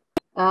A,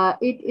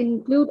 it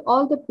includes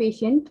all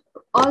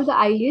the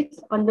eyelids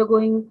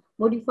undergoing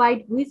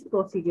modified WIS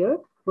procedure,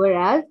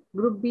 whereas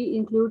Group B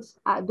includes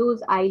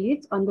those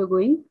eyelids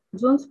undergoing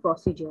Jones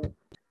procedure.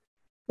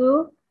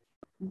 So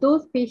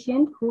those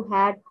patients who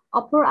had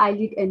upper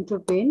eyelid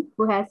entropion,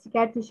 who had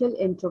cicatricial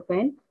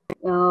entropion,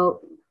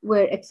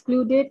 were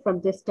excluded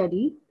from the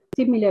study.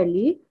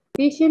 Similarly,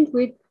 patients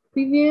with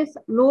previous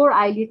lower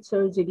eyelid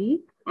surgery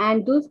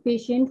and those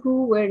patients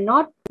who were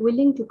not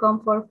willing to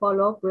come for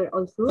follow-up were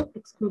also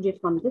excluded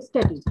from the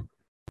study.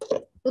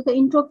 So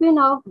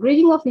the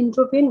grading of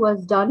entropion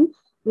was done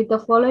with the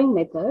following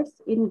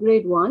methods. In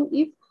grade 1,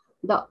 if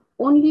the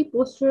only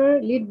posterior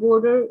lid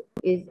border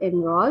is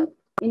enrolled.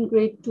 In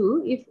grade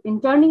 2, if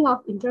interning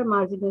of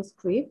intermarginal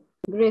strip.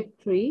 Grade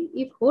 3,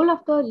 if whole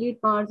of the lid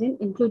margin,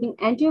 including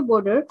anterior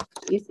border,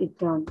 is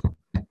interned.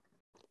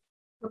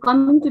 So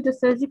coming to the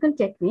surgical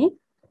technique.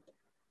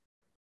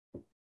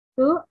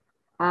 So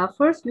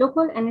First,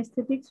 local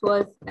anesthetics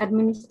was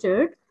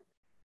administered.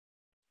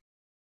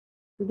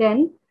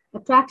 Then, a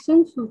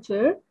traction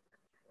suture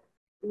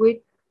with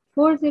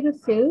 40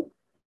 silk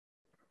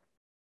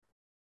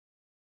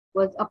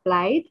was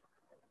applied.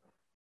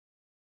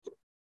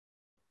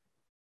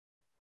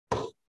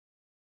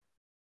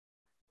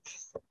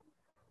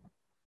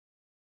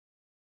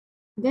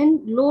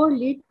 Then lower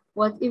lid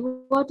was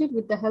everted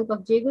with the help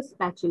of Jaeger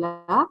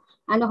spatula,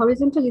 and a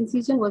horizontal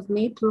incision was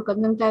made through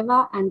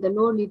conjunctiva and the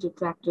lower lid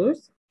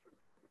retractors,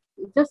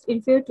 just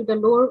inferior to the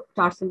lower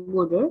tarsal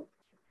border.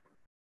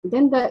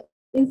 Then the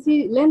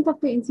length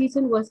of the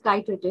incision was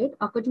titrated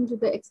according to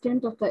the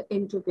extent of the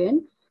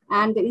entropy,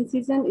 and the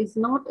incision is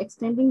not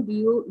extending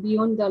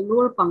beyond the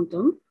lower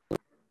punctum.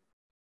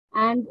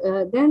 And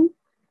then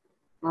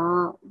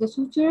the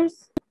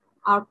sutures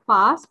are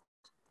passed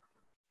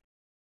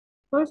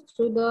first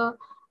through the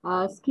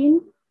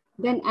skin,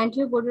 then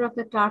anterior border of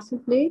the tarsal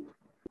plate,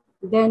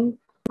 then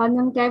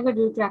conjunctiva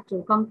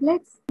retractor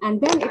complex,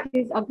 and then it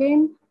is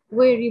again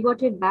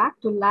reverted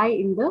back to lie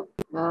in the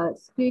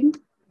skin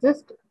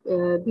just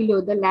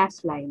below the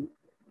lash line.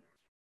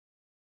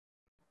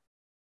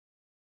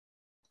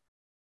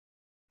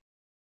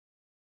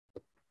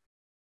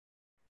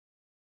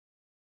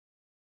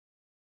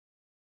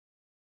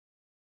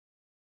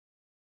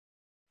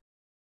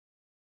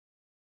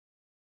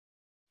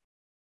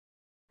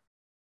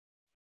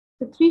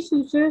 The 3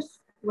 sutures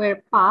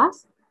were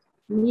passed,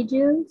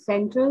 medial,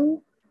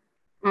 central,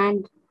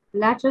 and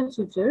lateral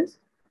sutures.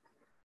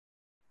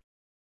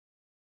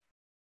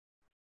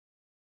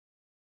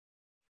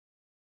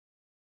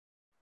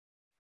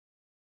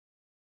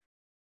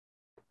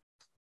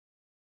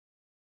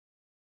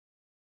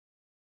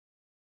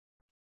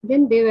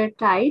 Then they were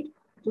tied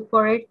to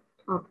correct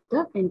of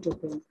the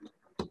entropy.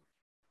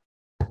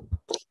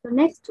 So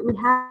next we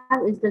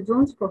have is the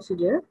Jones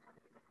procedure.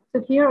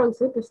 So here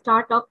also, to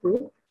start off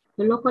with,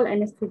 the local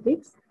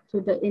anesthetics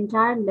to the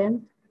entire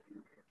length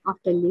of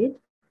the lid.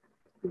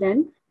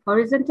 Then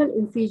horizontal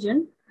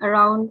incision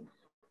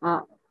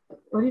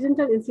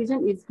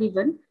is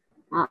given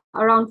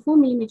around 4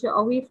 millimeters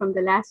away from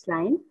the lash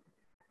line.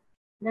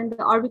 Then the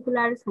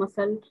orbicularis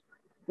muscle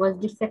was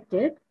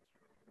dissected.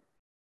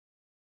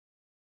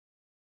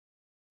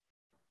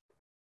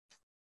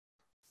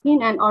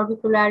 Skin and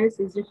orbicularis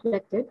is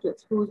reflected to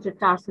expose the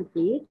tarsal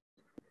plate.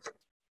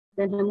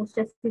 Then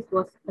hemostasis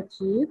was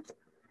achieved.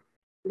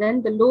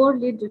 Then the lower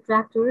lid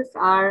retractors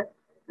are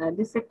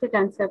dissected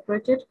and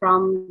separated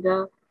from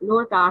the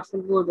lower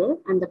tarsal border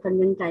and the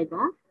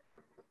conjunctiva.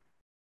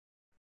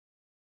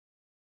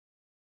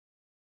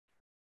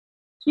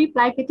 3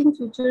 plicating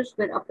sutures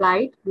were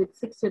applied with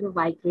 6-0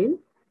 Vicryl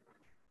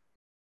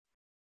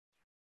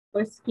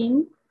for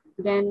skin,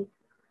 then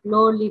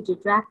lower lid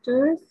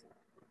retractors,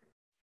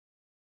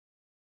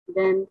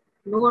 then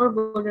lower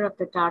border of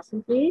the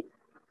tarsal plate,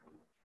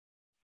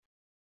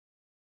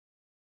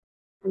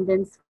 and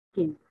then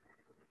skin.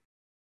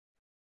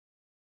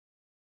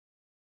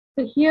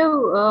 So here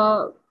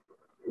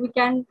we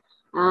can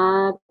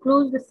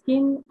close the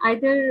skin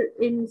either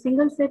in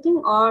single setting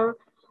or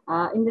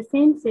in the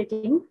same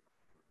setting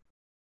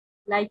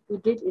like we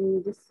did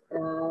in this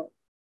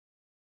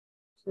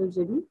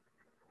surgery.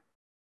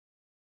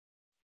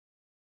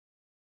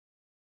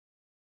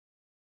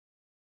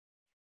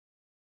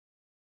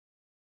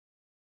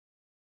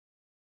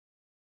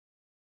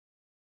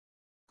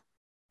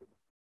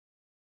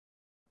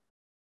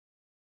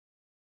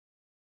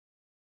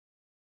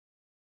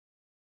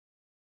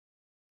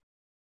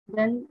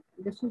 Then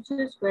the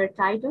sutures were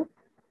tied up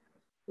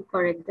to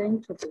correct the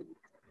entropy.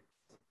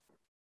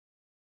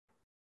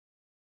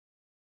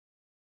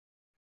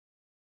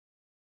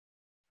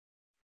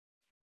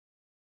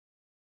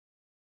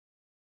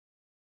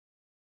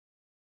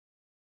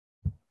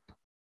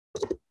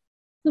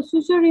 So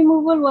suture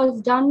removal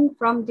was done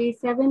from day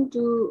 7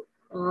 to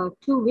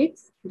 2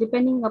 weeks,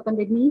 depending upon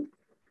the need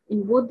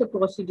in both the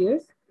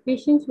procedures.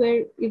 Patients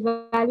were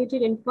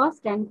evaluated in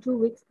first and 2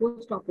 weeks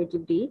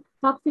post-operative day.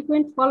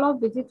 Subsequent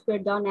follow-up visits were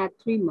done at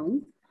 3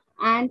 months,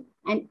 and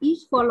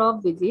each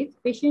follow-up visit,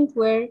 patients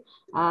were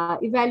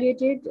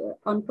evaluated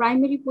on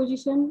primary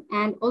position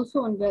and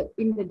also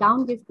in the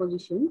down gaze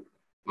position.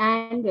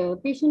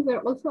 And patients were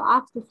also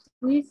asked to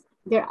squeeze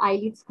their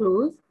eyelids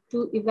closed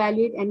to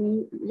evaluate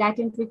any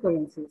latent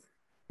recurrences.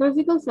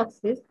 Surgical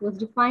success was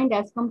defined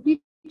as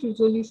complete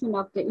resolution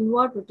of the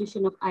inward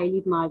rotation of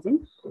eyelid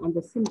margin and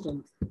the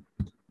symptoms.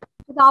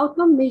 So the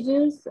outcome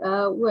measures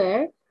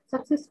were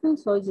successful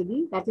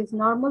surgery, that is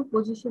normal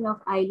position of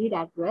eyelid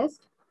at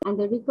rest, and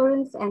the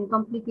recurrence and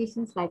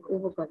complications like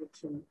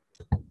overcorrection.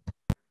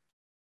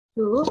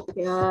 So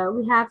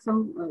we have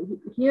some,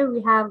 here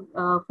we have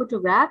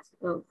photographs.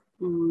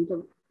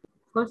 The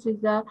first is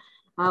the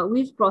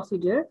Weiss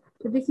procedure.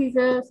 So this is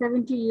a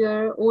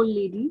 70-year-old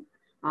lady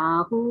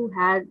who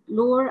had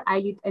lower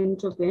eyelid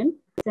entropy,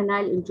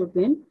 senile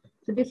entropy.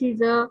 So this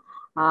is a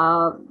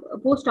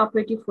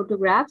post-operative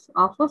photographs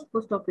of first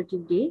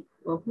post-operative day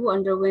who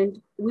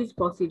underwent Weiss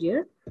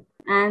procedure.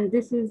 And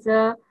this is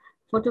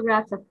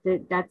photographs of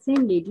that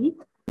same lady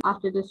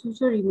after the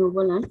suture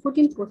removal and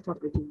 14th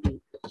postoperative day.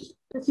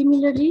 So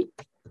similarly,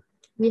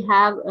 we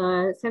have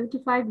a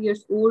 75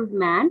 years old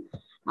man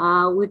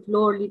with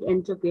lower lid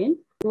entropy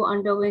who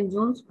underwent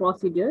Jones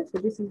procedure. So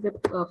this is the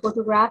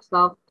photographs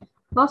of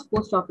first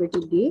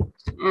postoperative day,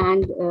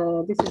 and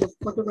this is a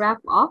photograph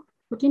of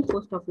 14th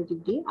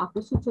postoperative day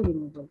after suture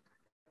removal.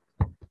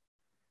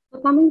 So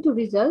coming to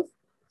results,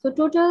 so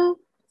total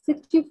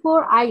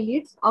 64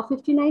 eyelids of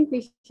 59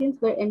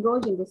 patients were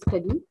enrolled in the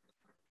study.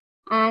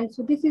 And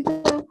so this is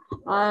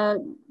a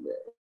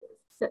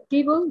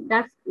table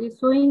that is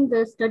showing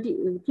the study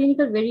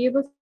clinical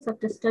variables of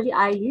the study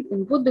eyelid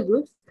in both the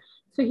groups.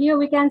 So here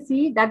we can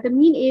see that the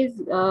mean age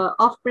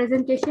of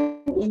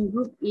presentation in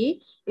group A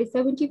is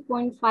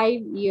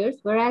 70.5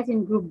 years, whereas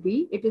in group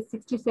B it is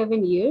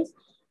 67 years.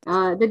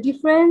 The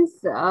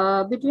difference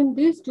between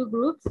these two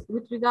groups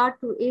with regard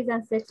to age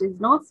and sex is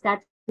not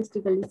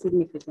statistically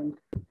significant.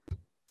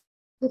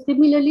 So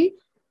similarly,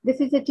 this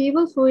is a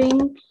table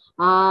showing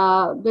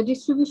the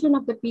distribution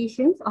of the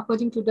patients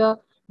according to the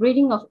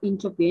grading of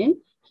entropy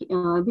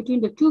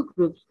between the two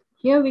groups.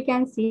 Here we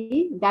can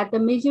see that the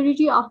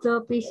majority of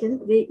the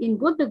patients, in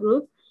both the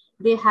groups,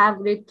 they have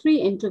grade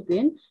 3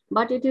 entropy,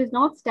 but it is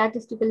not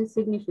statistically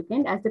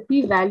significant as the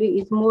p-value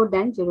is more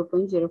than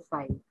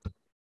 0.05.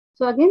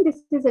 So again,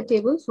 this is a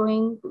table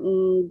showing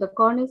the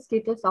corneal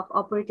status of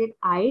operated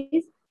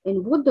eyes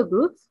in both the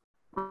groups.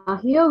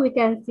 Here we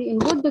can see in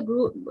both the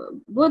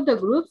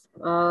groups,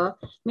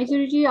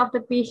 majority of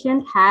the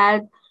patient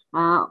had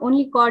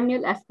only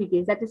corneal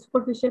asphyxias, that is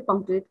superficial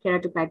punctate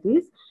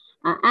keratopathies,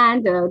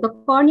 and the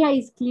cornea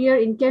is clear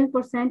in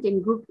 10%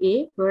 in group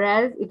A,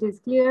 whereas it was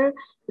clear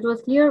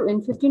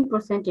in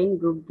 15% in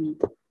group B.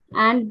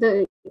 And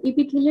the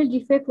epithelial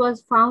defect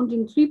was found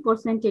in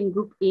 3% in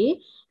group A,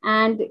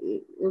 and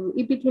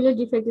epithelial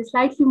defect is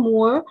slightly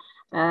more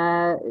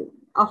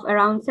of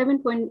around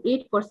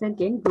 7.8%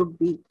 in group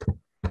B.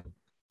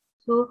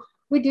 So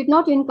we did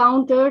not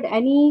encounter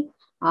any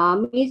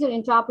major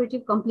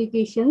intraoperative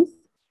complications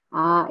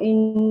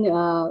in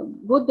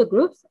both the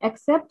groups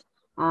except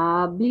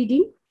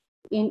bleeding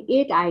in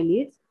 8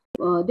 eyelids.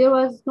 There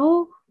was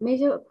no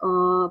major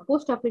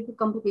postoperative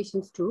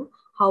complications too.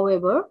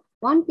 However,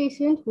 one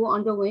patient who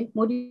underwent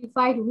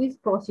modified Weiss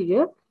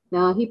procedure,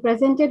 he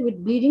presented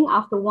with bleeding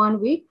after 1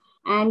 week,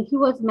 and he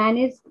was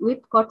managed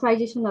with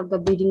cauterization of the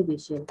bleeding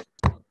vessel.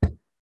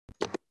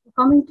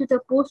 Coming to the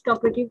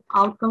postoperative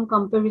outcome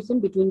comparison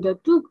between the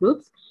two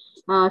groups.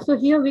 So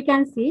here we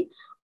can see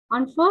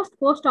on first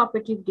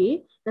postoperative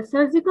day, the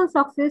surgical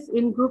success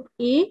in group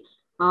A,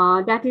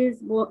 that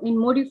is in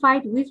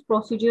modified Weiss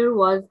procedure,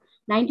 was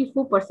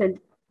 94%,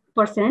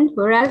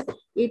 whereas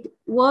it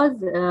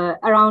was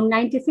around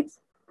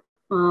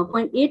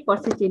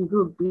 96.8% in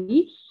group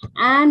B.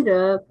 And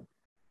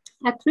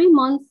at 3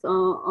 months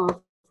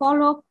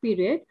follow-up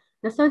period,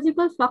 the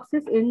surgical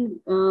success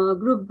in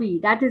group B,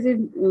 that is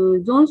in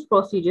Jones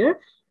procedure,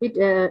 it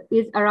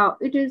is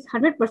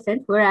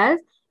 100%,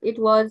 whereas it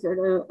was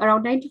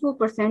around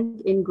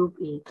 94% in group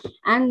A.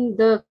 And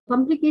the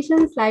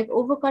complications like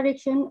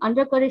overcorrection,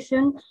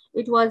 undercorrection,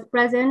 it was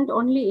present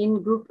only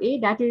in group A,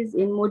 that is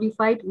in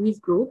modified Weiss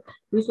group,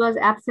 which was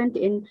absent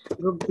in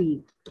group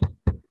B.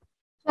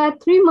 So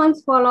at 3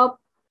 months follow-up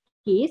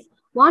case,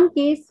 one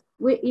case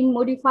in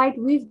modified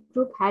Weiss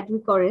group had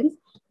recurrence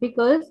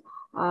because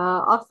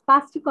of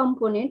spastic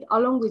component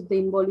along with the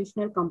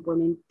involutional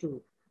component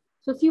too.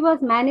 So she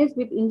was managed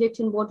with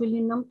injection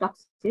botulinum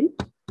toxin.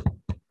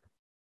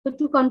 So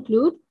to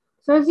conclude,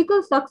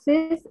 surgical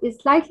success is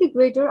slightly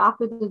greater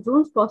after the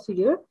Jones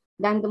procedure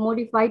than the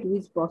modified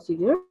Weiss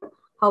procedure.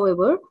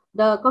 However,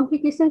 the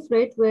complications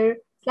rate were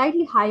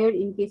slightly higher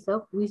in case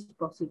of Weiss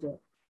procedure.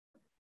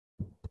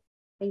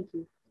 Thank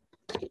you.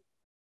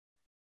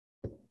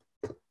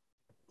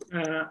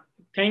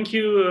 Thank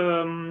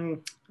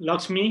you,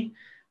 Lakshmi,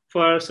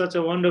 for such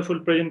a wonderful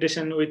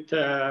presentation with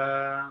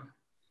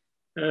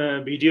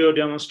video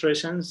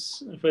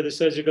demonstrations for the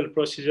surgical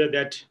procedure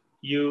that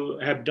you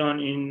have done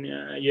in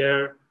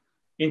your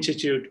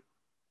institute.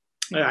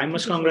 I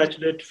must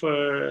congratulate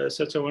for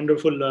such a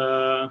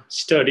wonderful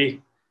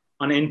study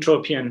on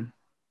entropion.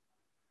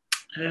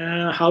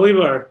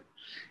 However,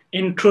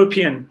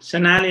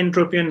 senile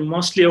entropion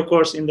mostly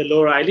occurs in the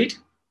lower eyelid.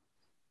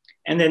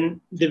 And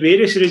then the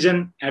various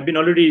reasons have been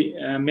already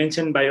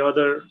mentioned by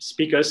other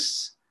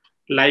speakers,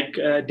 like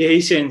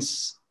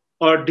dehiscence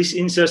or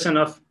disinsertion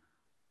of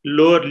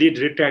lower lid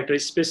retractor,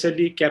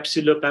 especially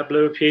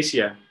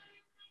capsulopapillary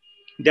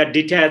that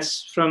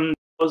detach from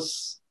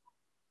those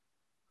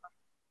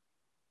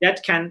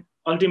that can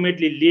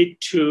ultimately lead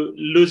to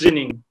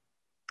loosening,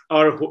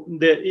 or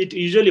it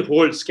usually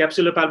holds,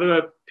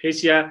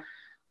 capsulopapillary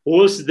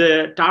holds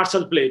the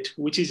tarsal plate,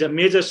 which is a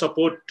major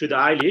support to the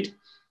eyelid.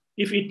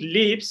 If it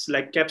leaves,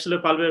 like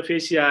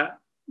capsulopapillary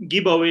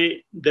give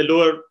away the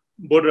lower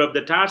border of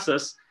the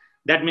tarsus,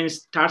 that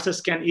means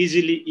tarsus can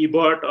easily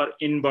evert or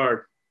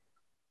invert.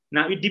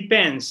 Now it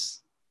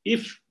depends.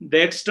 If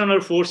the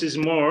external force is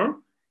more,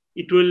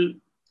 it will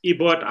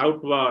evert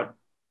outward.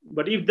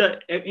 But if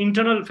the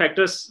internal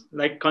factors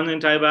like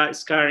conjunctiva,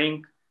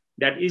 scarring,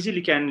 that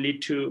easily can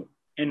lead to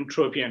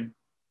entropion.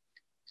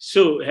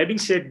 So having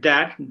said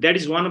that, that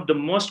is one of the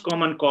most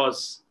common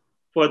cause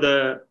for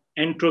the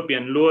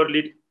entropion, lower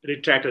lid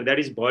retractor, that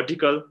is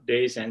vertical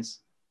dehiscence.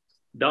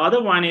 The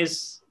other one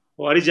is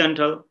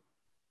horizontal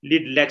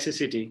lid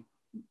laxity.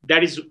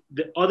 That is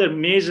the other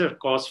major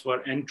cause for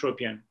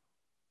entropion.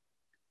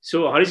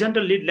 So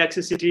horizontal lid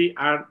laxity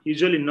are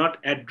usually not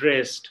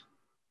addressed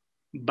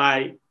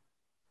by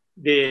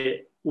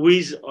the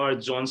Weiss or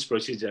Jones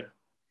procedure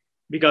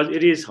because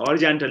it is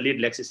horizontal lid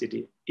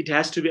laxity. It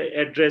has to be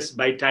addressed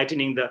by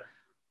tightening the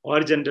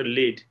horizontal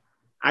lid,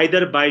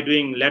 either by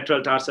doing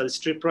lateral tarsal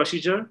strip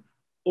procedure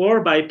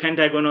or by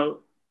pentagonal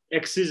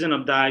excision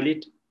of the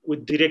eyelid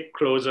with direct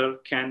closure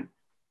can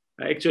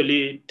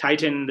actually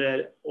tighten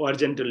the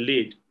horizontal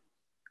lid.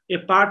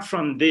 Apart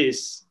from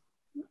this,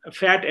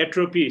 fat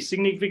atrophy,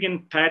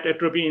 significant fat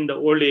atrophy in the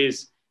old age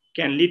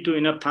can lead to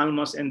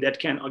enophthalmos, and that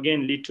can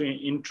again lead to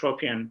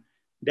entropion.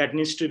 That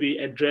needs to be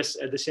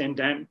addressed at the same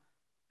time.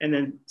 And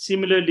then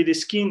similarly, the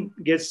skin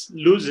gets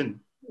loosened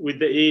with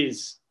the age.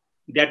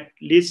 That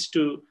leads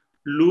to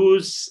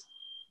loose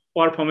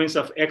performance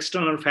of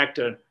external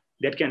factor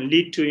that can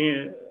lead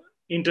to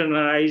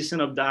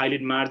internalization of the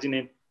eyelid margin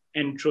and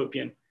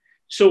entropion.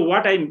 So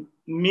what I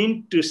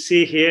mean to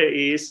say here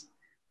is,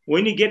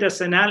 when you get a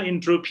senile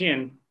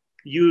entropion,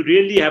 you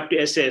really have to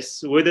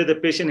assess whether the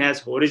patient has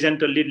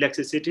horizontal lid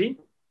laxity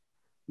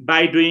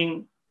by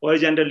doing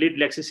horizontal lid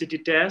laxity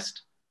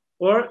test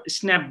or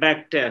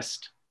snapback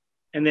test,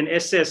 and then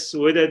assess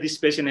whether this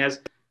patient has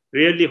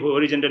really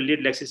horizontal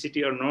lid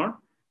laxity or not.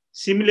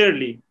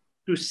 Similarly,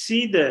 to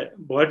see the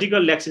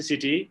vertical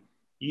laxity,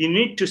 you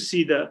need to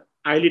see the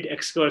eyelid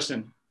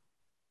excursion.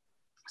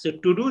 So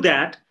to do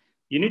that,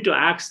 you need to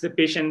ask the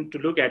patient to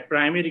look at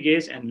primary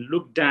gaze and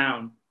look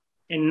down,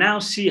 and now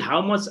see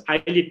how much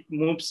eyelid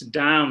moves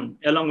down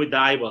along with the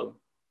eyeball.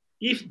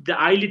 If the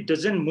eyelid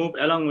doesn't move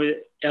along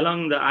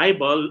the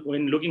eyeball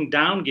when looking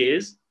down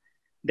gaze,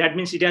 that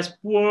means it has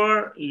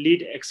poor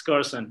lid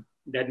excursion.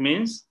 That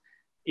means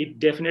it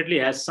definitely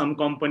has some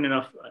component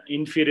of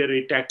inferior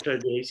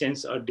retractor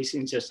dehiscence or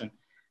disinsertion.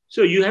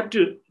 So you have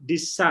to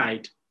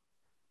decide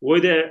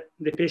whether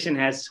the patient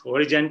has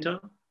horizontal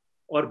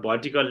or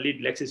vertical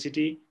lid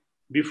laxity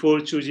before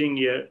choosing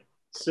your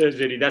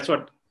surgery. That's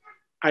what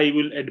I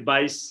will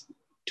advise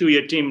to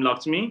your team,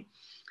 Lakshmi,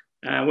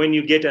 when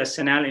you get a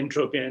senile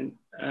entropion,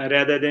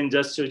 rather than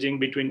just choosing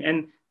between.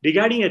 And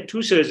regarding a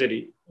two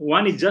surgery,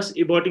 one is just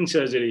aborting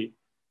surgery.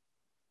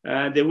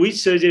 The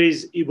Weiss surgery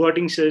is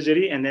aborting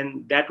surgery, and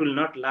then that will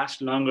not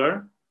last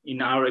longer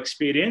in our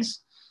experience.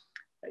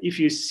 If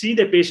you see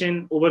the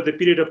patient over the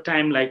period of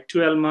time, like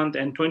 12 months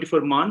and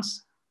 24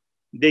 months,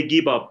 they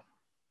give up.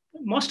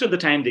 Most of the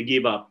time they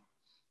give up.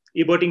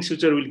 Aborting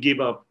suture will give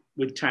up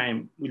with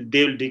time,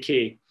 they will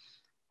decay.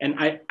 And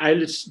I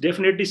will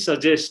definitely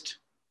suggest,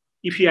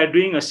 if you are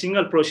doing a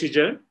single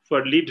procedure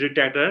for lid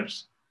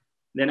retractors,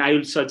 then I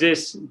will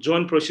suggest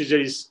Jones procedure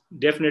is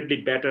definitely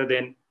better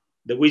than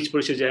the Weiss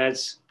procedure,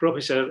 as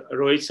Professor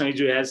Rohit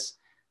Saiju has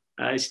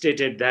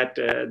stated that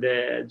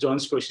the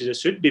Jones procedure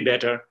should be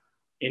better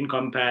in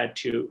compared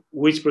to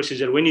Weiss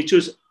procedure when you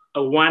choose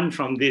a one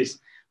from this.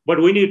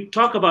 But when you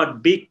talk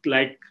about big,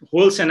 like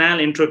whole senile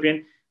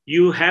entropion,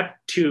 you have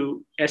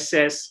to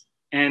assess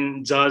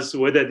and judge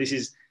whether this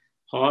is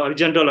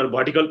horizontal or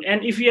vertical.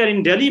 And if you are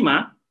in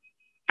dilemma,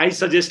 I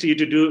suggest you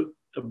to do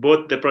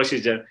both the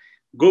procedure.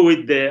 Go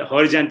with the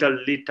horizontal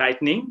lid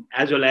tightening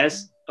as well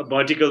as a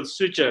vertical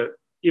suture,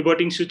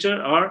 aborting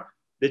suture or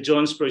the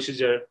Jones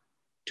procedure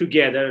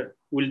together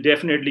will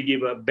definitely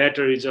give a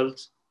better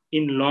results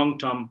in long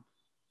term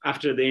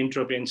after the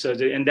entropion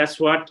surgery. And that's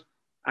what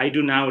I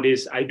do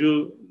nowadays. I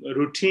do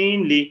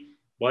routinely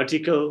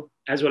vertical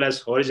as well as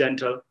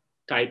horizontal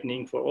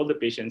tightening for all the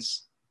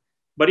patients.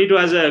 But it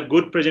was a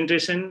good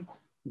presentation,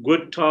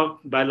 good talk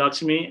by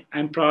Lakshmi.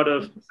 I'm proud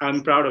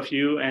of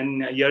you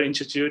and your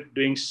institute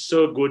doing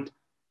so good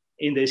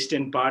in the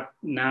eastern part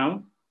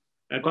now.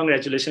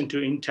 Congratulations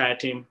to entire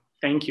team.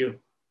 Thank you.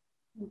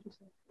 Thank you,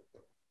 sir.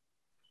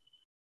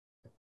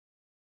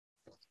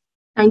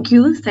 Thank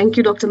you. Thank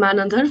you, Dr.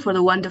 Manandhar, for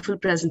the wonderful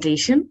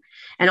presentation,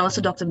 and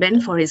also Dr.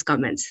 Ben for his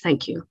comments.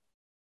 Thank you.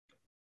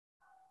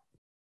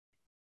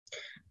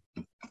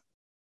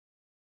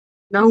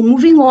 Now,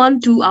 moving on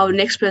to our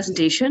next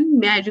presentation,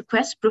 may I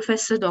request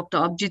Professor Dr.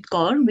 Abhijit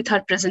Kaur with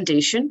her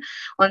presentation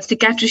on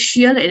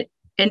cicatricial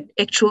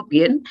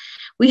ectropion.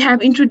 We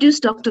have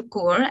introduced Dr.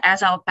 Kaur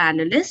as our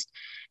panelist,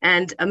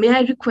 and may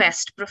I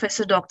request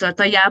Professor Dr.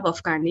 Tayyab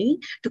Afghani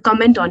to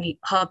comment on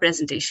her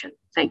presentation.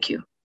 Thank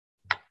you.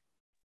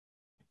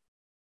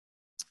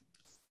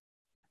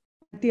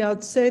 At the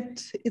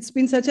outset, it's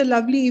been such a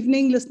lovely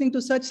evening listening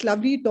to such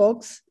lovely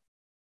talks,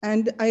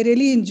 and I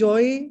really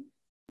enjoy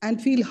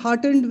and feel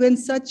heartened when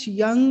such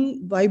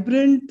young,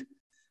 vibrant,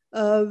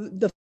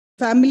 the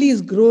family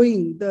is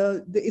growing.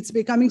 It's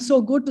becoming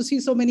so good to see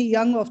so many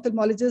young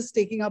ophthalmologists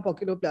taking up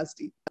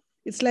oculoplasty.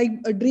 It's like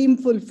a dream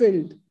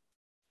fulfilled.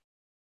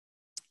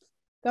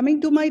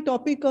 Coming to my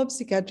topic of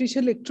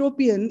cicatricial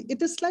ectropion,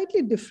 it is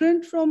slightly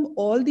different from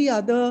all the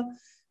other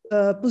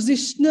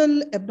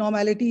positional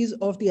abnormalities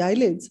of the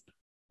eyelids,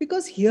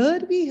 because here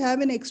we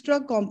have an extra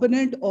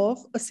component of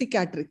a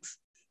cicatrix,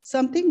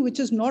 something which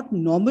is not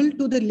normal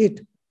to the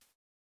lid.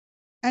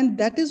 And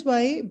that is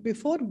why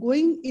before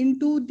going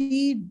into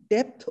the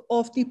depth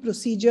of the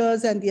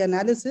procedures and the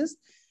analysis,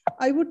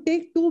 I would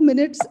take 2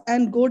 minutes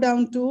and go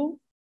down to,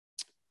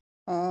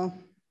 the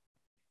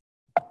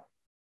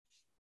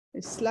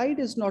slide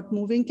is not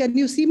moving. Can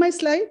you see my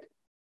slide?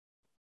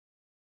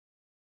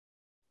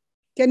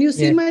 Can you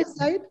see my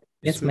slide?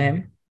 Yes,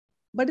 ma'am.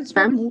 But it's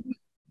not moving.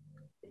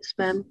 Yes,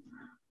 ma'am.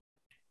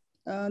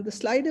 The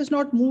slide is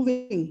not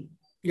moving.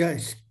 Yeah,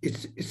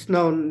 it's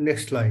now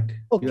next slide.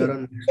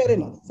 Okay,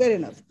 fair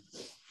enough.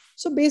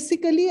 So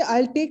basically,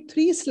 I'll take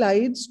 3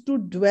 slides to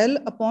dwell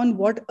upon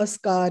what a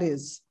scar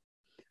is.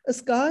 A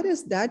scar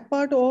is that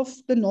part of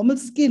the normal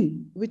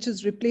skin which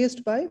is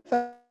replaced by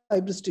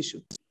fibrous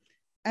tissue.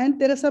 And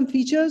there are some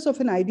features of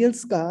an ideal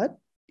scar.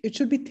 It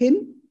should be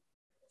thin,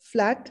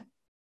 flat.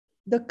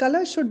 The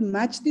color should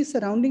match the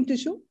surrounding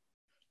tissue.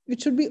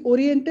 It should be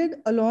oriented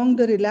along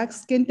the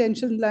relaxed skin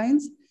tension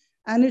lines,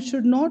 and it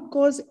should not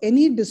cause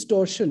any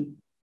distortion.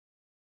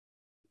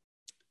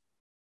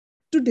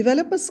 To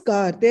develop a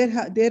scar,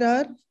 there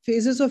are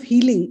phases of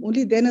healing.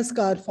 Only then a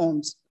scar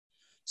forms.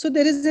 So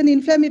there is an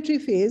inflammatory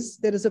phase,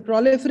 there is a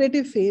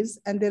proliferative phase,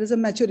 and there is a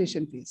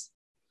maturation phase.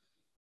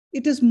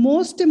 It is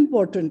most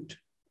important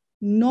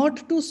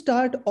not to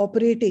start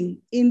operating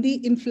in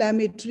the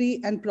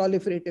inflammatory and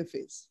proliferative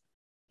phase.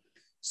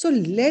 So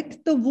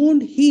let the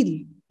wound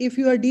heal. If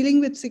you are dealing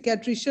with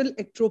cicatricial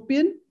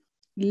ectropion,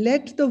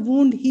 let the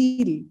wound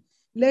heal.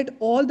 Let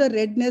all the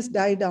redness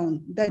die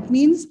down. That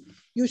means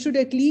you should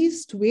at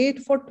least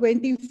wait for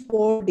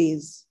 24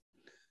 days.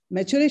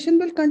 Maturation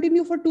will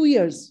continue for 2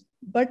 years,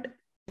 but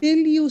till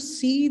you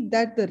see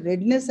that the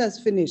redness has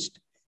finished,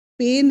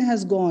 pain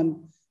has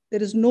gone,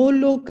 there is no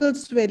local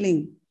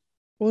swelling,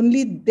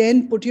 only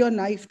then put your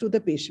knife to the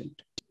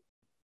patient.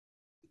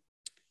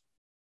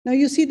 Now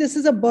you see this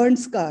is a burn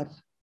scar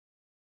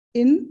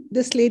in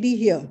this lady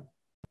here.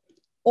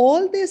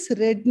 All this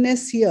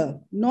redness here,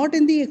 not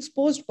in the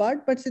exposed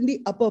part, but in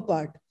the upper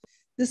part.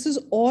 This is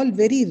all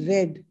very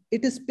red.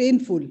 It is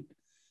painful.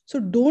 So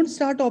don't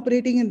start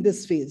operating in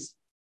this phase.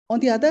 On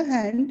the other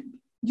hand,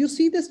 you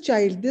see this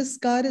child, this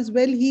scar is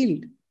well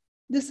healed.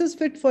 This is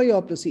fit for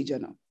your procedure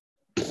now.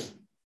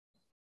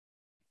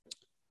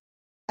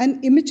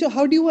 And immature,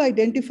 how do you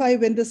identify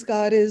when the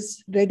scar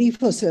is ready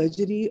for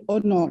surgery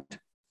or not?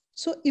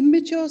 So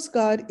immature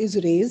scar is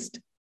raised.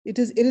 It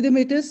is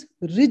erythematous,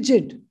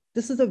 rigid.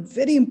 This is a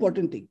very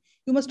important thing.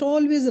 You must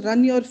always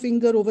run your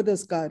finger over the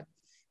scar,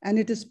 and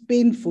it is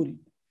painful.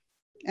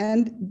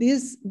 And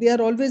they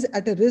are always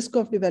at a risk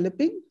of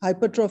developing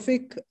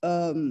hypertrophy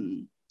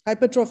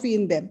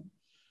in them.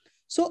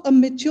 So a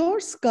mature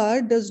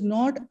scar does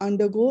not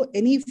undergo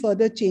any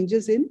further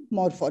changes in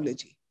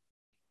morphology.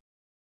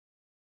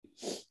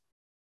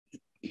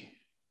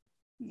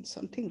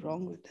 Something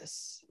wrong with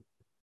this.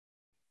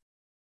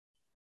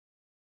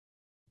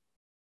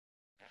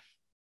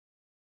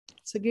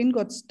 It's again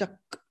got stuck.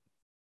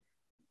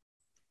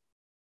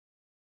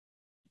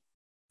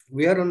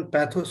 We are on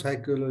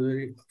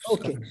pathopsychology.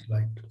 Okay.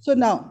 Slide. So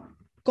now,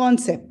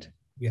 concept.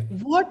 Yeah.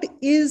 What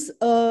is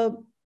a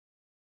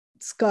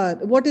scar?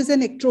 What is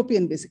an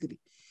ectropion basically?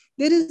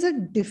 There is a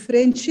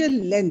differential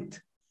length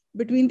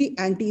between the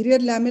anterior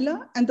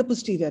lamella and the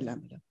posterior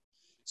lamella.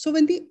 So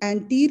when the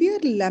anterior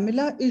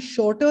lamella is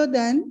shorter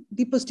than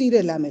the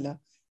posterior lamella,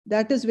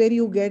 that is where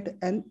you get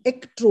an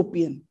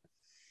ectropion.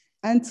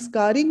 And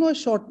scarring or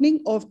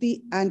shortening of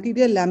the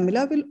anterior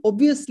lamella will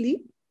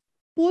obviously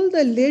pull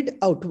the lid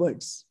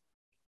outwards.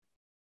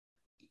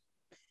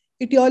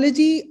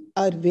 Etiology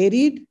are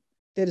varied.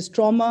 There is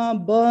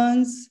trauma,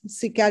 burns,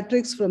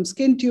 cicatrix from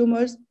skin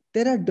tumors.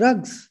 There are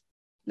drugs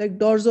like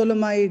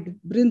dorzolamide,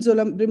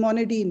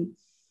 brimonidine,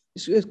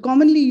 is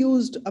commonly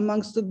used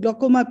amongst the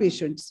glaucoma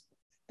patients.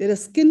 There are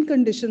skin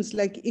conditions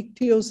like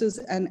ichthyosis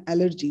and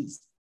allergies.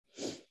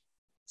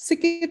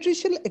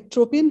 Cicatricial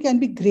ectropion can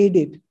be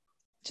graded.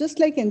 Just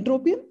like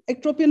entropion,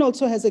 ectropion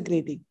also has a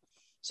grading.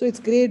 So it's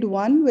grade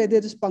 1 where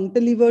there is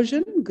punctal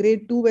eversion,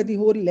 grade 2 where the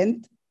whole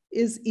length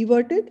is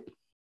everted,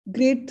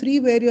 grade 3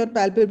 where your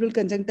palpebral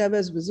conjunctiva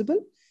is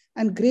visible,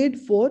 and grade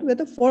 4 where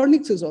the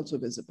fornix is also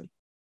visible.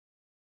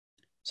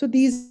 So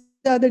these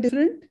are the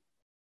different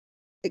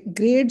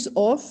grades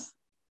of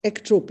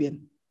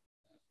ectropion.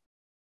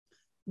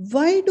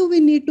 Why do we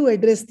need to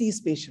address these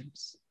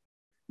patients?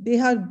 They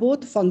are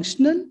both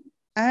functional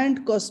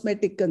and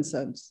cosmetic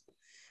concerns.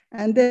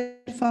 And their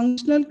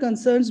functional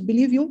concerns,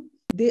 believe you,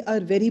 they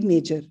are very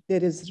major.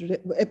 There is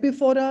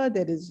epiphora,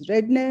 there is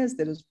redness,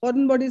 there is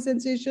foreign body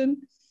sensation,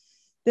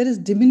 there is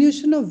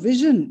diminution of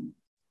vision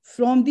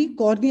from the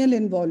corneal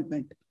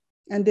involvement,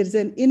 and there is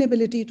an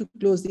inability to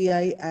close the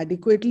eye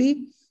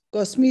adequately.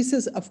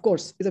 Cosmesis, of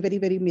course, is a very,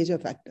 very major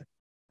factor.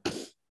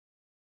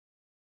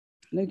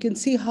 Now you can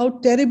see how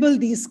terrible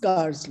these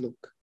scars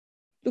look.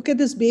 Look at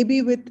this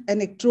baby with an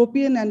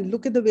ectropion and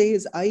look at the way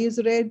his eye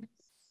is red.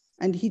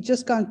 and he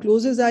just can't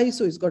close his eyes.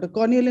 So he's got a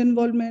corneal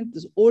involvement.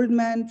 This old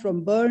man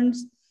from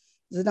burns,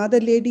 there's another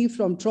lady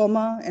from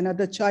trauma,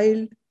 another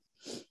child.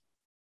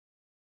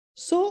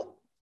 So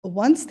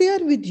once they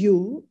are with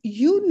you,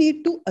 you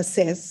need to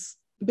assess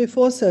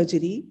before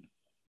surgery,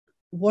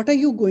 what are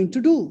you going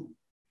to do?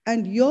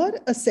 And your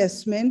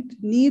assessment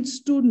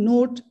needs to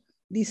note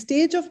the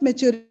stage of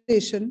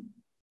maturation,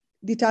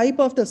 the type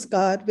of the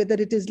scar, whether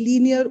it is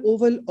linear,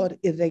 oval, or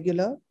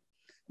irregular,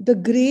 the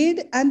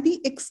grade and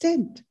the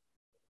extent,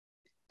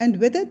 and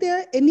whether there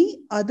are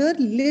any other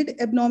lid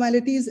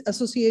abnormalities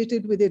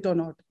associated with it or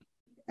not,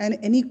 and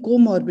any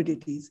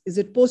comorbidities. Is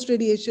it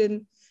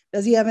post-radiation?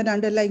 Does he have an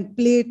underlying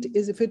plate?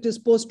 If it is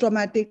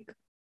post-traumatic?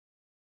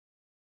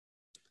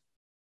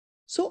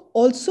 So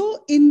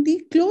also in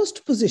the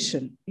closed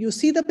position, you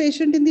see the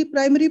patient in the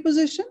primary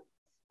position,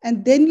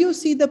 and then you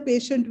see the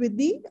patient with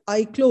the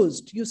eye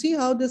closed. You see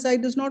how this eye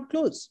does not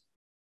close.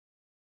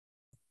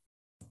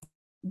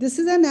 This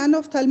is an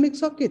anophthalmic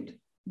socket.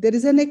 There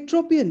is an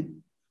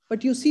ectropion,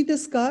 but you see the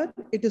scar,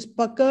 it is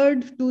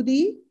puckered to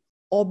the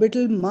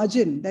orbital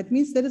margin. That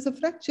means there is a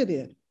fracture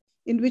here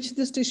in which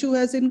this tissue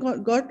has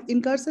got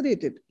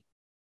incarcerated.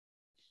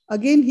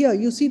 Again here,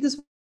 you see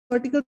this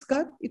vertical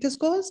scar. It has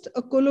caused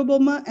a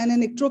coloboma and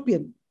an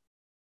ectropion,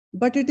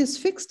 but it is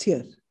fixed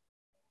here.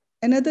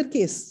 Another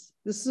case,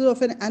 this is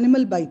of an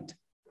animal bite.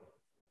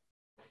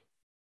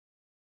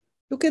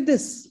 Look at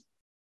this.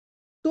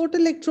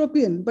 Total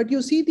ectropion, but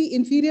you see the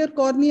inferior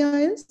cornea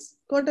has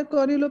got a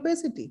corneal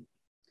opacity.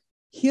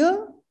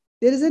 Here,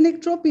 there is an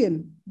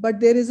ectropion, but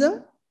there is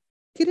a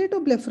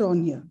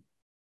keratoblephron here.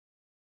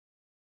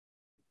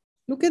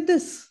 Look at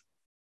this.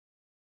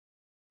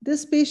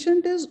 This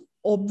patient is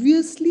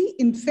obviously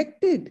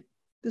infected.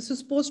 This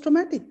is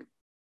post-traumatic.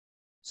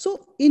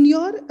 So in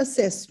your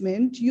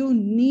assessment, you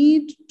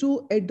need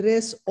to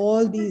address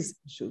all these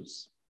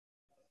issues.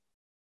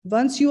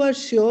 Once you are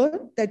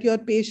sure that your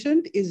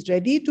patient is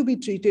ready to be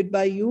treated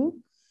by you,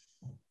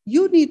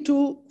 you need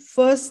to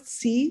first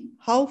see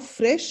how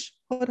fresh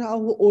or how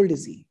old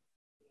is he.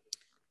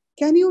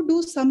 Can you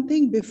do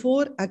something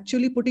before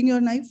actually putting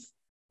your knife?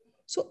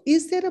 So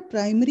is there a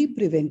primary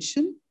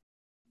prevention?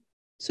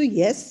 So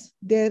yes,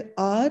 there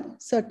are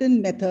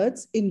certain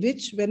methods in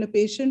which when a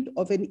patient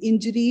of an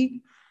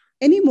injury,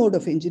 any mode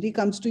of injury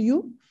comes to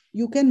you,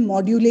 you can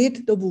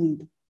modulate the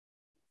wound.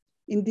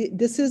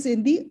 This is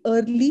in the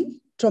early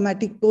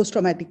traumatic,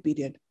 post-traumatic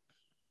period.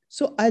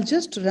 So I'll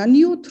just run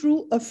you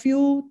through a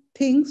few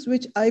things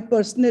which I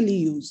personally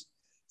use.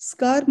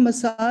 Scar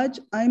massage,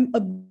 I'm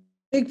a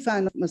big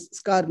fan of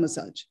scar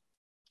massage.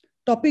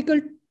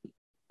 Topical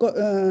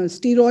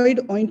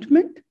steroid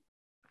ointment,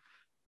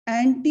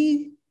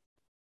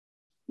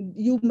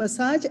 you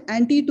massage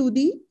anti to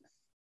the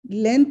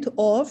length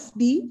of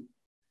the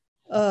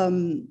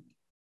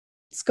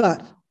scar.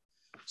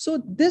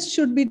 So this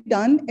should be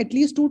done at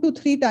least 2 to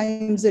 3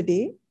 times a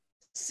day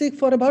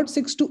for about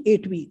 6 to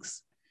 8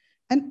 weeks.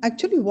 And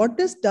actually what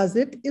this does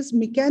is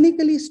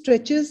mechanically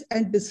stretches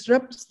and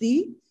disrupts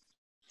the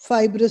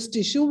fibrous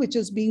tissue which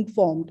is being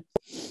formed.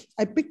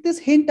 I picked this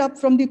hint up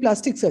from the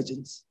plastic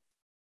surgeons.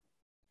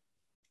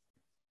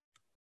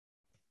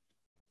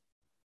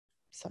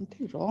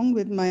 Something wrong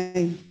with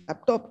my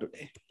laptop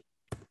today.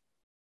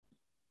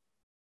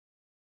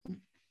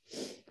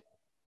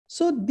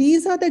 So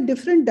these are the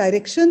different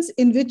directions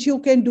in which you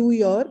can do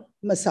your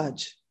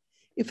massage.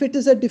 If it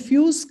is a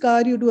diffuse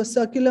scar, you do a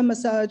circular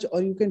massage,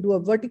 or you can do a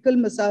vertical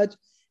massage,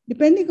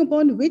 depending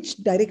upon which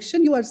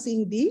direction you are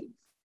seeing the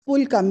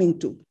pull coming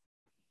to.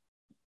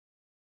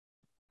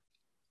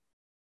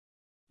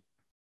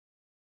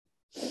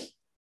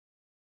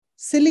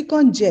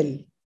 Silicone gel.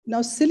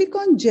 Now,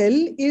 silicone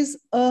gel is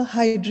a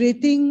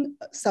hydrating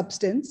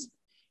substance.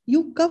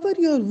 You cover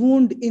your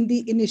wound in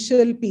the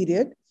initial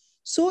period,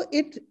 so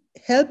it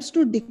helps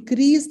to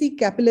decrease the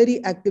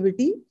capillary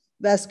activity,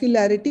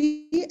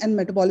 vascularity, and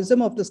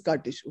metabolism of the scar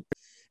tissue.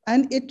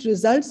 And it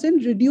results in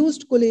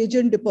reduced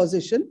collagen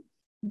deposition.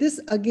 This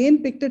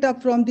again picked it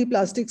up from the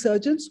plastic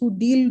surgeons who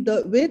deal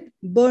with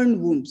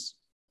burn wounds.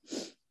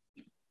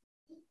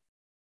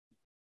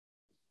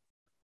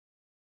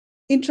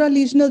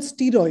 Intralesional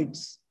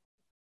steroids.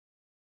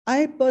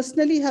 I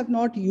personally have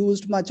not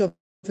used much of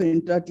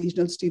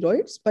intralesional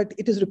steroids, but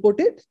it is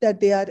reported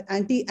that they are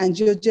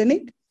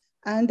anti-angiogenic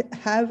and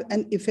have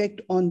an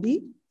effect on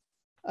the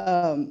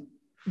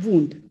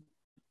wound.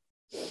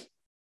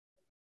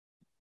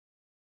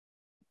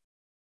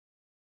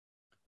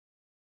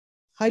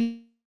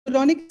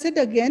 Hyaluronic acid,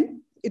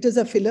 again, it is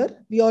a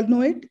filler. We all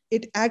know it.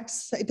 It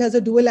has a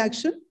dual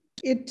action.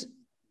 It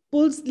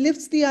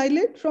lifts the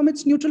eyelid from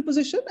its neutral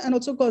position and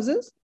also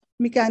causes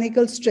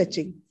mechanical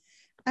stretching.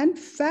 And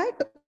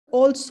fat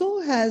also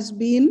has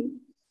been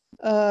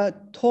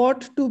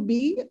thought to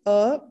be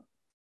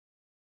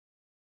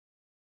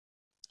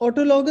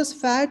autologous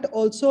fat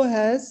also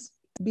has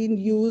been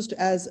used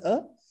as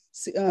a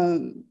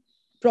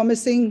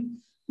promising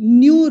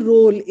new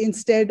role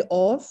instead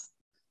of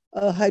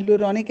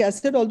hyaluronic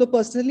acid, although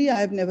personally I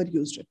have never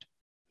used it.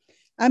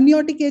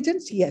 Amniotic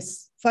agents,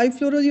 yes.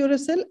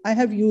 5-fluorouracil, I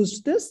have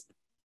used this.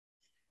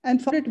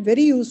 and found it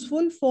very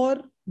useful for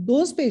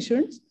those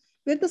patients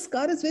where the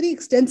scar is very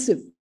extensive,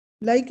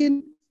 like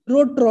in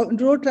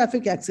road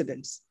traffic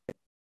accidents.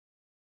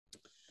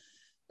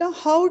 Now,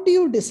 how do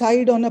you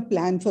decide on a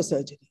plan for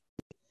surgery?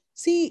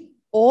 See,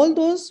 all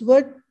those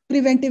were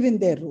preventive in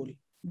their role.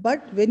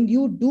 But when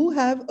you do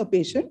have a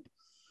patient,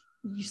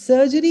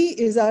 surgery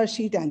is our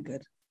sheet anchor.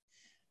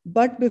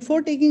 But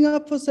before taking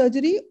up for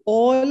surgery,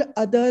 all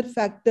other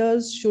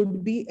factors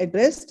should be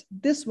addressed.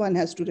 This one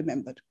has to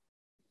remember.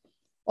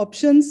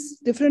 Options,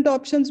 different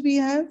options we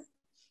have.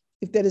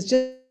 If there is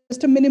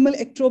just a minimal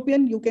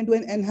ectropion, you can do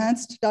an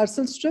enhanced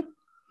tarsal strip.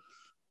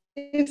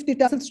 If the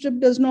tarsal strip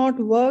does not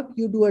work,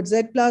 you do a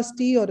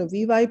Z-plasty or a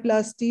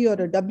VY-plasty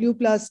or a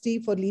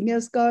W-plasty for linear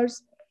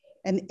scars,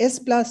 an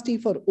S-plasty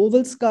for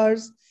oval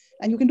scars,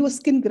 and you can do a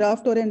skin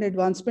graft or an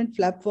advancement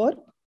flap for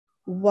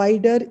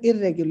wider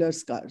irregular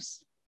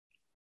scars.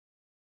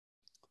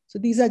 So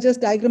these are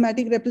just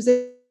diagrammatic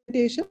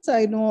representations.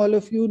 I know all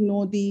of you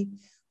know the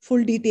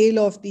full detail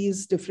of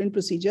these different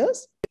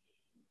procedures.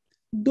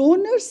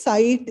 Donor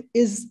site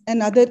is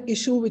another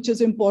issue which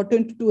is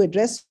important to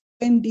address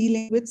when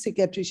dealing with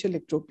cicatricial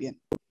ectropion.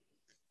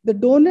 The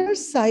donor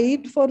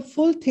site for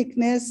full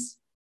thickness,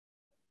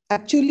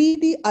 actually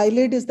the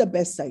eyelid is the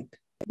best site.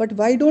 But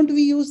why don't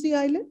we use the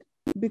eyelid?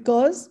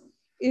 Because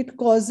it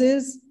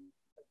causes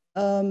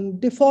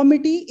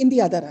deformity in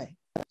the other eye.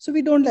 So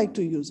we don't like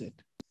to use it.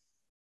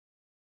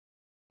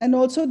 And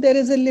also there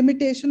is a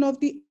limitation of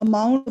the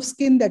amount of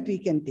skin that we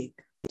can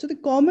take. So the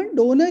common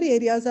donor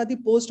areas are the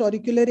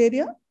post-auricular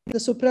area, the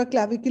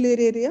supraclavicular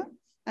area,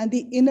 and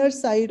the inner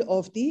side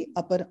of the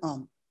upper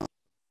arm.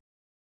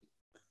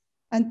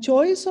 And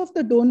choice of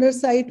the donor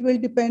site will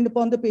depend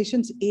upon the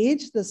patient's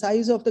age, the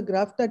size of the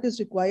graft that is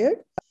required,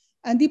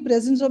 and the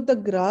presence of the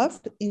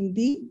graft in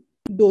the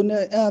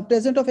donor,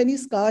 presence of any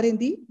scar in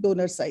the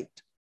donor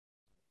site.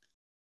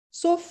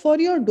 So for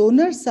your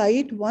donor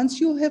site, once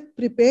you have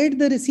prepared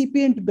the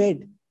recipient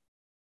bed,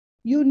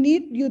 you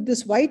need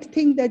this white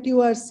thing that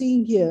you are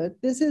seeing here.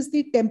 This is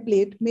the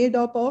template made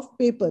up of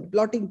paper,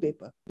 blotting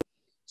paper.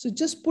 So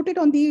just put it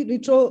on the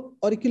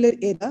retroauricular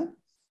area,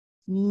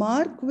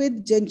 mark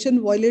with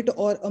gentian violet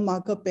or a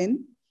marker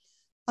pen.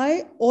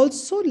 I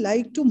also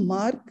like to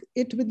mark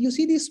it with, you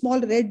see these small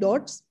red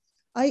dots.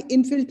 I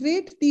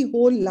infiltrate the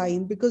whole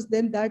line because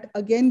then that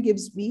again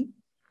gives me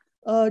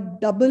a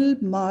double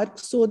mark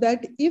so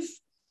that if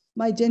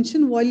my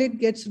gentian violet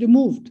gets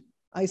removed,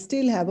 I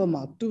still have a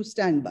mark to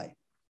stand by.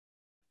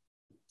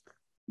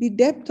 The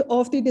depth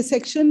of the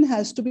dissection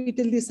has to be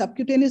till the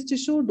subcutaneous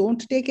tissue.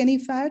 Don't take any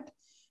fat.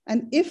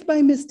 And if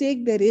by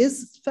mistake there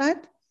is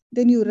fat,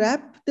 then you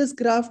wrap this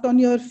graft on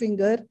your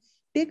finger,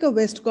 take a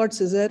Westcott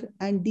scissor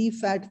and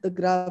defat the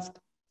graft.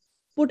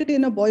 Put it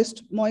in a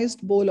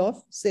moist bowl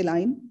of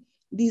saline.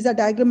 These are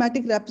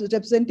diagrammatic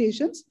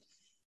representations.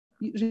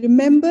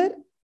 Remember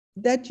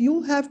that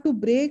you have to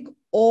break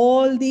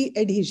all the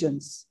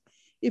adhesions.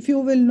 If you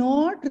will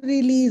not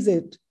release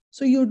it,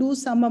 so you do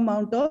some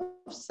amount of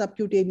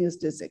subcutaneous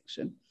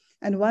dissection.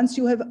 And once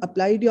you have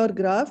applied your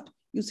graft,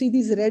 you see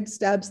these red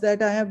stabs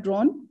that I have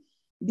drawn.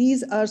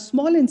 These are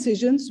small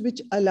incisions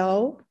which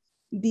allow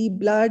the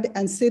blood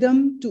and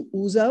serum to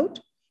ooze out.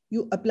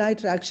 You apply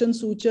traction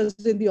sutures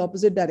in the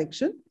opposite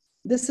direction.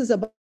 This is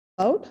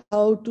about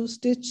how to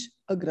stitch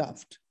a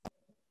graft.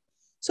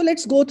 So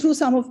let's go through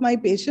some of my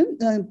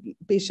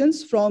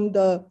patients from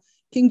the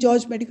King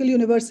George Medical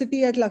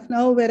University at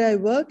Lucknow, where I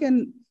work,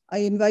 and I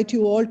invite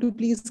you all to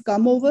please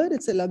come over.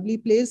 It's a lovely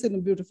place in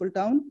a beautiful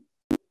town.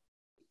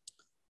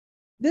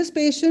 This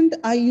patient,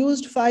 I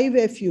used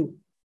 5FU.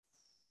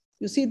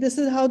 You see, this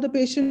is how the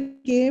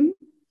patient came.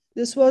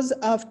 This was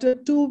after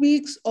 2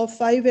 weeks of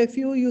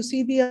 5FU. You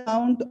see the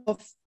amount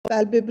of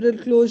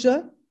palpebral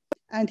closure.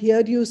 And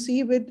here you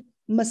see with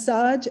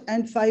massage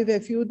and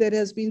 5FU, there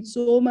has been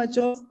so much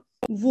of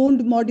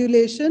wound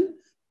modulation,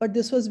 but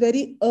this was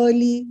very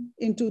early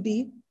into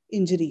the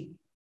injury.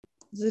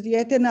 This is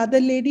yet another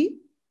lady.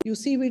 You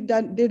see, we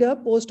did a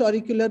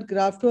post-auricular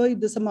graft.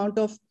 This amount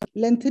of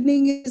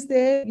lengthening is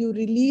there. You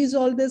release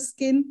all the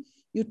skin.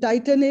 You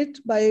tighten it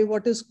by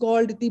what is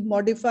called the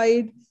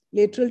modified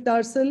lateral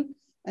tarsal,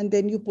 and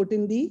then you put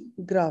in the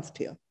graft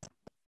here.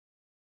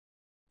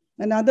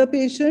 Another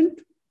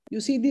patient,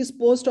 you see this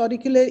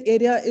post-auricular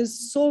area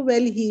is so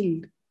well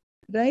healed,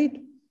 right?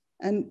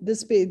 And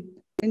this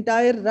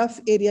entire rough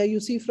area you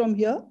see from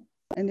here,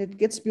 and it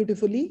gets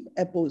beautifully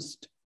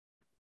apposed.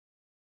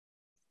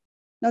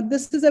 Now,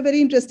 this is a very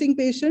interesting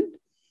patient.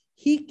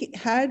 He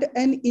had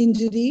an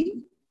injury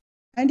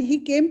and he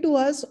came to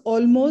us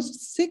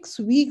almost 6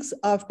 weeks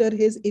after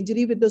his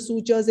injury with the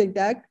sutures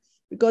intact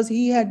because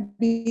he had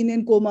been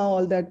in coma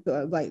all that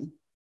while.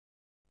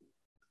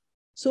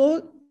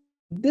 So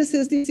this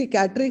is the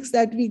cicatrix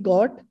that we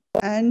got,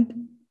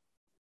 and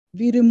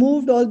we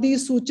removed all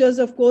these sutures,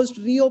 of course,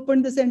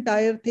 reopened this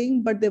entire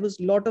thing, but there was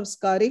a lot of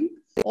scarring.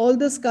 All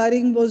the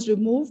scarring was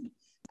removed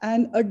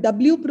and a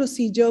W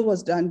procedure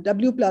was done.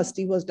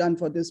 W-plasty was done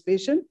for this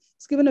patient.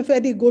 It's given a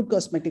fairly good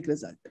cosmetic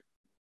result.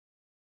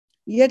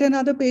 Yet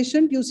another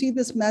patient, you see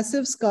this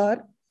massive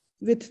scar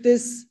with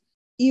this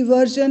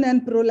eversion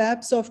and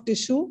prolapse of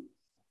tissue.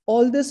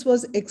 All this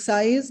was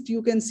excised.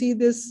 You can see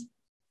this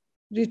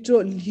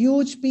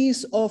huge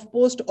piece of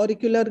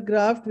post-auricular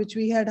graft, which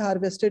we had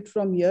harvested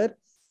from here.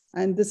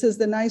 And this is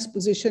the nice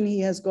position he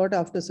has got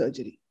after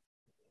surgery.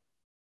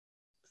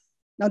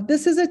 Now,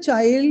 this is a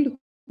child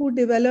who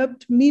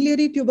developed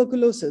miliary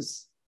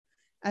tuberculosis.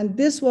 And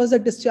this was a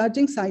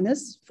discharging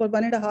sinus. For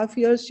 1.5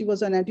 years, she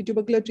was on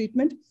antitubercular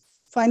treatment.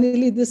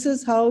 Finally, this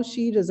is how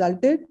she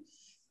resulted.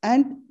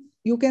 And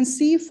you can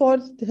see for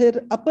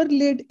her upper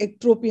lid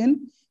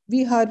ectropion,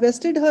 we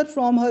harvested her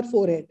from her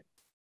forehead.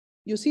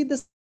 You see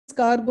the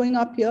scar going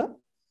up here?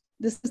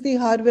 This is the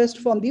harvest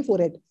from the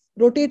forehead.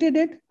 Rotated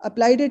it,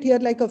 applied it here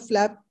like a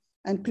flap,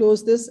 and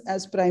closed this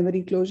as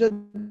primary closure.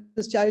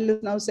 This child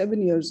is now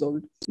 7 years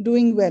old,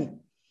 doing well.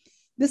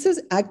 This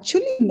is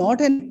actually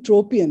not an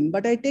ectropion,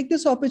 but I take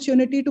this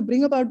opportunity to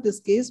bring about this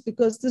case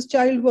because this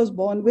child was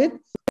born with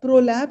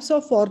prolapse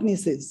of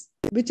fornices,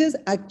 which is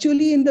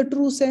actually in the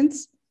true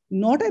sense,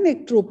 not an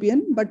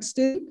ectropion, but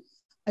still,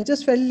 I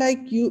just felt like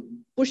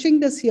pushing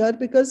this here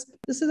because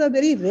this is a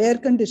very rare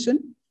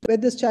condition where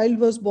this child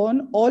was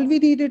born. All we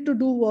needed to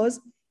do was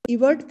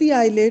evert the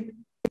eyelid,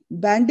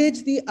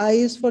 bandage the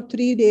eyes for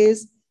 3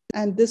 days,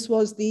 and this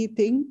was the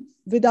thing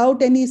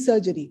without any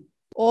surgery.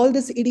 All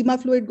this edema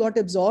fluid got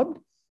absorbed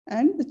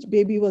and the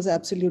baby was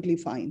absolutely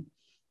fine.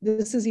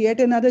 This is yet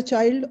another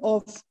child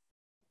of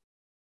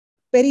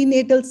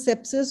perinatal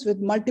sepsis with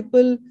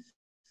multiple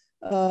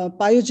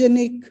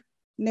pyogenic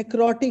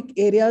necrotic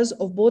areas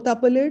of both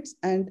upper lids,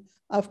 and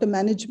after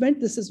management,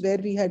 this is where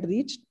we had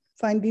reached.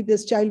 Finally,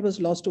 this child was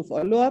lost to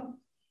follow-up.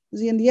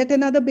 And yet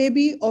another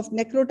baby of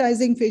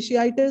necrotizing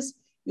fasciitis.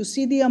 You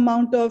see the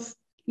amount of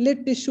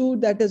lid tissue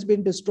that has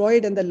been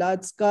destroyed and the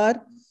large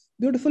scar.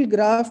 Beautiful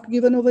graft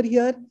given over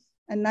here,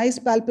 and nice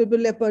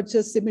palpable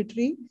aperture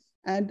symmetry.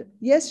 And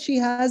yes, she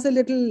has a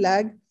little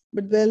lag,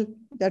 but well,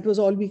 that was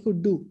all we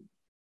could do.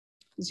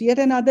 There's yet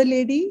another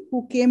lady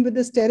who came with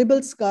this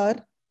terrible scar,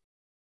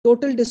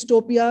 total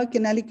dystopia,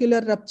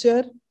 canalicular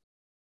rupture.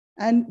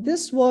 And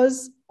this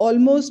was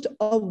almost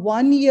a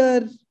 1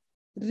 year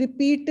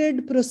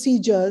repeated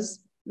procedures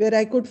where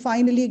I could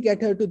finally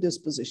get her to this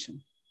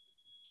position.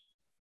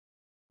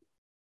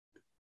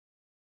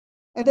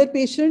 Another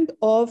patient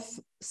of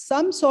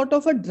some sort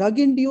of a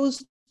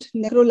drug-induced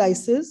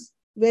necrolysis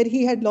where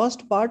he had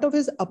lost part of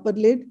his upper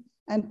lid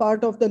and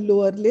part of the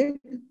lower lid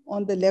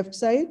on the left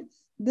side.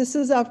 This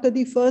is after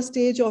the first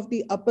stage of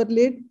the upper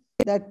lid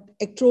that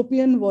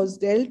ectropion was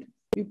dealt.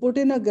 We put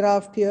in a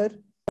graft here.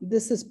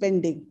 This is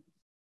pending.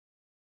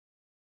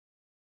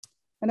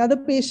 Another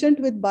patient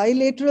with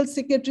bilateral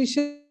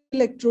cicatricial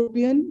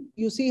ectropion.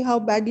 You see how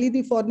badly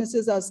the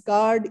fornices are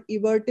scarred,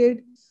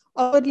 everted.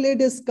 Upper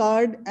lid is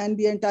scarred and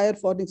the entire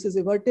fornix is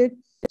everted.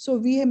 So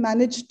we have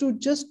managed to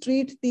just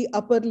treat the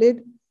upper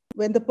lid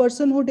when the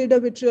person who did a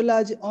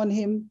vitriolage on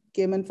him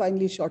came and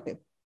finally shot him.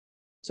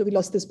 So we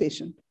lost this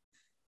patient.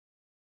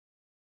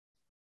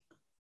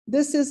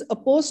 This is a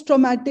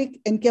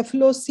post-traumatic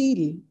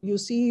encephalocele. You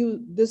see,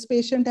 this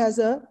patient has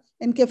a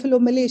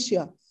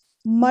encephalomalacia,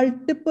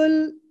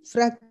 multiple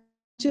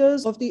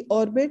fractures of the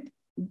orbit,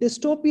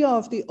 dystopia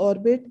of the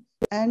orbit,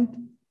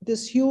 and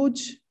this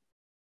huge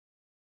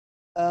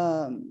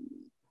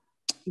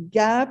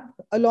gap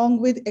along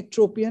with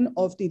ectropion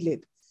of the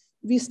lid.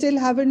 We still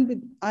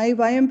haven't,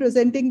 why I'm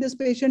presenting this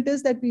patient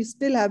is that we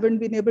still haven't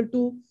been able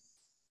to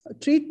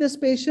treat this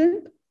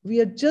patient. We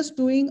are just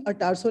doing a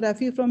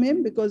tarsorrhaphy from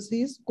him because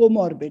he's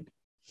comorbid.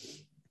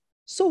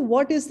 So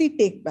what is the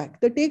take back?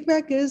 The take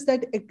back is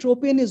that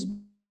ectropion is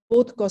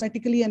both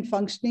cosmetically and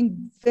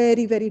functioning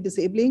very, very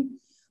disabling.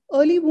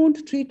 Early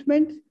wound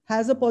treatment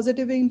has a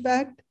positive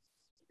impact,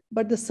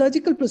 but the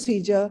surgical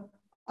procedure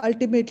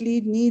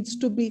ultimately needs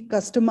to be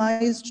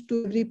customized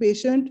to every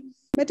patient.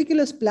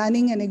 Meticulous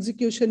planning and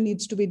execution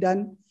needs to be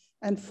done,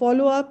 and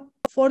follow-up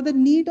for the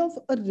need of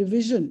a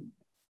revision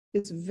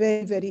is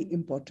very, very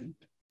important.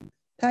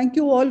 Thank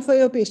you all for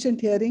your patient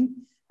hearing,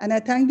 and I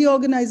thank the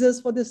organizers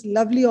for this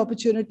lovely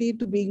opportunity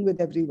to being with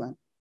everyone.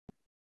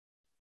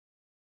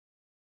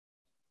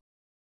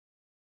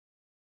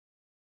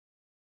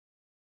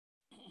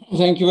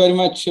 Thank you very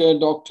much,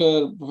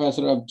 Dr.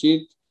 Professor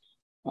Abhijit.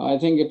 I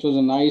think it was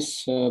a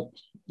nice,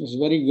 it's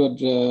very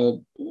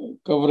good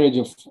coverage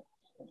of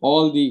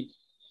all the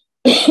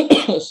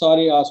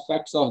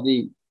aspects of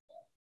the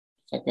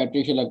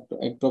cicatricial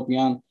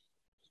ectropion,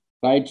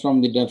 right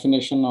from the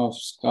definition of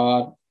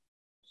scar,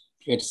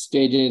 its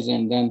stages,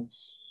 and then,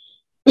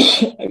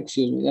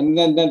 excuse me, and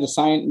then the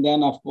sign,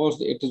 then of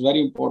course, it is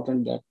very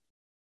important that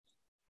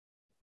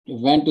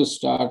when to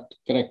start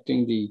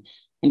correcting the,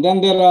 and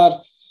then there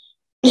are,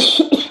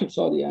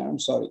 I'm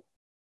sorry.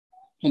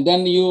 And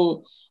then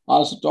you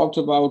also talked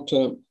about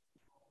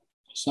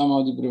some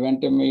of the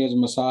preventive measures,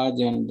 massage,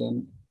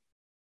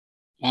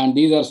 and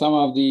these are some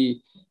of the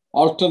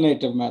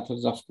alternative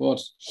methods, of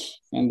course,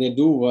 and they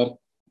do work.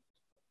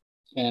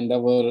 And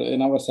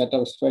in our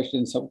setup, especially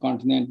in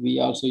subcontinent, we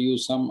also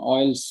use some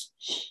oils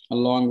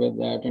along with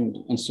that, and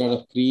instead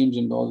of creams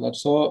and all that.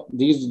 So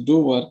these do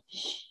work.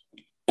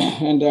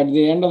 And at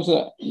the end of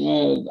the,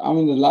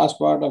 the last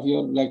part of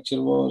your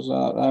lecture was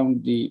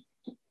around the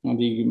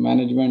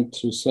management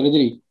through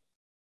surgery.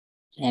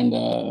 And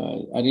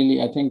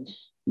I think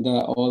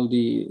all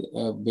the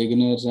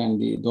beginners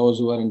and those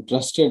who are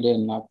interested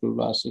in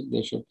oculoplasty,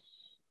 they should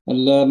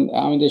learn,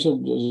 they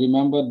should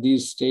remember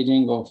these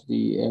staging of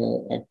the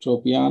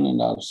ectropion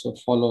and also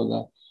follow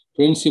the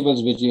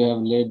principles which you have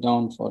laid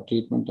down for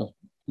treatment of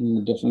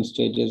different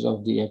stages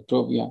of the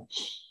ectropion.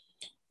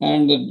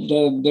 And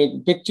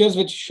the pictures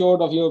which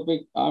showed of your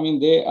pic,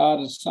 they are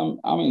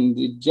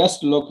they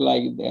just look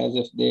like as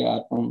if they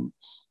are from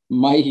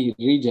my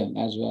region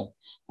as well.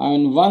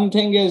 One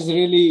thing is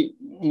really...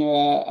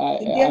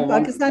 India and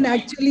Pakistan,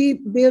 actually,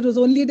 there was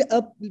only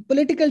a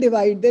political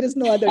divide. There is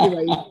no other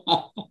divide.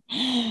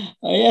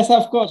 Yes,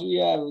 of course, we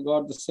have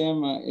got the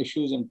same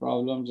issues and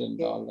problems and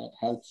all that,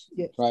 health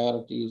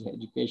priorities,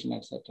 education,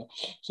 etc.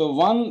 So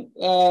one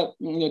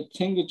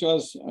thing which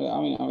was,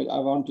 I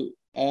want to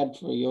add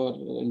for your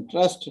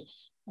interest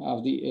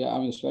of the,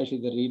 especially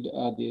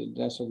the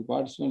rest of the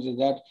participants, is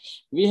that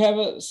we have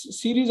a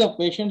series of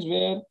patients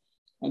where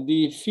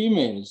the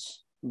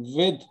females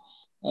with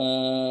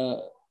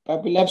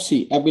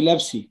epilepsy,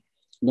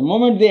 the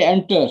moment they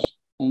enter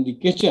in the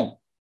kitchen,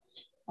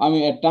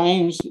 at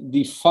times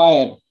the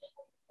fire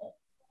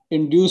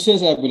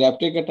induces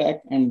epileptic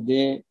attack and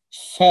they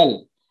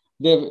fell.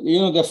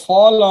 They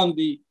fall on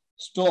the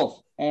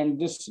stove, and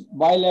this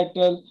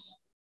bilateral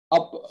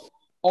up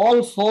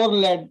all four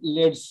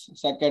lids,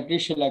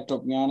 sacatricial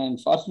ectropion, and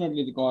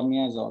fortunately the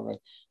cornea is all right.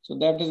 So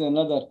that is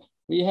another.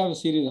 We have a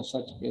series of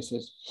such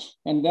cases.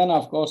 And then,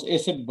 of course,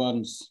 acid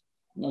burns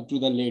to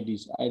the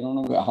ladies. I don't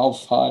know how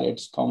far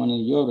it's common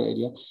in your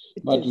area,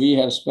 but we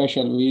have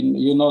special,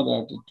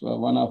 that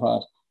one of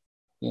our,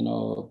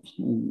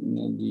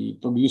 the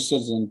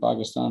producers in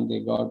Pakistan,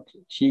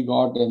 she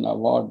got an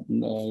award,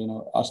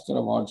 Oscar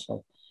Award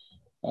for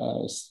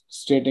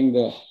stating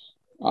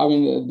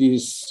the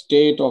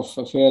state of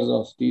affairs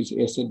of these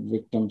acid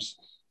victims.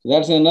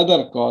 That's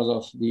another cause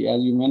of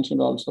as you mentioned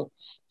also.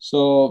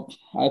 So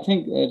I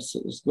think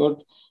it's good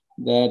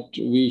that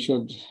we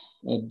should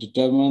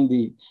determine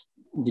the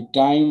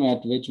time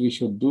at which we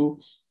should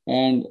do.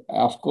 And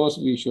of course,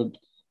 we should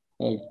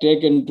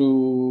take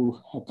into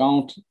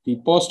account the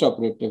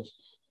post-operative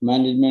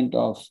management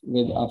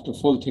after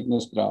full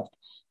thickness graft.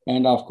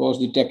 And of course,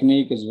 the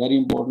technique is very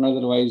important.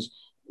 Otherwise,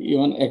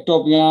 even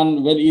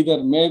ectropion will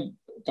either may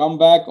come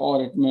back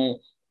or it may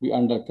be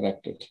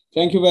undercorrected.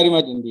 Thank you very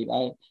much indeed.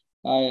 I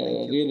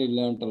really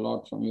learned a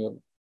lot from your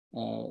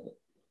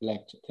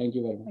lecture. Thank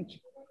you very much.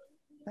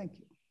 Thank you.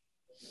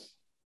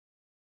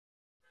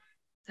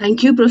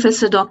 Thank you,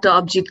 Professor Dr.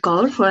 Abhijit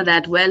Kaur, for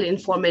that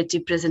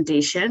well-informative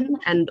presentation.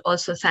 And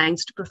also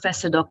thanks to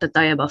Professor Dr.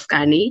 Tayyab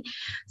Afghani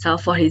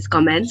for his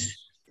comments.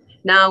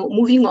 Now,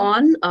 moving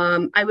on,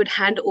 I would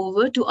hand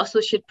over to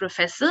Associate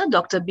Professor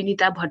Dr.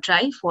 Binita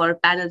Bhattrai for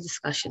panel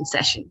discussion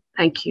session.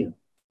 Thank you.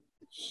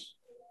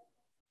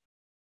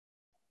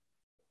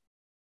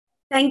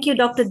 Thank you,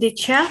 Dr.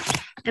 Diksha.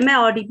 Am I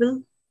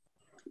audible?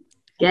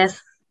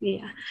 Yes.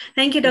 Yeah.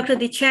 Thank you, Dr.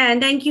 Diksha,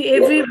 and thank you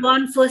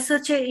everyone for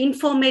such an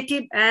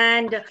informative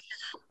and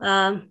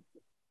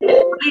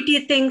quality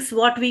things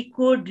what we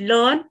could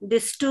learn.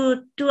 This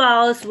two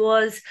hours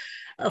was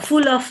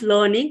full of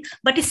learning,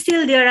 but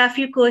still there are a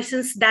few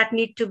questions that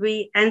need to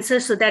be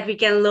answered so that we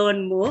can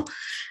learn more.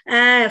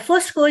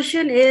 First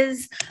question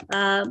is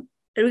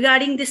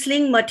regarding the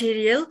sling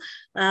material.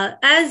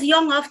 As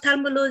young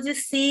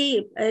ophthalmologists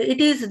see,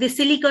 the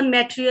silicone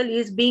material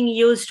is being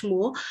used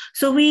more.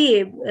 So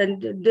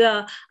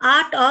the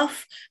art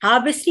of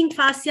harvesting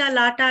fascia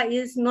lata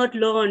is not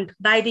learned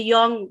by the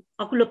young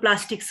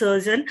oculoplastic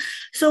surgeon.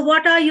 So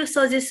what are your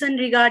suggestions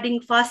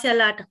regarding fascia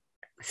lata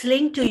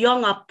sling to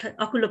young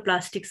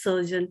oculoplastic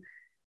surgeon?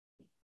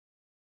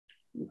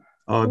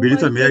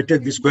 Vinita, may I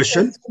take this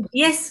question?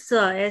 Yes,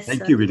 sir. Yes,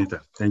 Thank you,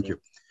 Vinita. Thank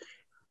you.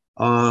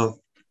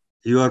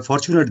 You are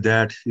fortunate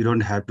that you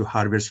don't have to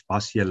harvest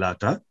fascia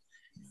lata.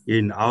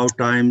 In our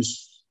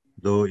times,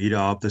 the era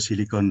of the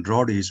silicone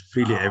rod is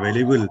freely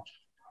available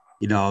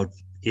in our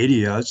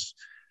areas.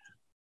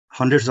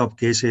 Hundreds of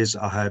cases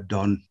I have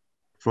done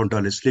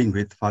frontal sling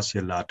with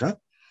fascia lata.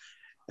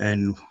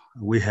 And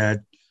we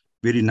had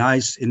very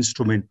nice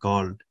instrument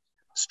called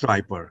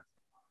striper.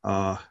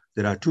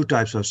 There are two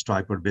types of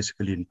striper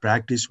basically in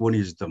practice. One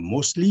is the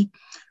mostly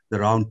the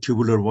round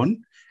tubular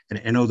one, and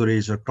another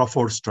is a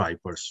Crawford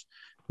stripers.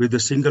 With a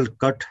single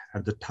cut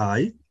at the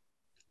thigh,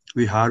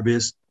 we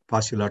harvest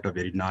fascia lata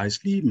very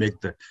nicely, make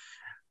the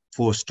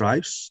 4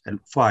 stripes and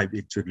 5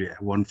 actually,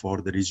 one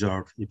for the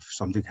reserve. If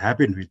something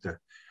happened with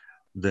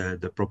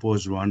the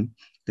proposed one,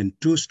 then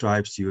 2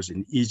 stripes used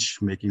in each,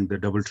 making the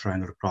double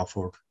triangle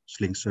Crawford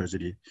sling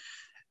surgery.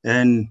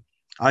 And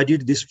I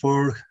did this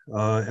for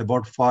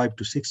about 5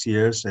 to 6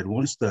 years. And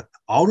once the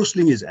auto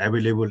sling is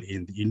available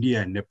in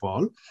India and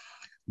Nepal,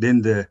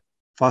 then the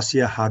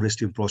fascia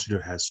harvesting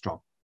procedure has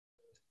stopped,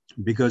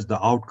 because the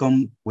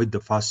outcome with the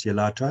fascia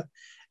lata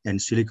and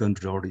silicone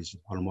rod is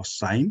almost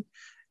same,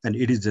 and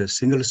it is a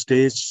single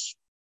stage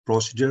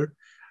procedure.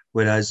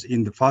 Whereas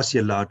in the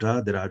fascia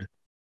lata, there are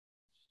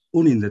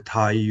wound in the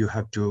thigh, you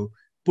have to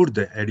put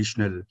the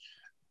additional,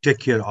 take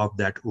care of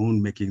that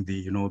wound, making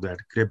the, that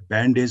crepe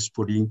bandage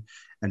putting.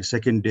 And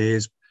second day,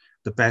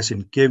 the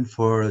patient came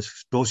for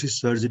ptosis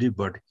surgery,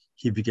 but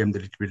he became the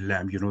little bit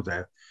lamb,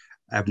 the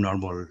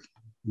abnormal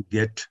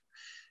get.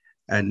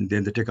 And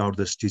then they take out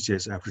the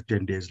stitches after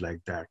 10 days like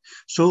that.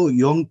 So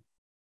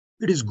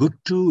it is good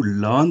to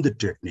learn the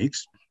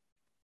techniques,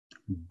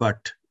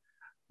 but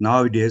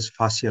nowadays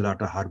fascia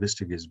lata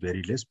harvesting is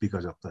very less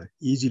because of the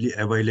easily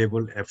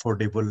available,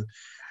 affordable,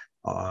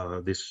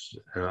 this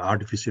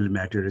artificial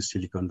material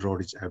silicone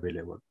rod is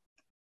available.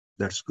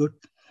 That's good.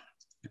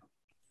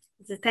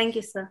 Thank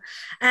you, sir.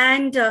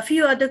 And a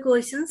few other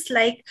questions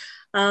like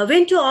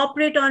when to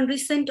operate on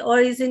recent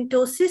origin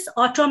ptosis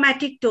or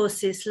traumatic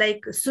ptosis?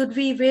 Like, should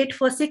we wait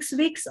for 6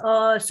 weeks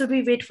or should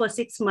we wait for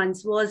 6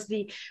 months? Was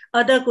the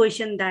other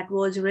question that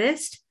was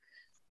raised.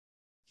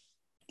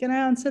 Can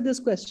I answer this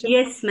question?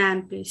 Yes,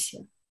 ma'am, please.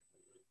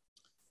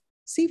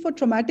 See, for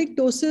traumatic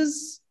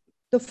ptosis,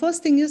 the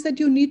first thing is that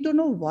you need to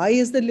know why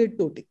is the lid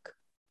ptotic.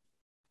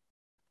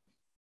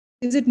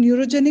 Is it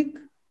neurogenic?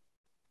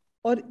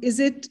 Or is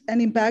it an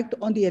impact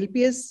on the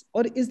LPS?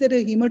 Or is there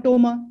a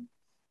hematoma?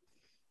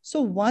 So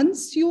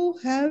once you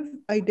have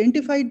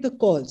identified the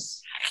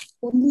cause,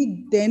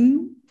 only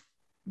then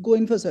go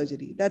in for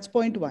surgery. That's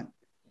point one.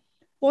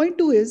 Point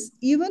two is,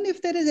 even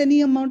if there is any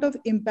amount of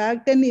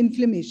impact and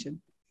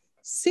inflammation,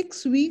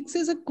 6 weeks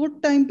is a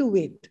good time to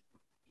wait.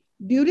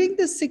 During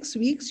the 6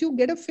 weeks, you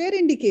get a fair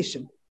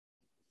indication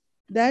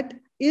that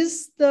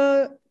is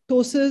the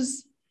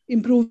ptosis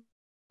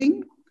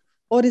improving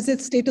or is it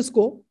status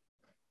quo?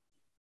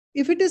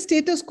 If it is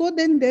status quo,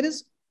 then there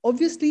is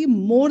obviously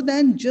more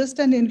than just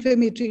an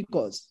inflammatory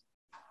cause,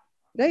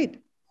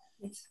 right?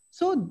 Yes.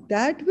 So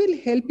that will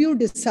help you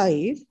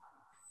decide.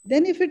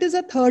 Then if it is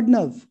a third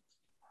nerve,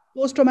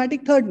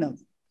 post-traumatic third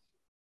nerve.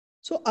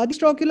 So are the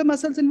extraocular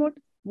muscles involved?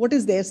 What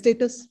is their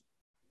status?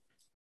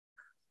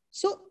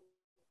 So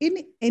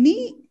in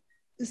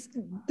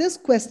this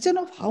question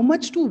of how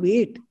much to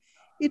wait,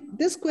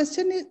 this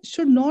question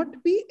should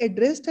not be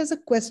addressed as a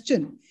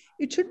question.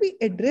 It should be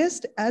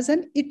addressed as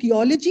an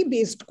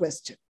etiology-based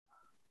question.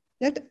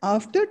 That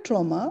after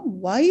trauma,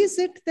 why is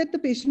it that the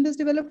patient has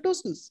developed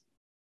ptosis?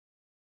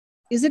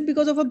 Is it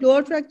because of a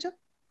blowout fracture?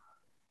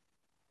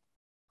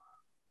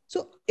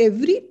 So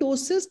every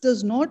ptosis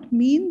does not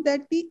mean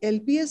that the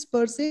LPS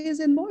per se is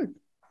involved.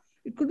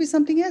 It could be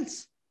something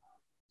else.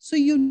 So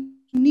you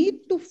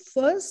need to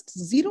first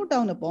zero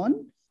down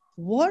upon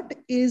what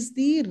is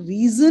the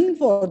reason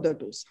for the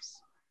ptosis.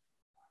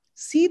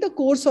 See the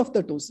course of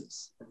the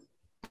ptosis.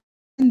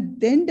 And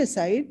then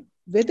decide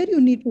whether you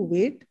need to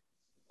wait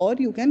or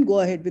you can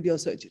go ahead with your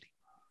surgery.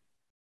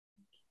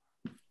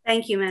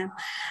 Thank you, ma'am.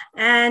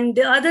 And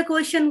the other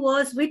question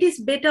was, which is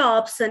better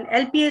option,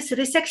 LPS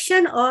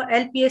resection or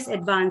LPS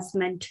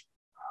advancement?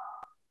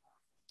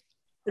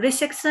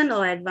 Resection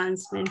or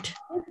advancement?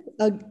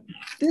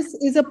 This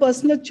is a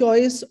personal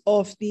choice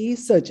of the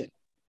surgeon.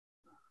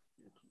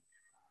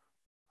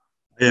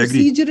 I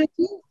agree.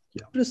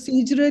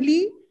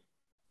 Procedurally,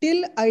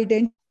 till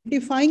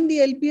identifying the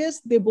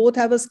LPS, they both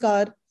have a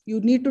scar. You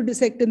need to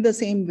dissect in the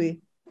same way.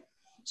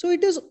 So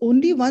it is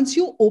only once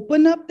you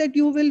open up that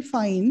you will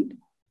find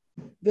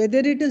whether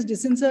it is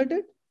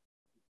disinserted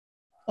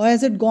or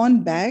has it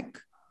gone back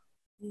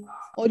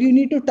or you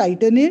need to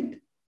tighten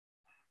it,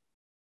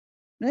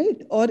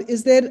 right? Or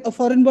is there a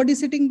foreign body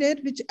sitting there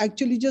which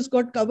actually just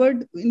got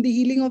covered in the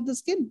healing of the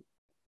skin?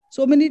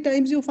 So many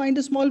times you find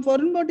a small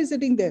foreign body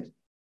sitting there.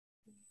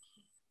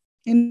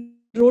 In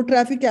road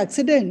traffic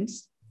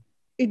accidents,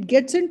 it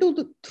gets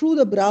into through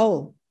the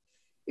brow.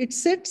 It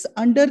sits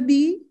under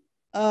the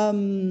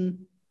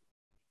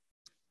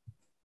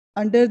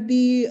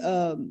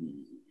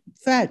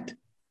fat,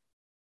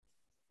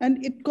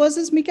 and it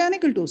causes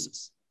mechanical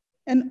ptosis.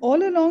 And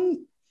all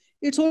along,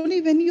 it's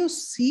only when you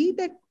see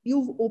that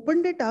you've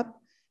opened it up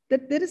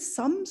that there is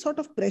some sort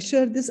of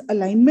pressure, this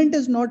alignment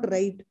is not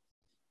right.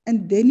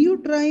 And then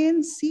you try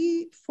and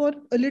see for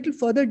a little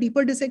further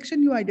deeper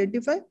dissection, you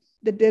identify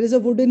that there is a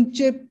wooden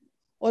chip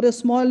or a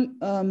small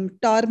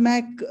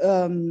tarmac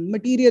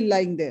material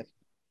lying there.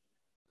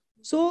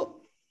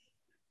 So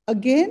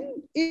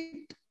again,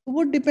 it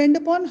would depend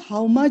upon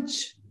how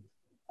much,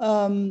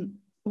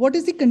 what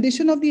is the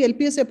condition of the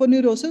LPS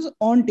aponeurosis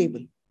on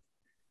table.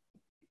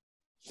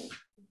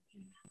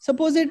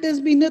 Suppose it has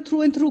been a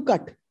through and through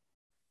cut.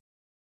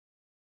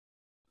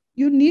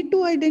 You need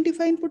to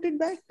identify and put it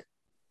back.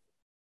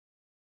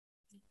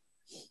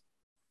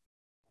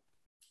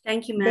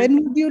 Thank you, ma'am.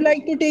 When would you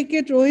like to take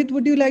it? Rohit,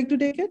 would you like to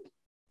take it?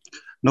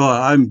 No,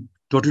 I'm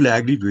totally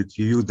agreed with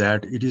you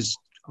that it is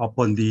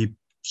upon the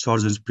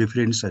surgeon's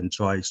preference and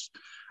choice,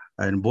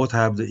 and both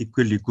have the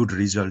equally good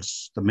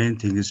results. The main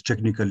thing is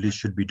technically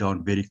should be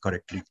done very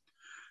correctly.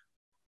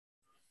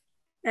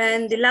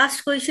 And the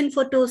last question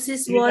for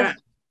ptosis was...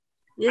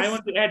 Yes. I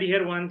want to add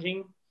here one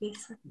thing.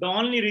 Yes. The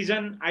only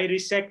reason I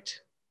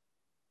resect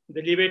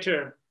the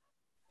levator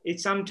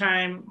is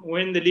sometime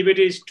when the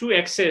levator is too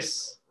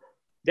excess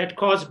that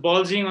cause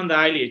bulging on the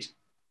eyelid.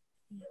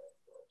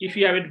 If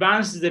you have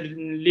advanced the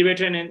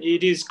levator and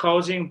it is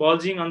causing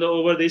bulging on the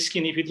over the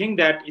skin, if you think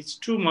that it's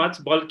too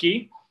much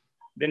bulky,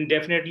 then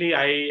definitely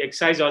I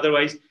exercise.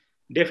 Otherwise,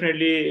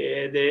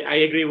 definitely I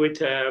agree with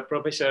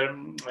Professor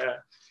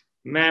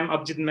Ma'am,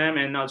 Abjit Ma'am,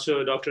 and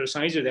also Dr.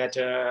 Saiju that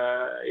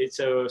it's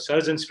a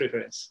surgeon's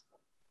preference.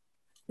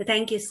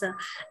 Thank you, sir.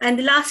 And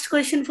the last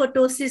question for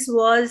ptosis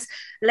was,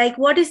 like,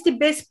 what is the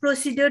best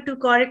procedure to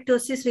correct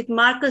ptosis with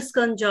Marcus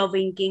gun jaw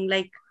winking?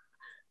 Like,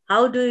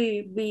 how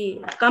do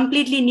we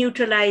completely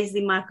neutralize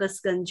the Marcus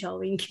gun jaw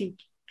winking?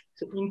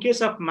 So in case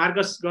of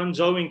Marcus gun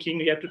jaw winking,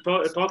 we have to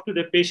talk to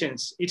the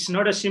patients. It's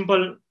not a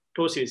simple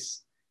ptosis.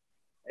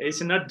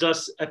 It's not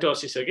just a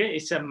ptosis, okay?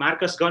 It's a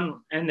Marcus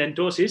gun and then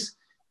ptosis.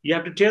 You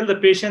have to tell the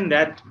patient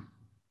that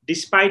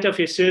despite of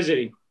a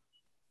surgery,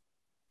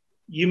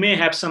 you may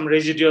have some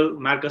residual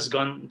Marcus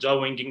gun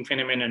jaw winking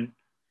phenomenon.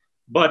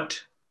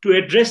 But to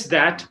address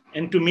that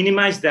and to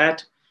minimize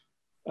that,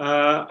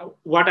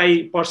 what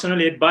I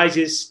personally advise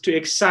is to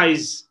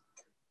exercise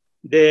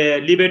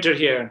the levator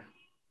here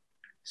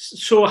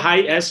so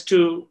high as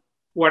to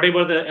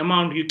whatever the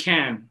amount you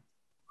can,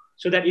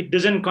 so that it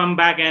doesn't come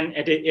back and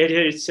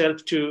adhere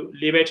itself to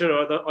levator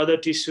or the other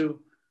tissue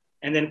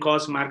and then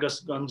cause Marcus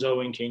gun jaw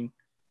winking.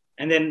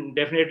 And then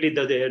definitely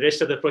the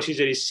rest of the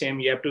procedure is same.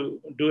 You have to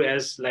do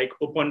as like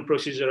open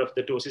procedure of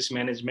the ptosis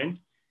management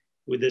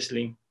with the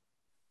sling.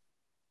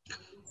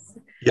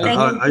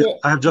 Yeah,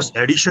 I have just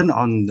addition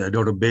on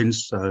Dr.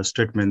 Ben's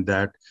statement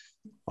that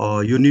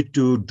you need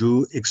to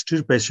do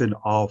extirpation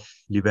of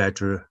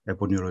levator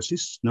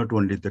aponeurosis, not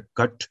only the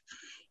cut,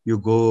 you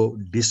go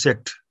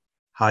dissect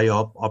high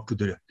up to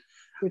the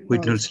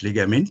Whitnell's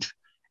ligament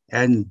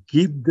and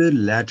give the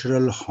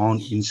lateral horn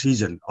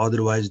incision.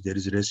 Otherwise, there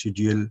is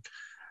residual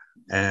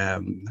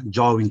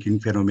jaw winking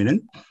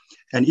phenomenon.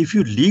 And if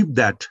you leave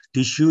that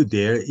tissue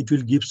there, it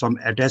will give some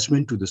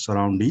attachment to the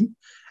surrounding,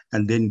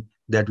 and then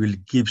that will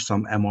give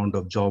some amount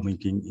of jaw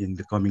winking in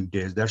the coming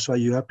days. That's why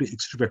you have to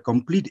extirpate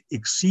complete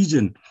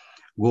excision,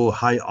 go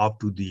high up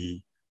to the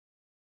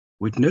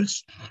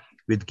Whitnell's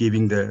with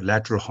giving the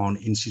lateral horn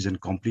incision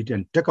complete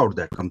and take out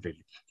that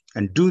completely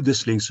and do the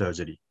sling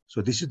surgery.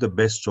 So this is the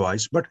best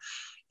choice, but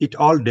it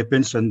all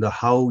depends on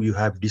how you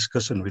have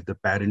discussion with the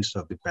parents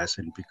of the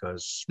patient,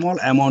 because small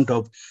amount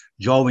of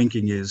jaw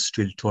winking is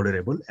still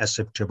tolerable,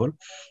 acceptable.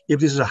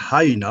 If this is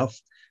high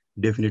enough,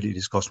 definitely it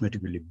is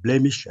cosmetically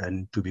blemished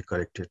and to be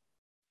corrected.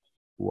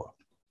 Wow.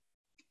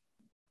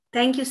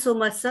 Thank you so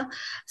much, sir.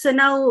 So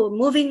now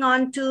moving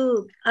on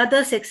to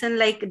other section,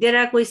 like there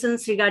are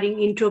questions regarding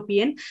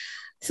entropion.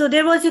 So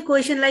there was a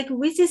question like,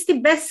 which is the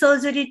best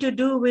surgery to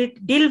deal with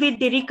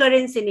the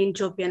recurrence in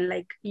entropion?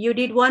 Like you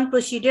did one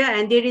procedure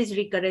and there is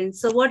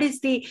recurrence. So what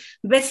is the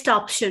best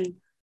option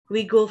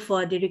we go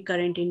for the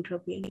recurrent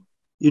entropion?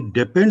 It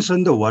depends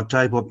on what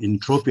type of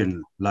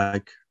entropion,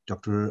 like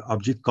Dr.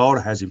 Abjit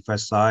Kaur has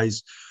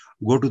emphasized,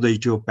 go to the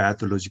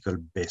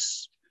etiological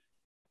base.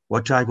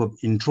 What type of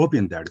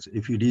entropion that is.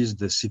 If it is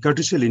the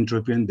cicatricial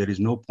entropion, there is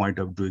no point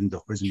of doing the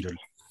horizontal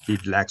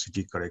lid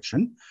laxity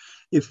correction.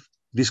 If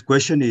this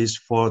question is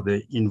for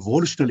the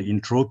involutional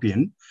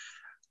entropion,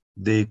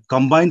 the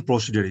combined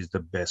procedure is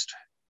the best.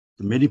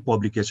 Many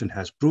publication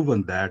has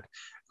proven that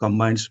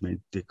combines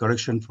the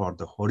correction for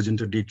the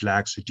horizontal lid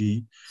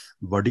laxity,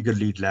 vertical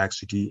lid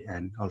laxity,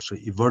 and also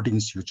everting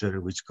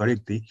suture, which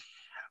correct the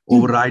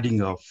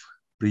overriding of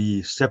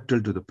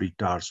pre-septal to the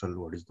pre-tarsal,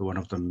 what is one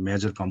of the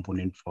major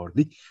component for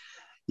the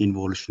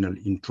involutional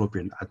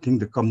entropion. I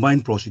think the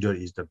combined procedure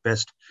is the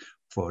best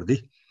for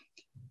the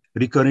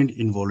recurrent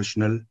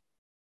involutional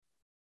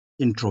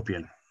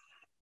entropion.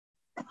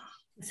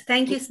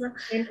 Thank you, sir.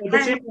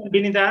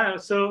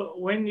 Binita, so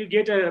when you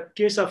get a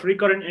case of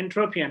recurrent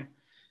entropion,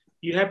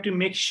 you have to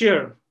make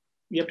sure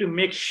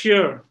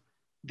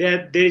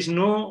that there is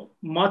no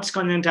much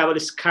conjunctival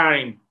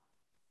scarring.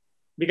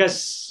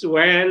 Because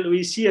while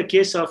we see a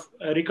case of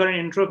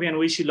recurrent entropion,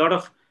 we see a lot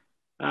of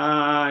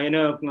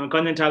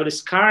conjunctival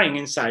scarring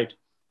inside.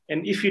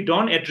 And if you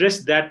don't address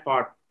that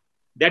part,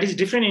 that is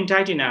different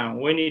entirety now.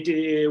 When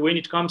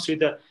it comes with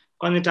the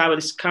conjunctival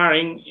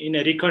scarring in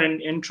a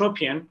recurrent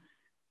entropion,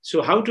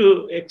 so how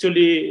to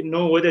actually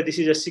know whether this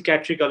is a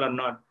cicatrical or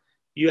not?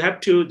 You have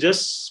to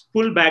just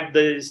pull back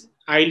the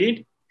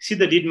eyelid, see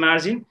the lid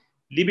margin,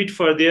 leave it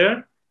for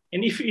there.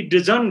 And if it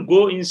doesn't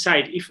go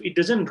inside, if it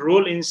doesn't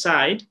roll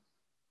inside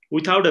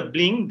without a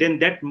blink, then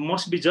that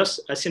must be just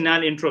a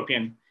senile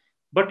entropion.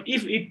 But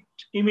if it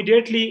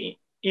immediately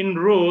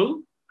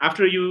enroll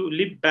after you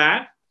lift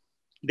back,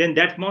 then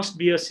that must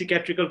be a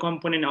cicatrical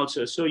component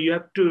also. So you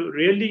have to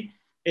really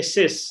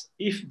assess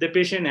if the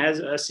patient has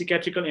a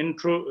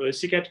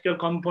cicatrical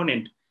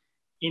component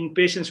in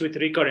patients with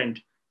recurrent.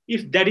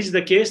 If that is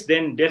the case,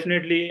 then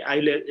definitely I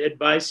will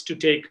advise to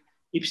take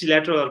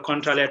ipsilateral or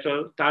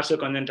contralateral tarsal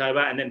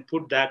conjunctiva and then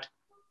put that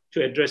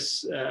to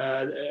address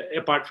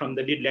apart from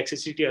the lid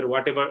laxity or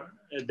whatever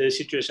the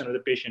situation of the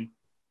patient.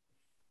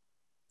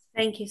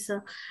 Thank you,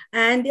 sir.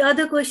 And the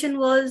other question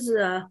was,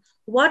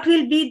 what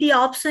will be the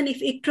option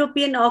if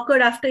ectropion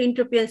occurred after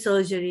entropion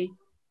surgery?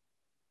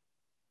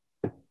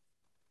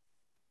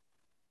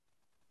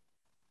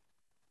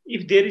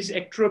 if there is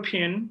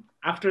ectropion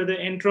after the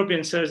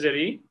entropion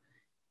surgery,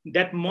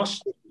 that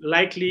most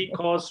likely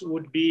cause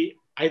would be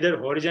either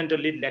horizontal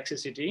lid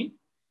laxity,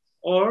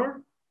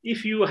 or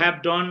if you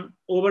have done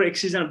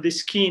over-excision of the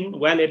skin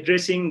while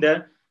addressing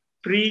the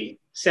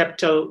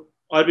pre-septal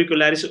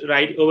orbicularis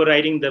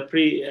overriding the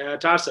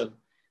pre-tarsal.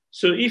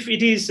 So if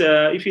it is,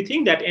 if you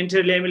think that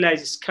interlamella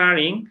is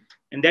scarring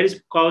and that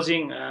is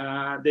causing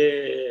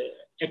the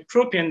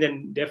ectropion,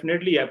 then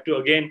definitely you have to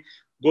again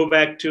go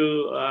back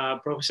to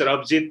Professor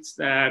Abhijit's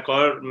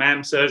Kaur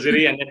ma'am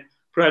surgery, and then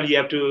probably you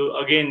have to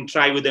again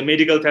try with the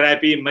medical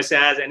therapy,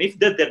 massage, and if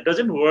that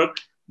doesn't work,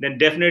 then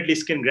definitely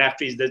skin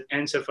graft is the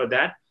answer for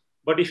that.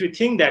 But if you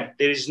think that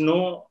there is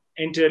no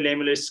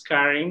interlamellar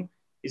scarring,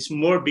 it's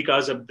more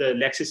because of the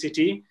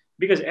laxity,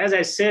 because as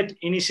I said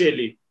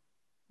initially,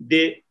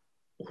 the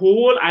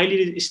whole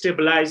eyelid is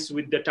stabilized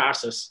with the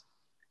tarsus.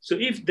 So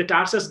if the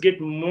tarsus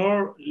get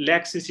more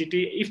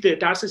laxity, if the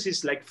tarsus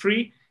is like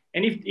free,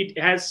 and if it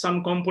has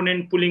some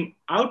component pulling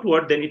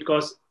outward, then it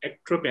causes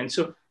ectropion.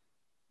 So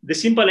the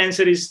simple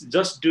answer is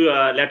just do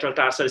a lateral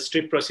tarsal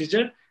strip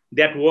procedure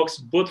that works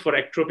both for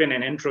ectropion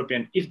and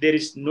entropion if there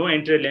is no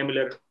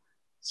interlamellar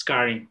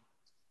scarring.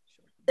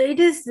 It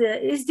is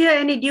there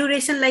any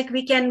duration, like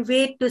we can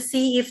wait to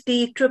see if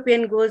the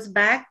ectropion goes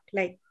back,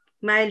 like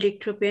mild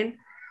ectropion?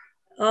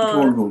 It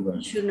won't go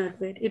back. Should not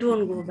wait. It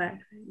won't go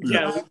back.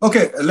 Yeah.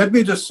 Okay, let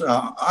me just,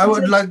 I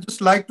would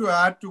like to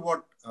add to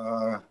what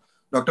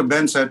Dr.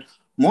 Ben said.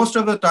 Most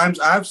of the times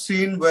I've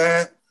seen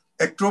where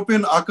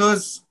ectropion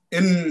occurs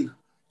in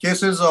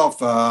cases of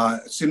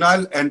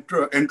senile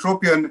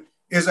entropion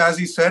is, as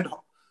he said,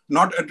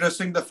 not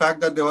addressing the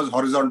fact that there was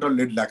horizontal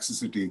lid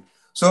laxity.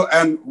 So,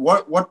 and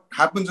what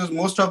happens is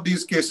most of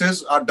these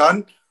cases are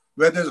done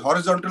where there's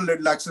horizontal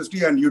lid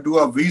laxity and you do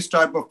a V's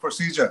type of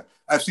procedure.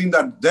 I've seen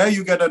that there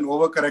you get an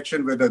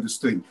overcorrection with this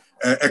thing,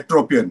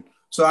 ectropion.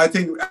 So I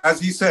think, as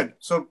he said,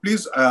 so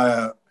please,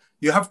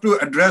 you have to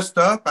address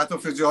the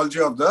pathophysiology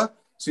of the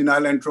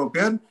senile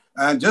entropion,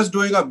 and just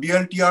doing a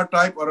BLTR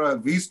type or a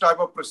V's type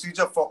of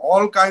procedure for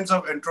all kinds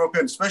of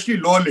entropion, especially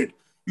lower lid.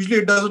 Usually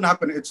it doesn't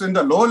happen. It's in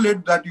the lower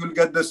lid that you'll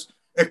get this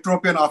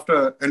ectropion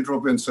after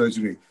entropion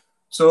surgery.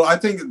 So I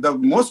think the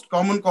most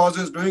common cause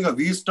is doing a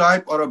V's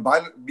type or a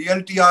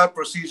BLTR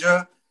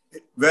procedure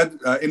where,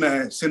 in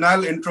a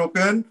senile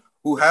entropion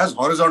who has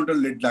horizontal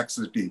lid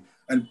laxity.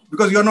 And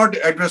because you're not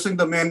addressing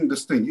the main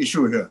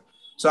issue here.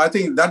 So I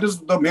think that is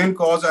the main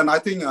cause. And I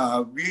think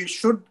we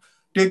should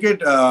take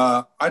it,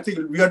 I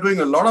think we are doing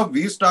a lot of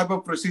V's type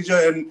of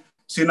procedure in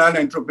senile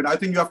entropion. I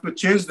think you have to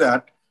change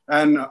that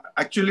and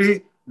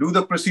actually do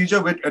the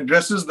procedure which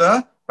addresses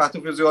the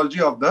pathophysiology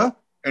of the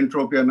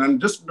entropion,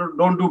 and just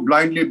don't do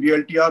blindly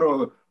BLTR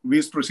or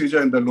V's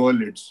procedure in the lower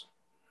lids.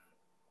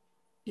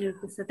 Okay,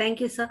 so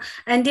thank you, sir.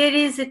 And there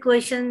is a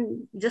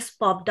question just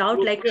popped out.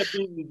 Oh, like,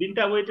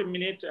 Binta, wait a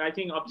minute. I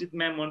think Abhijit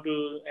ma'am want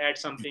to add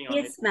something on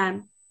it. Yes,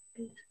 ma'am.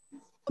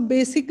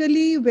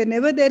 Basically,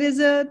 whenever there is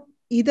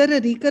either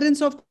a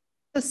recurrence of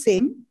the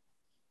same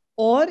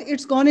or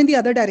it's gone in the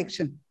other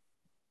direction,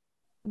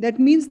 that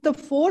means the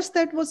force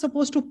that was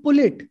supposed to pull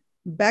it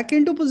back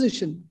into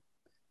position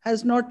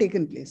has not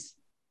taken place.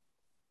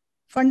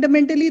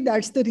 Fundamentally,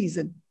 that's the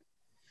reason.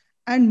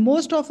 And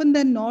most often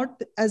than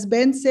not, as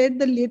Ben said,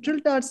 the lateral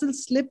tarsal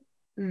slip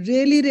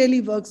really, really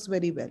works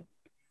very well.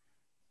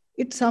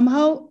 It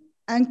somehow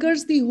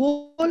anchors the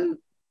whole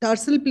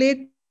tarsal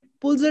plate,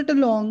 pulls it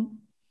along.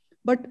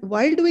 But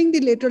while doing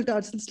the lateral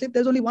tarsal slip,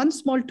 there's only one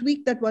small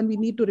tweak that we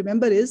need to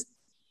remember is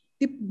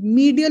the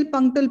medial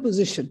punctal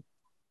position.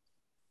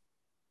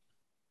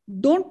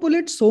 Don't pull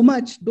it so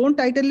much, don't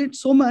tighten it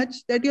so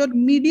much that your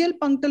medial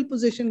punctal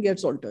position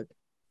gets altered.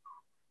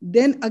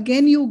 Then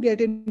again, you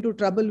get into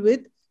trouble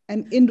with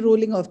an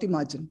in-rolling of the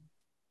margin.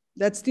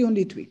 That's the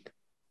only tweak.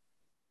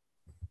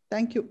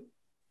 Thank you.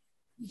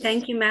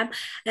 Thank you, ma'am.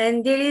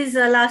 And there is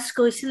a last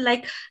question,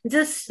 like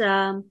just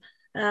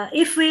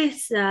if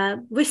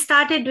we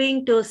started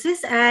doing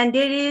ptosis and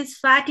there is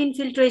fat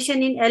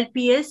infiltration in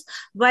LPS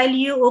while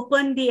you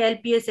open the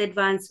LPS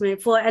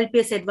advancement, for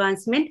LPS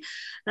advancement,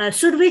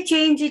 should we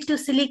change it to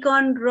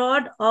silicone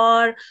rod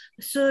or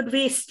should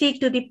we stick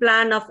to the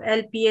plan of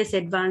LPS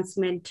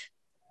advancement?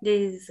 There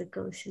is a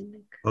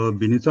question.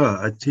 Binita,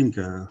 I think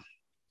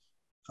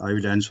I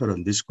will answer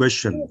on this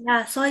question.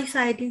 Yeah, sorry,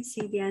 sir, I didn't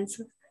see the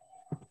answer.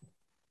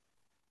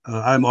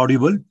 I'm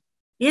audible?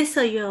 Yes,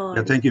 sir, you're audible.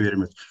 Yeah, thank you very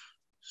much.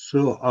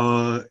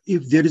 So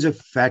if there is a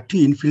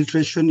fatty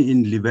infiltration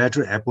in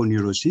levator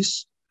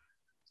aponeurosis,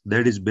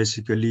 that is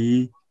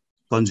basically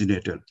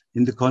congenital.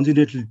 In the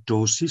congenital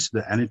ptosis,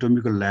 the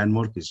anatomical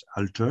landmark is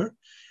altered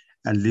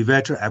and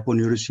levator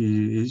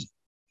aponeurosis is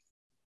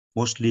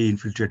mostly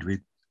infiltrated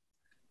with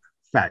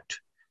fat.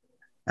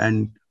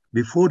 And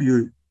before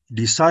you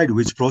decide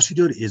which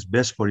procedure is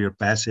best for your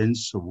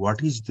patients, so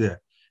what is the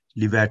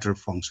levator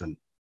function?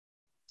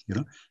 You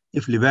know,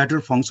 if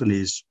levator function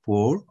is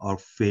poor or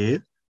fail,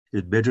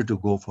 it's better to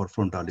go for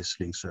frontalis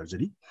sling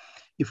surgery.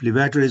 If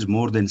levator is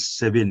more than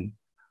 7,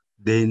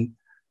 then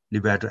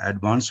levator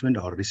advancement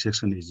or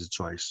resection is a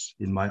choice.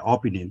 In my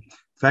opinion,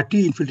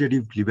 Fatty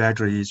infiltrative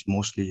levator is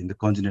mostly in the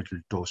congenital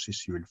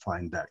ptosis, you will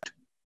find that.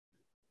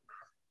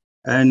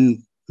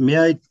 And may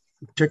I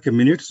take a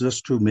minute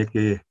just to make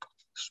a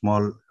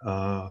small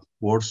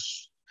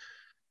words.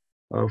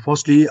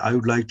 Firstly, I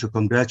would like to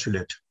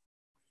congratulate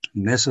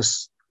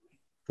NESOS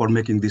for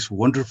making this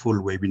wonderful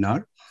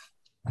webinar,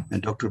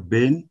 and Dr.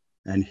 Ben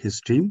and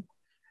his team,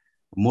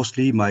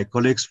 mostly my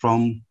colleagues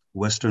from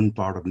western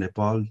part of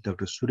Nepal,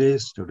 Dr.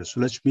 Suresh, Dr.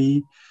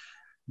 Sulachmi,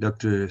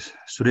 Dr.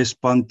 Suresh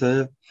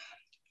Panta,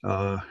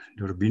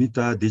 Dr.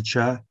 Binita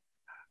Dicha,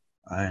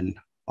 and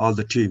all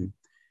the team.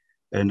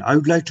 And I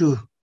would like to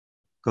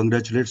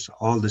congratulate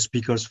all the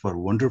speakers for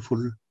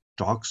wonderful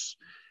talks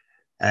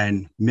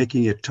and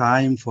making a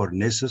time for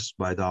NESOS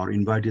by our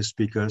invited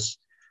speakers,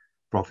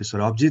 Professor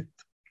Abhijit,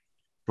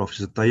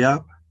 Professor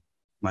Tayyab,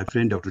 my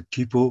friend Dr.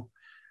 Tipo,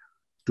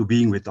 to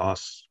being with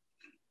us.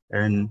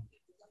 And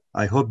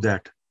I hope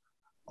that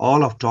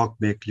all of talk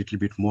make a little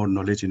bit more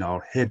knowledge in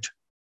our head,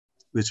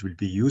 which will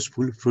be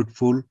useful,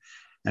 fruitful,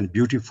 and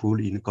beautiful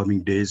in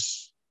coming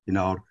days in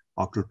our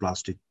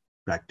oculoplastic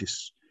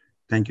practice.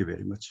 Thank you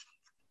very much.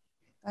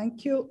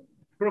 Thank you.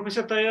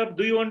 Professor Tayyab,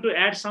 do you want to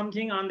add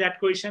something on that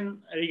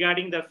question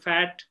regarding the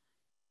fat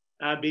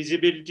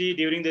visibility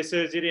during the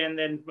surgery and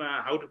then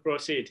how to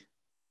proceed?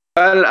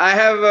 Well, I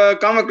have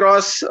come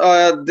across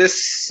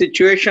this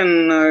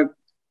situation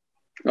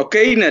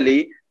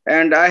occasionally,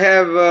 and I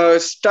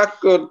have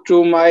stuck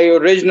to my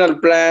original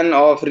plan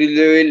of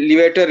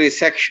levator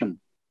resection,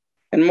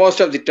 and most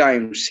of the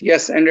times,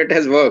 yes, and it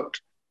has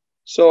worked.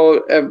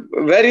 So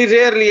very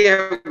rarely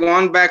have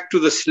gone back to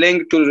the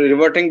sling, to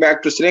reverting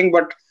back to sling,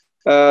 but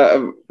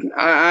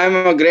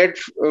I'm a great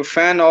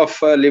fan of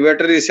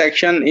levator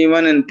resection,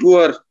 even in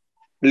poor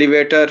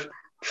levator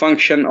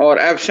function or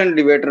absent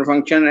levator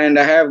function, and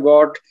I have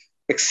got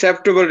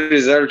acceptable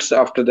results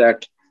after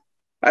that.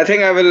 I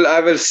think I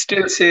will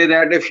still say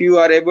that if you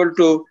are able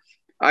to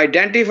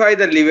identify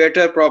the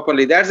levator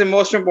properly, that's the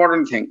most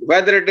important thing.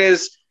 Whether it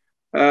is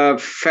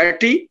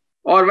fatty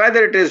or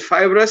whether it is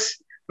fibrous,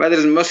 whether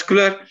it's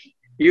muscular,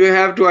 you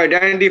have to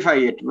identify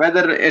it.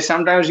 Whether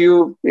sometimes I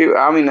mean,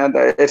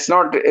 it's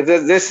not,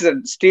 this is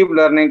a steep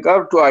learning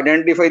curve to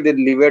identify the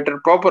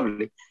levator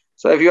properly.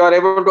 So if you are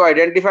able to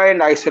identify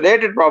and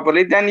isolate it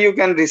properly, then you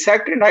can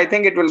resect it. I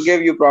think it will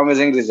give you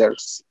promising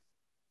results.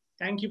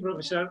 Thank you,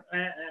 Professor.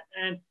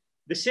 And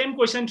the same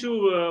question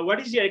to what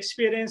is your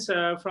experience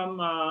from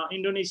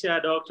Indonesia,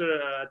 Dr.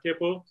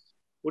 Tepo?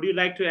 Would you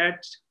like to add?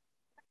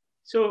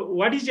 So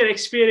what is your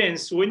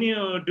experience when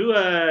you do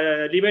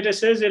a levator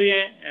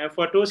surgery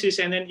for ptosis,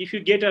 and then if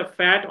you get a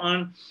fat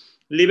on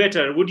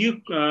levator, would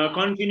you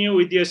continue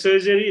with your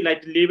surgery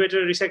like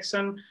levator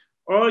resection,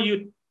 or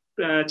you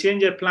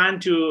change your plan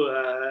to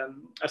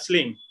a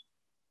sling?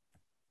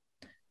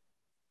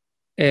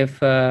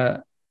 If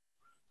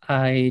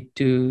I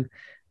do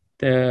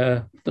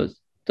the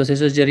ptosis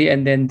surgery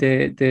and then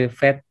the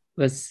fat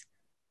was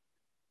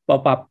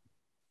pop up,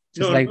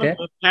 just like that?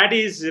 Fat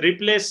is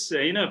replaced,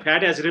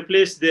 fat has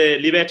replaced the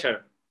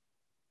levator.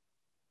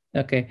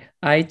 Okay,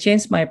 I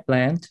changed my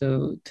plan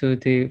to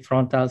the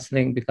frontal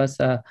sling because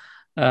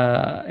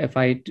if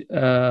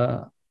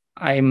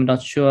I'm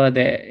not sure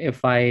that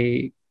if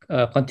I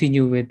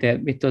continue with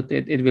that method,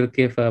 it will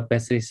give a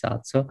best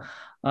result. So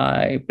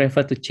I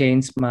prefer to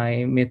change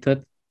my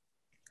method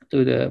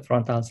to the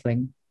frontal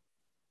sling.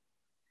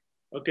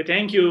 Okay,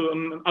 thank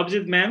you.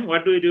 Abhijit ma'am,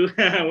 what do you do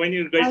when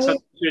you get such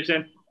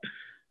situation?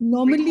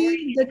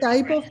 Normally, the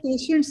type of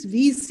patients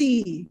we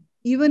see,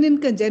 even in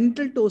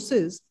congenital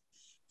ptosis,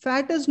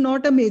 fat is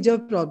not a major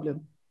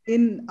problem.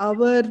 In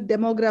our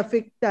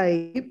demographic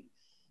type,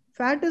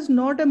 fat is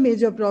not a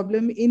major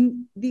problem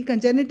in the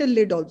congenital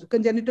lid also,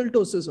 congenital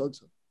ptosis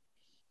also.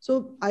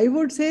 So I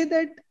would say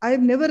that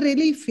I've never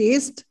really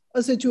faced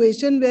a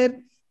situation where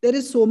there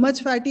is so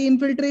much fatty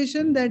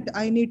infiltration that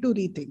I need to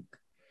rethink.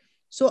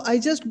 So I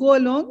just go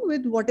along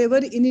with whatever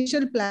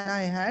initial plan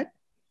I had.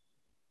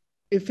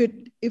 If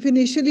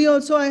initially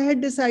also I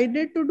had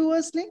decided to do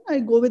a sling, I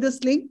go with a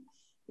sling.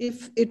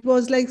 If it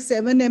was like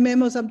 7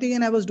 mm or something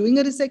and I was doing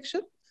a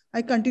resection,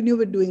 I continue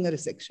with doing a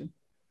resection.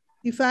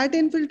 The fat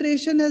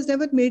infiltration has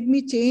never made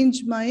me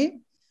change my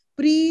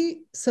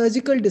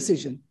pre-surgical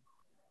decision.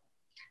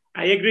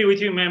 I agree with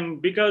you, ma'am,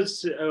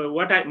 because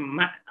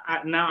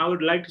now I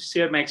would like to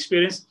share my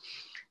experience.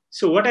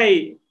 So what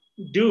I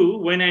do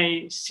when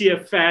I see a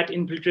fat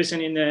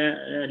infiltration in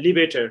a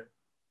levator.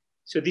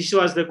 So this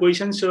was the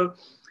question. So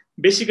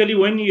basically,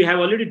 when you have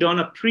already done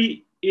a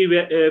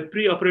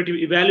pre-operative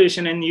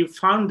evaluation and you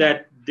found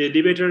that the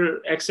levator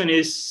action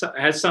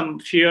has some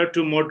fair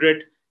to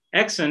moderate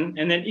action,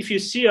 and then if you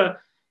see a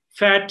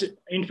fat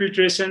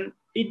infiltration,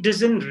 it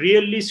doesn't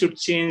really should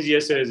change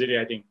your surgery,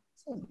 I think,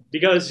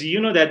 because you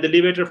know that the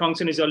levator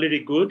function is already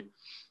good.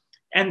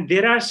 And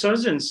there are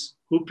surgeons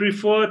who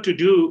prefer to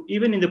do,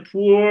 even in the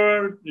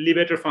poor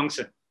levator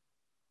function,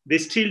 they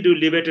still do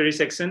levator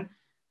resection.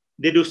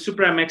 They do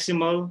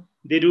supramaximal,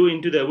 they do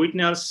into the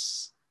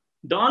vitals.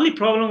 The only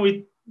problem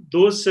with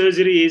those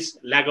surgery is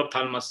lag of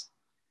thalamus.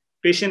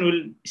 Patient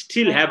will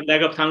still have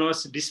lag of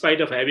thalamus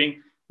despite of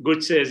having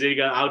good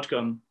surgical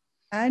outcome.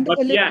 And but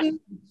a little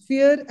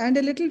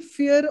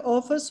fear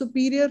of a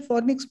superior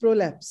fornix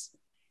prolapse.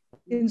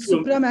 In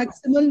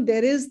supramaximal,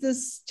 there is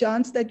this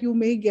chance that you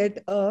may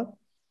get a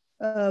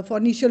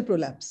fornicial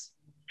prolapse.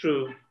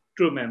 True,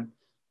 ma'am.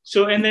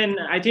 So, and then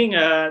I think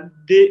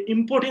the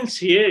importance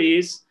here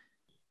is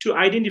to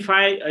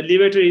identify a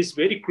levator is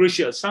very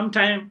crucial.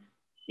 Sometimes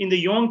in the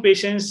young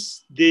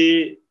patients,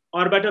 the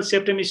orbital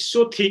septum is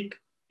so thick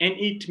and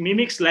it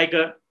mimics like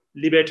a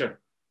levator.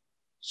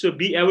 So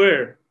be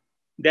aware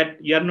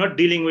that you are not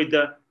dealing with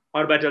the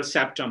orbital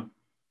septum,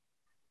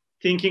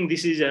 thinking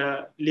this is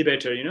a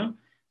levator, you know.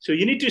 So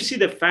you need to see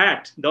the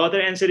fat. The other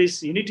answer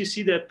is you need to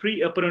see the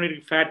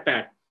pre-aporonetic fat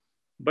pad.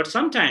 But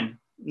sometime,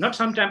 not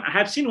sometime, I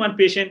have seen one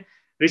patient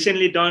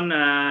recently done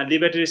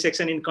levator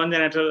resection in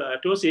congenital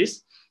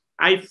ptosis.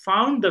 I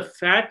found the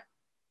fat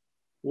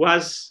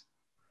was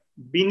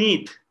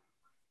beneath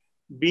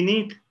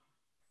the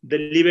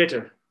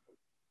levator,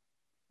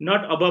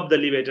 not above the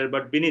levator,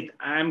 but beneath.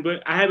 I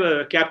have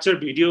a capture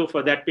video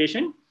for that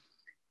patient.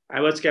 I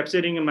was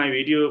capturing my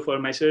video for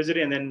my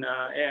surgery, and then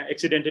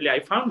accidentally I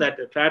found that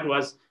the fat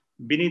was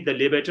beneath the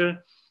levator.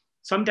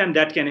 Sometimes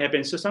that can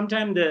happen. So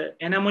sometimes the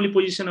anomaly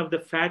position of the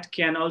fat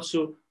can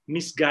also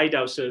misguide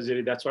our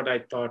surgery. That's what I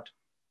thought.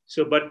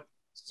 So, but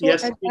so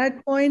yes. At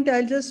that point,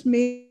 I'll just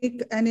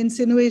make an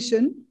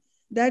insinuation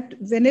that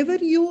whenever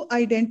you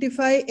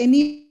identify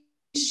any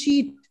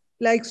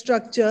sheet-like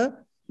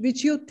structure,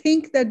 which you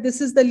think that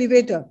this is the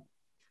levator,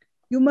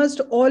 you must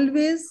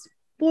always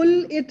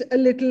pull it a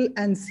little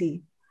and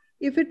see.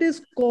 If it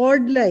is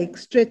cord-like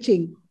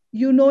stretching,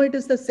 you know it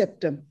is the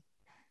septum.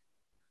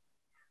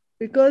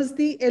 Because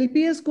the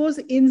LPS goes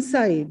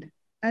inside,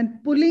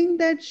 and pulling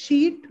that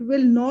sheet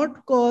will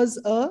not cause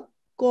a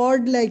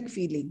cord-like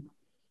feeling.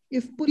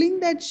 If pulling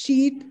that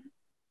sheet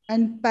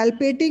and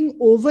palpating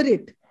over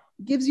it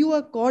gives you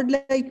a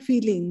cord-like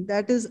feeling,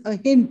 that is a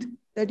hint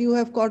that you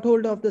have caught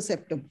hold of the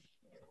septum.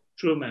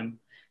 True, ma'am.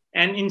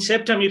 And in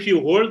septum, if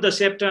you hold the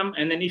septum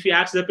and then if you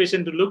ask the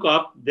patient to look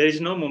up, there is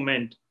no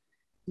movement.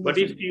 But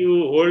if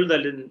you hold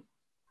the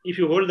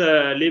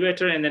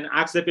levator and then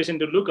ask the patient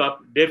to look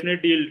up,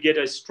 definitely you'll get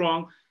a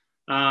strong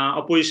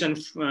opposition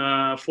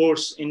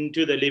force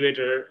into the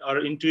levator or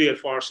into your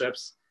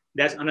forceps.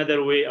 That's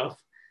another way of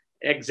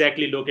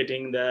exactly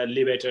locating the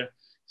levator.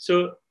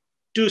 So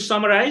to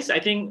summarize, I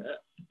think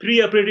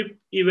preoperative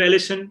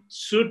evaluation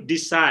should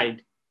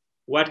decide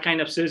what kind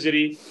of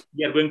surgery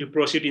we are going to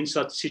proceed in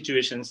such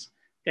situations.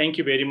 Thank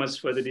you very much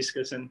for the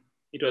discussion.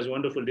 It was a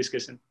wonderful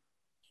discussion.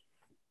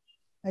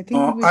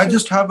 I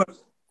just have a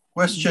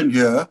question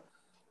here.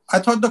 I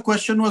thought the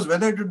question was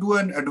whether to do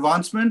an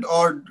advancement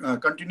or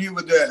continue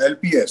with the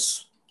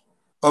LPS,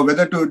 or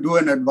whether to do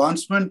an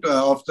advancement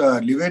of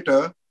the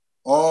levator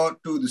or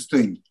to this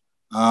thing,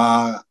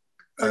 or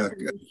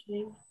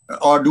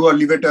do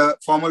a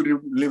formal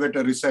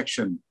levator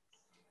resection.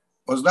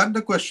 Was that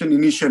the question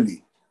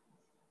initially?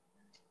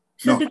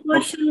 So the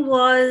question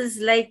was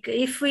like,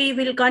 if we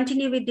will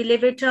continue with the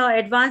levator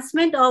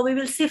advancement or we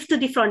will shift to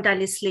the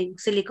frontalis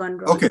silicone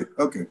rod.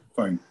 Okay,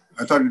 fine.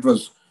 I thought it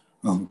was,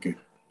 okay.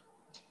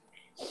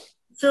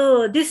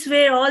 So these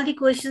were all the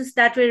questions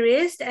that were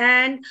raised.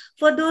 And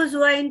for those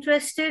who are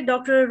interested,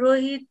 Dr.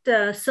 Rohit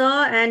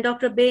sir and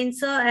Dr. Bain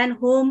sir and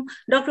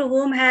Dr.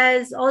 Home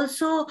has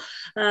also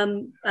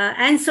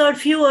answered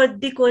few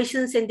of the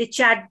questions in the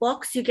chat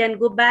box. You can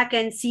go back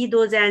and see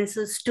those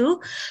answers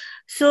too.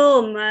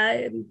 So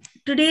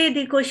today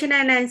the question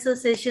and answer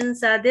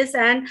sessions are this,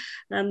 and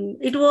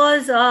it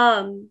was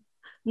a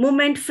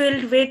moment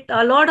filled with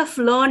a lot of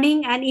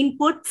learning and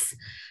inputs.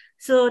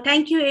 So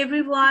thank you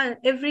everyone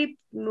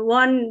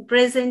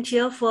present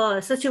here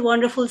for such a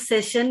wonderful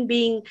session,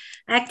 being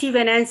active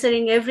and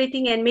answering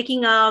everything and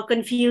making our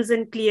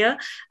confusion clear.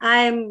 I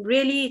am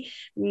really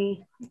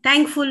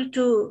thankful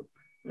to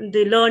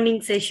the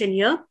learning session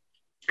here.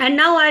 And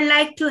now I'd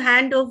like to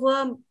hand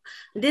over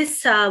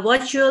this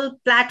virtual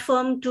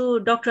platform to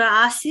Dr.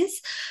 Assis.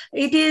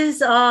 It is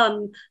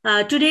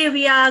today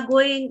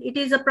it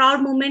is a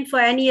proud moment for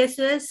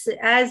NESOS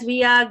as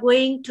we are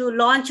going to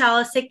launch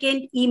our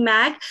second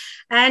EMAG,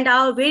 and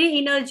our very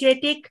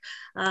energetic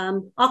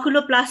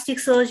oculoplastic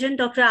surgeon,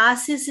 Dr.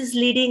 Assis, is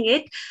leading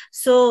it.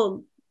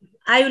 So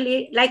I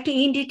will like to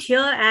end it here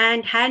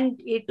and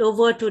hand it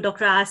over to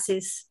Dr.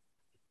 Assis.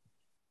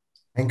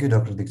 Thank you,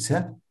 Dr.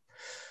 Diksha.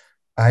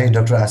 I,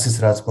 Dr. Assis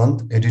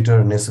Rajpant,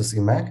 editor NESOS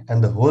EMAG,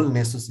 and the whole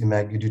NESOS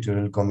EMAG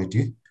editorial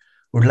committee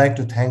would like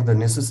to thank the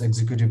NESOS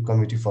executive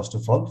committee, first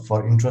of all,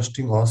 for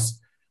entrusting us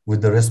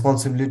with the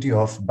responsibility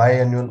of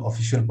biannual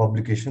official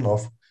publication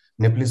of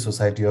Nepalese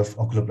Society of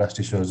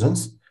Oculoplastic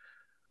Surgeons.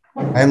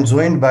 I am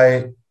joined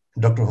by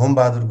Dr. Hom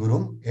Bahadur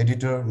Gurung,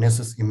 editor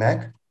NESOS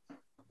EMAG.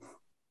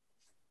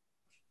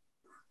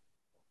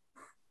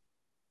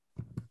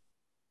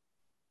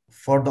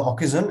 For the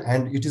occasion,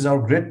 and it is our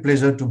great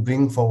pleasure to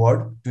bring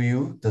forward to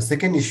you the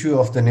second issue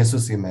of the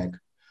NESOS EMAG.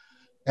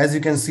 As you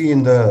can see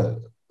in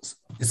the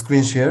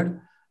screen shared,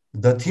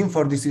 the theme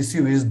for this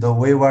issue is the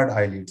wayward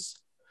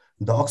eyelids.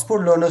 The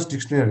Oxford Learners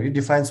Dictionary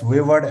defines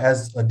wayward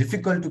as a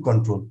difficult to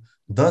control,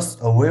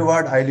 Thus, a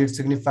wayward eyelid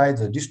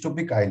signifies a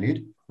dystrophic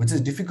eyelid, which is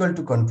difficult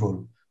to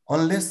control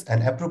unless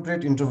an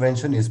appropriate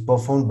intervention is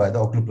performed by the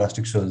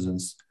oculoplastic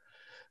surgeons.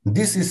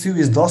 This issue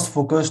is thus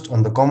focused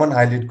on the common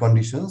eyelid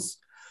conditions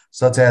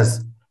such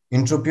as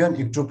entropion,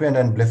 ectropion,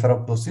 and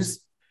blepharoptosis,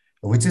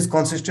 which is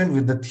consistent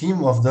with the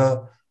theme of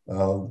the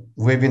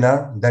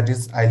webinar, that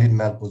is eyelid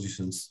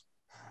malpositions.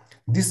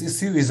 This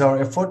issue is our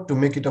effort to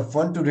make it a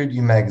fun-to-read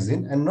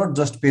e-magazine and not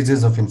just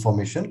pages of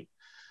information.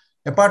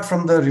 Apart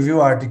from the review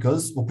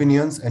articles,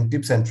 opinions, and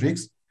tips and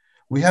tricks,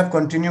 we have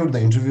continued the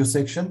interview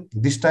section.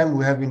 This time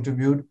we have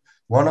interviewed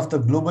one of the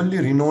globally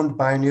renowned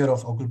pioneer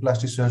of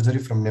oculoplasty surgery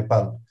from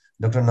Nepal,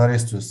 Dr.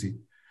 Naresh Joshi.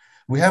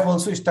 We have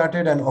also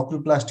started an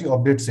oculoplasty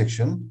update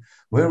section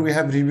where we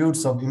have reviewed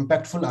some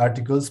impactful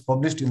articles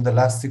published in the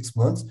last 6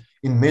 months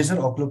in major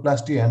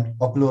oculoplasty and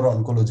ocular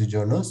oncology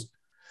journals.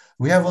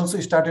 We have also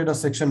started a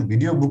section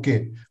video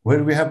bouquet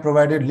where we have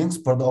provided links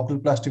for the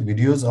oculoplasty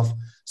videos of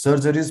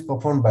surgeries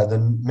performed by the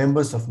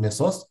members of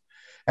NESOS.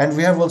 And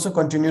we have also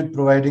continued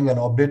providing an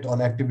update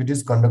on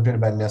activities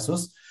conducted by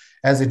NESOS,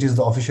 as it is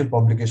the official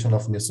publication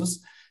of NESOS,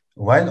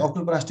 while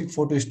oculoplastic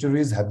photo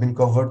stories have been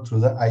covered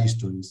through the eye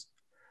stories.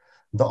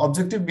 The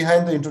objective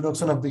behind the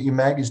introduction of the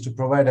EMAG is to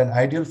provide an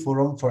ideal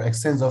forum for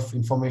exchange of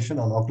information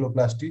on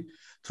oculoplasty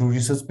through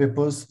research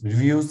papers,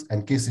 reviews,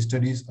 and case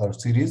studies or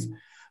series,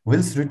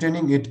 whilst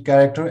retaining its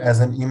character as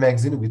an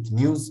e-magazine with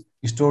news,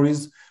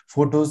 stories,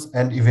 photos,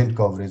 and event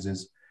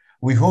coverages.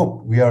 We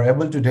hope we are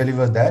able to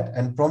deliver that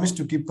and promise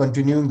to keep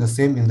continuing the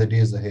same in the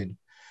days ahead.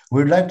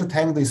 We would like to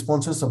thank the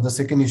sponsors of the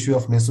second issue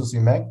of NESOS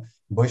EMAG,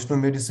 Vaishno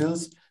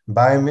Medicils,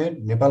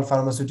 Biomed, Nepal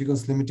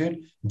Pharmaceuticals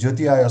Limited,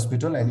 Jyoti Eye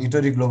Hospital, and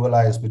Italy Global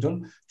Eye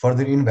Hospital for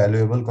their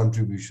invaluable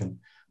contribution.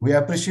 We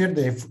appreciate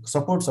the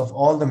supports of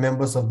all the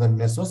members of the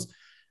NESOS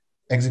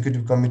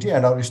Executive Committee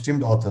and our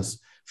esteemed authors.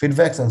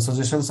 Feedbacks and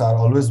suggestions are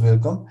always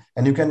welcome,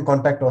 and you can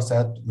contact us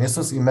at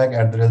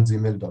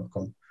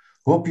nesosimag@gmail.com.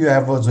 Hope you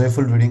have a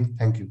joyful reading.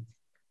 Thank you.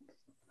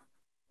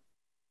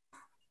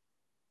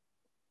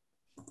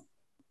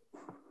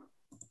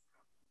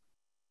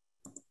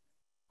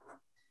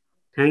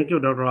 Thank you,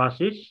 Dr.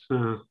 Ashish.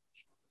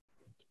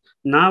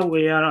 Now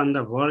we are on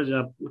the verge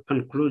of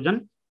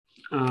conclusion.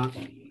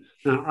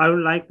 I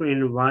would like to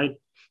invite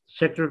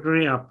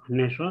Secretary of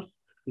NESOS,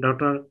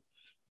 Dr.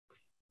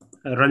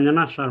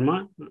 Ranjana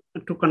Sharma,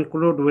 to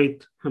conclude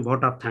with a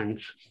vote of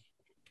thanks.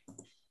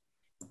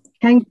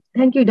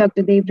 Thank you,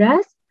 Dr.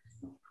 Devras.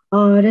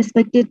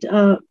 Respected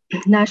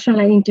national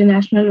and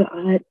international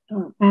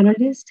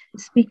panelists,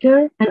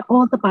 speaker, and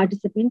all the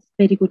participants,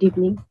 very good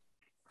evening.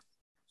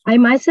 I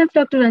myself,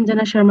 Dr.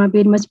 Ranjana Sharma,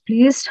 very much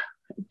pleased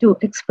to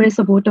express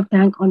a vote of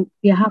thanks on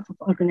behalf of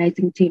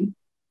organizing team.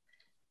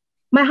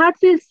 My heart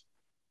fills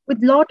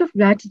with a lot of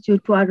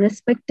gratitude to our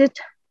respected,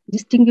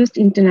 distinguished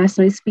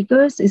international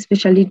speakers,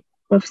 especially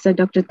Professor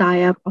Dr.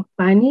 Tayab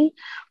Akbani,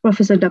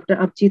 Professor Dr.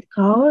 Abjit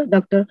Kaur,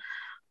 Dr.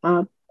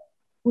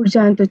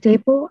 Purjanto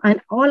Tepo,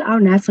 and all our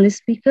national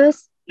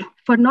speakers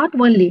for not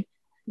only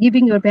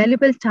giving your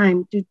valuable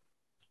time to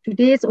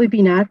today's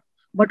webinar,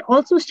 but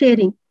also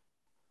sharing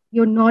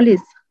your knowledge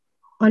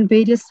on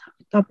various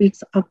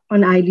topics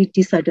on eyelid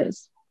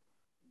disorders.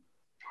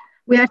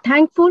 We are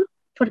thankful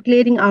for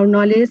clearing our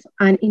knowledge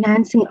and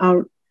enhancing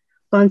our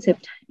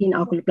concept in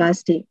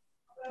oculoplasty.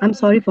 I'm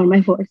sorry for my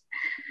voice.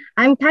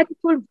 I'm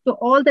thankful to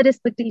all the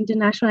respected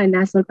international and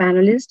national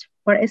panelists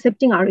for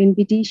accepting our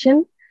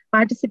invitation,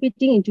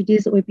 participating in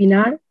today's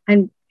webinar,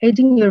 and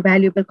adding your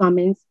valuable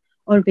comments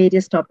on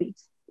various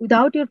topics.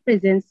 Without your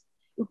presence,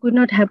 we could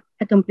not have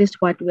accomplished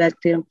what we are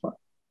trained for.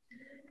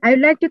 I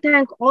would like to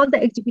thank all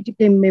the executive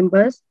team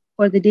members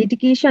for the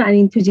dedication and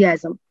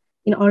enthusiasm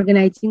in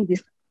organizing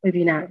this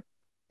webinar.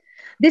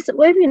 This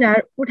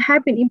webinar would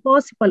have been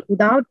impossible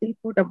without the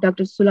effort of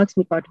Dr.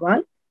 Sulaxmi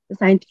Kotwal, the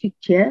scientific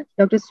chair,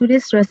 Dr.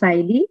 Suresh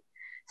Rasaili,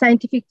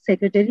 scientific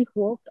secretary,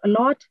 who worked a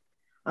lot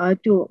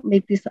to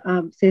make this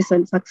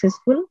session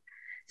successful,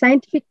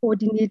 scientific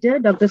coordinator,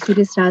 Dr.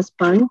 Suresh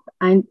Rajpant,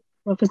 and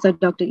Professor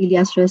Dr.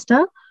 Ilyas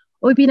Shrestha,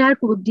 webinar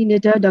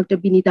coordinator, Dr.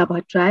 Binita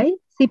Bhattrai,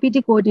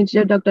 CPT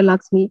coordinator, Dr.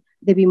 Lakshmi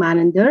Devi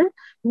Manandar,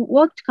 who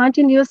worked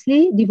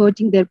continuously,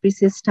 devoting their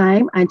precious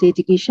time and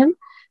dedication.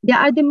 They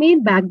are the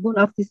main backbone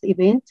of this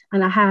event,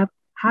 and I have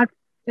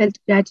heartfelt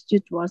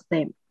gratitude towards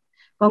them.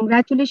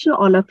 Congratulations,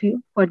 all of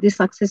you, for this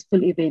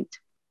successful event.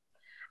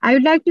 I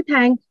would like to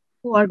thank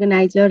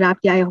co-organizer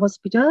Rapti Eye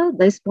Hospital,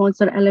 the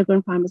sponsor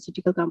Allergan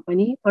Pharmaceutical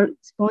Company, for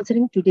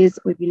sponsoring today's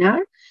webinar.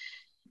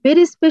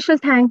 Very special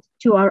thanks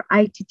to our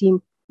IT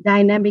team,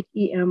 Dynamic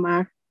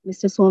EMR,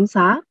 Mr.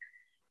 Somsa,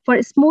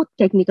 for smooth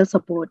technical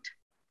support.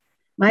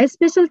 My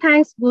special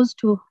thanks goes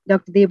to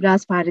Dr.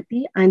 Devras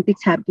Bharati and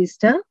Diksha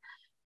Bista,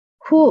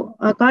 who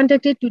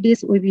conducted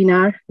today's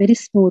webinar very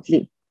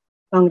smoothly.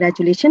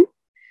 Congratulations.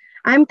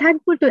 I'm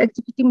thankful to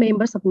executive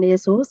members of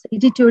NESOS,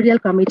 editorial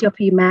committee of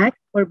EMAG,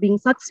 for being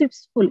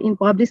successful in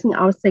publishing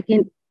our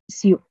second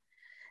issue.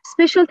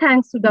 Special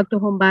thanks to Dr.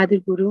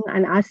 Hombadir Gurung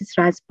and Ashish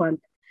Rajpant,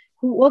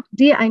 who worked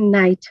day and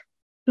night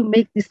to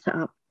make this,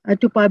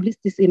 to publish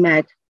this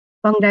EMAG.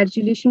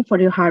 Congratulations for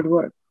your hard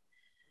work.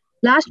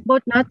 Last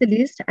but not the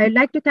least, I'd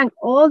like to thank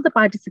all the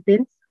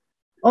participants,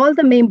 all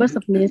the members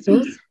of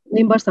NESOS,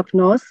 members of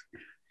NOS,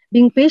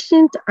 being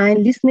patient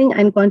and listening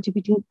and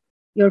contributing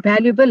your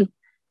valuable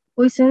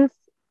questions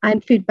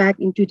and feedback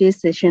in today's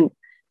session.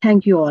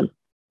 Thank you all.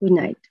 Good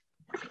night.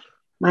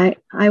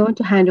 I want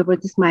to hand over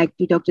this mic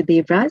to Dr.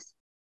 Devraj.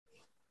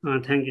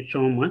 Thank you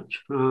so much.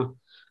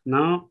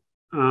 Now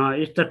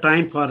it's the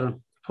time for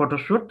photo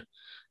shoot.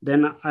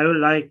 Then I would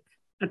like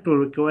to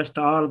request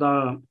all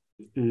the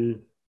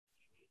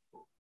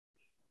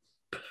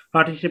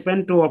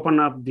participants to open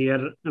up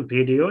their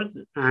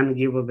videos and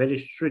give a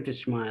very sweet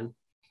smile.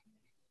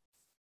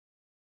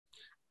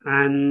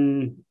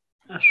 And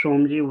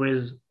Somji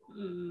with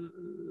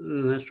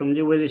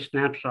a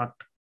snapshot.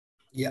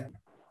 Yeah,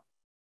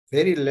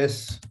 very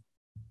less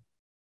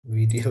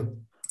video.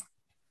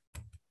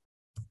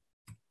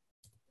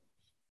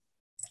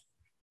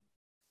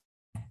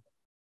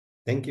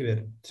 Thank you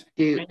very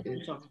much.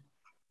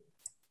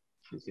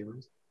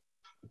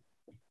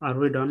 Are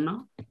we done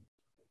now?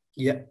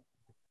 Yeah.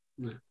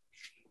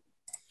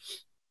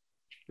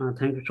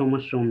 Thank you so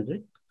much,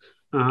 Somji.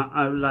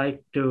 I would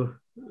like to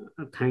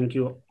thank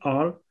you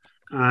all.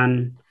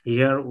 And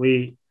here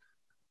we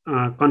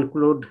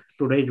conclude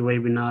today's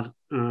webinar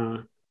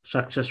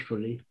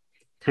successfully.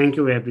 Thank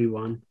you,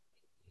 everyone.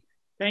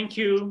 Thank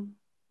you.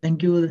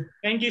 Thank you.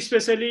 Thank you,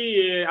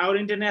 especially our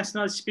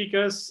international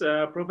speakers,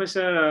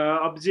 Professor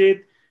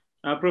Abjit,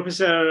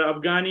 Professor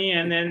Afghani,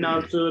 and then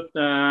also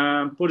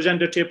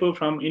Purjanto Tepo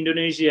from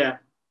Indonesia.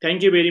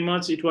 Thank you very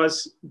much. It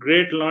was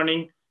great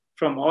learning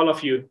from all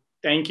of you.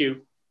 Thank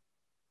you.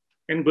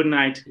 And good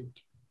night.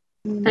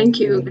 Thank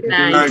you. Good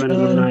night. Good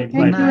night.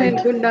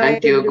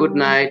 Thank you. Good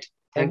night.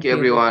 Thank you,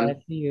 everyone.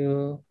 Thank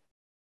you.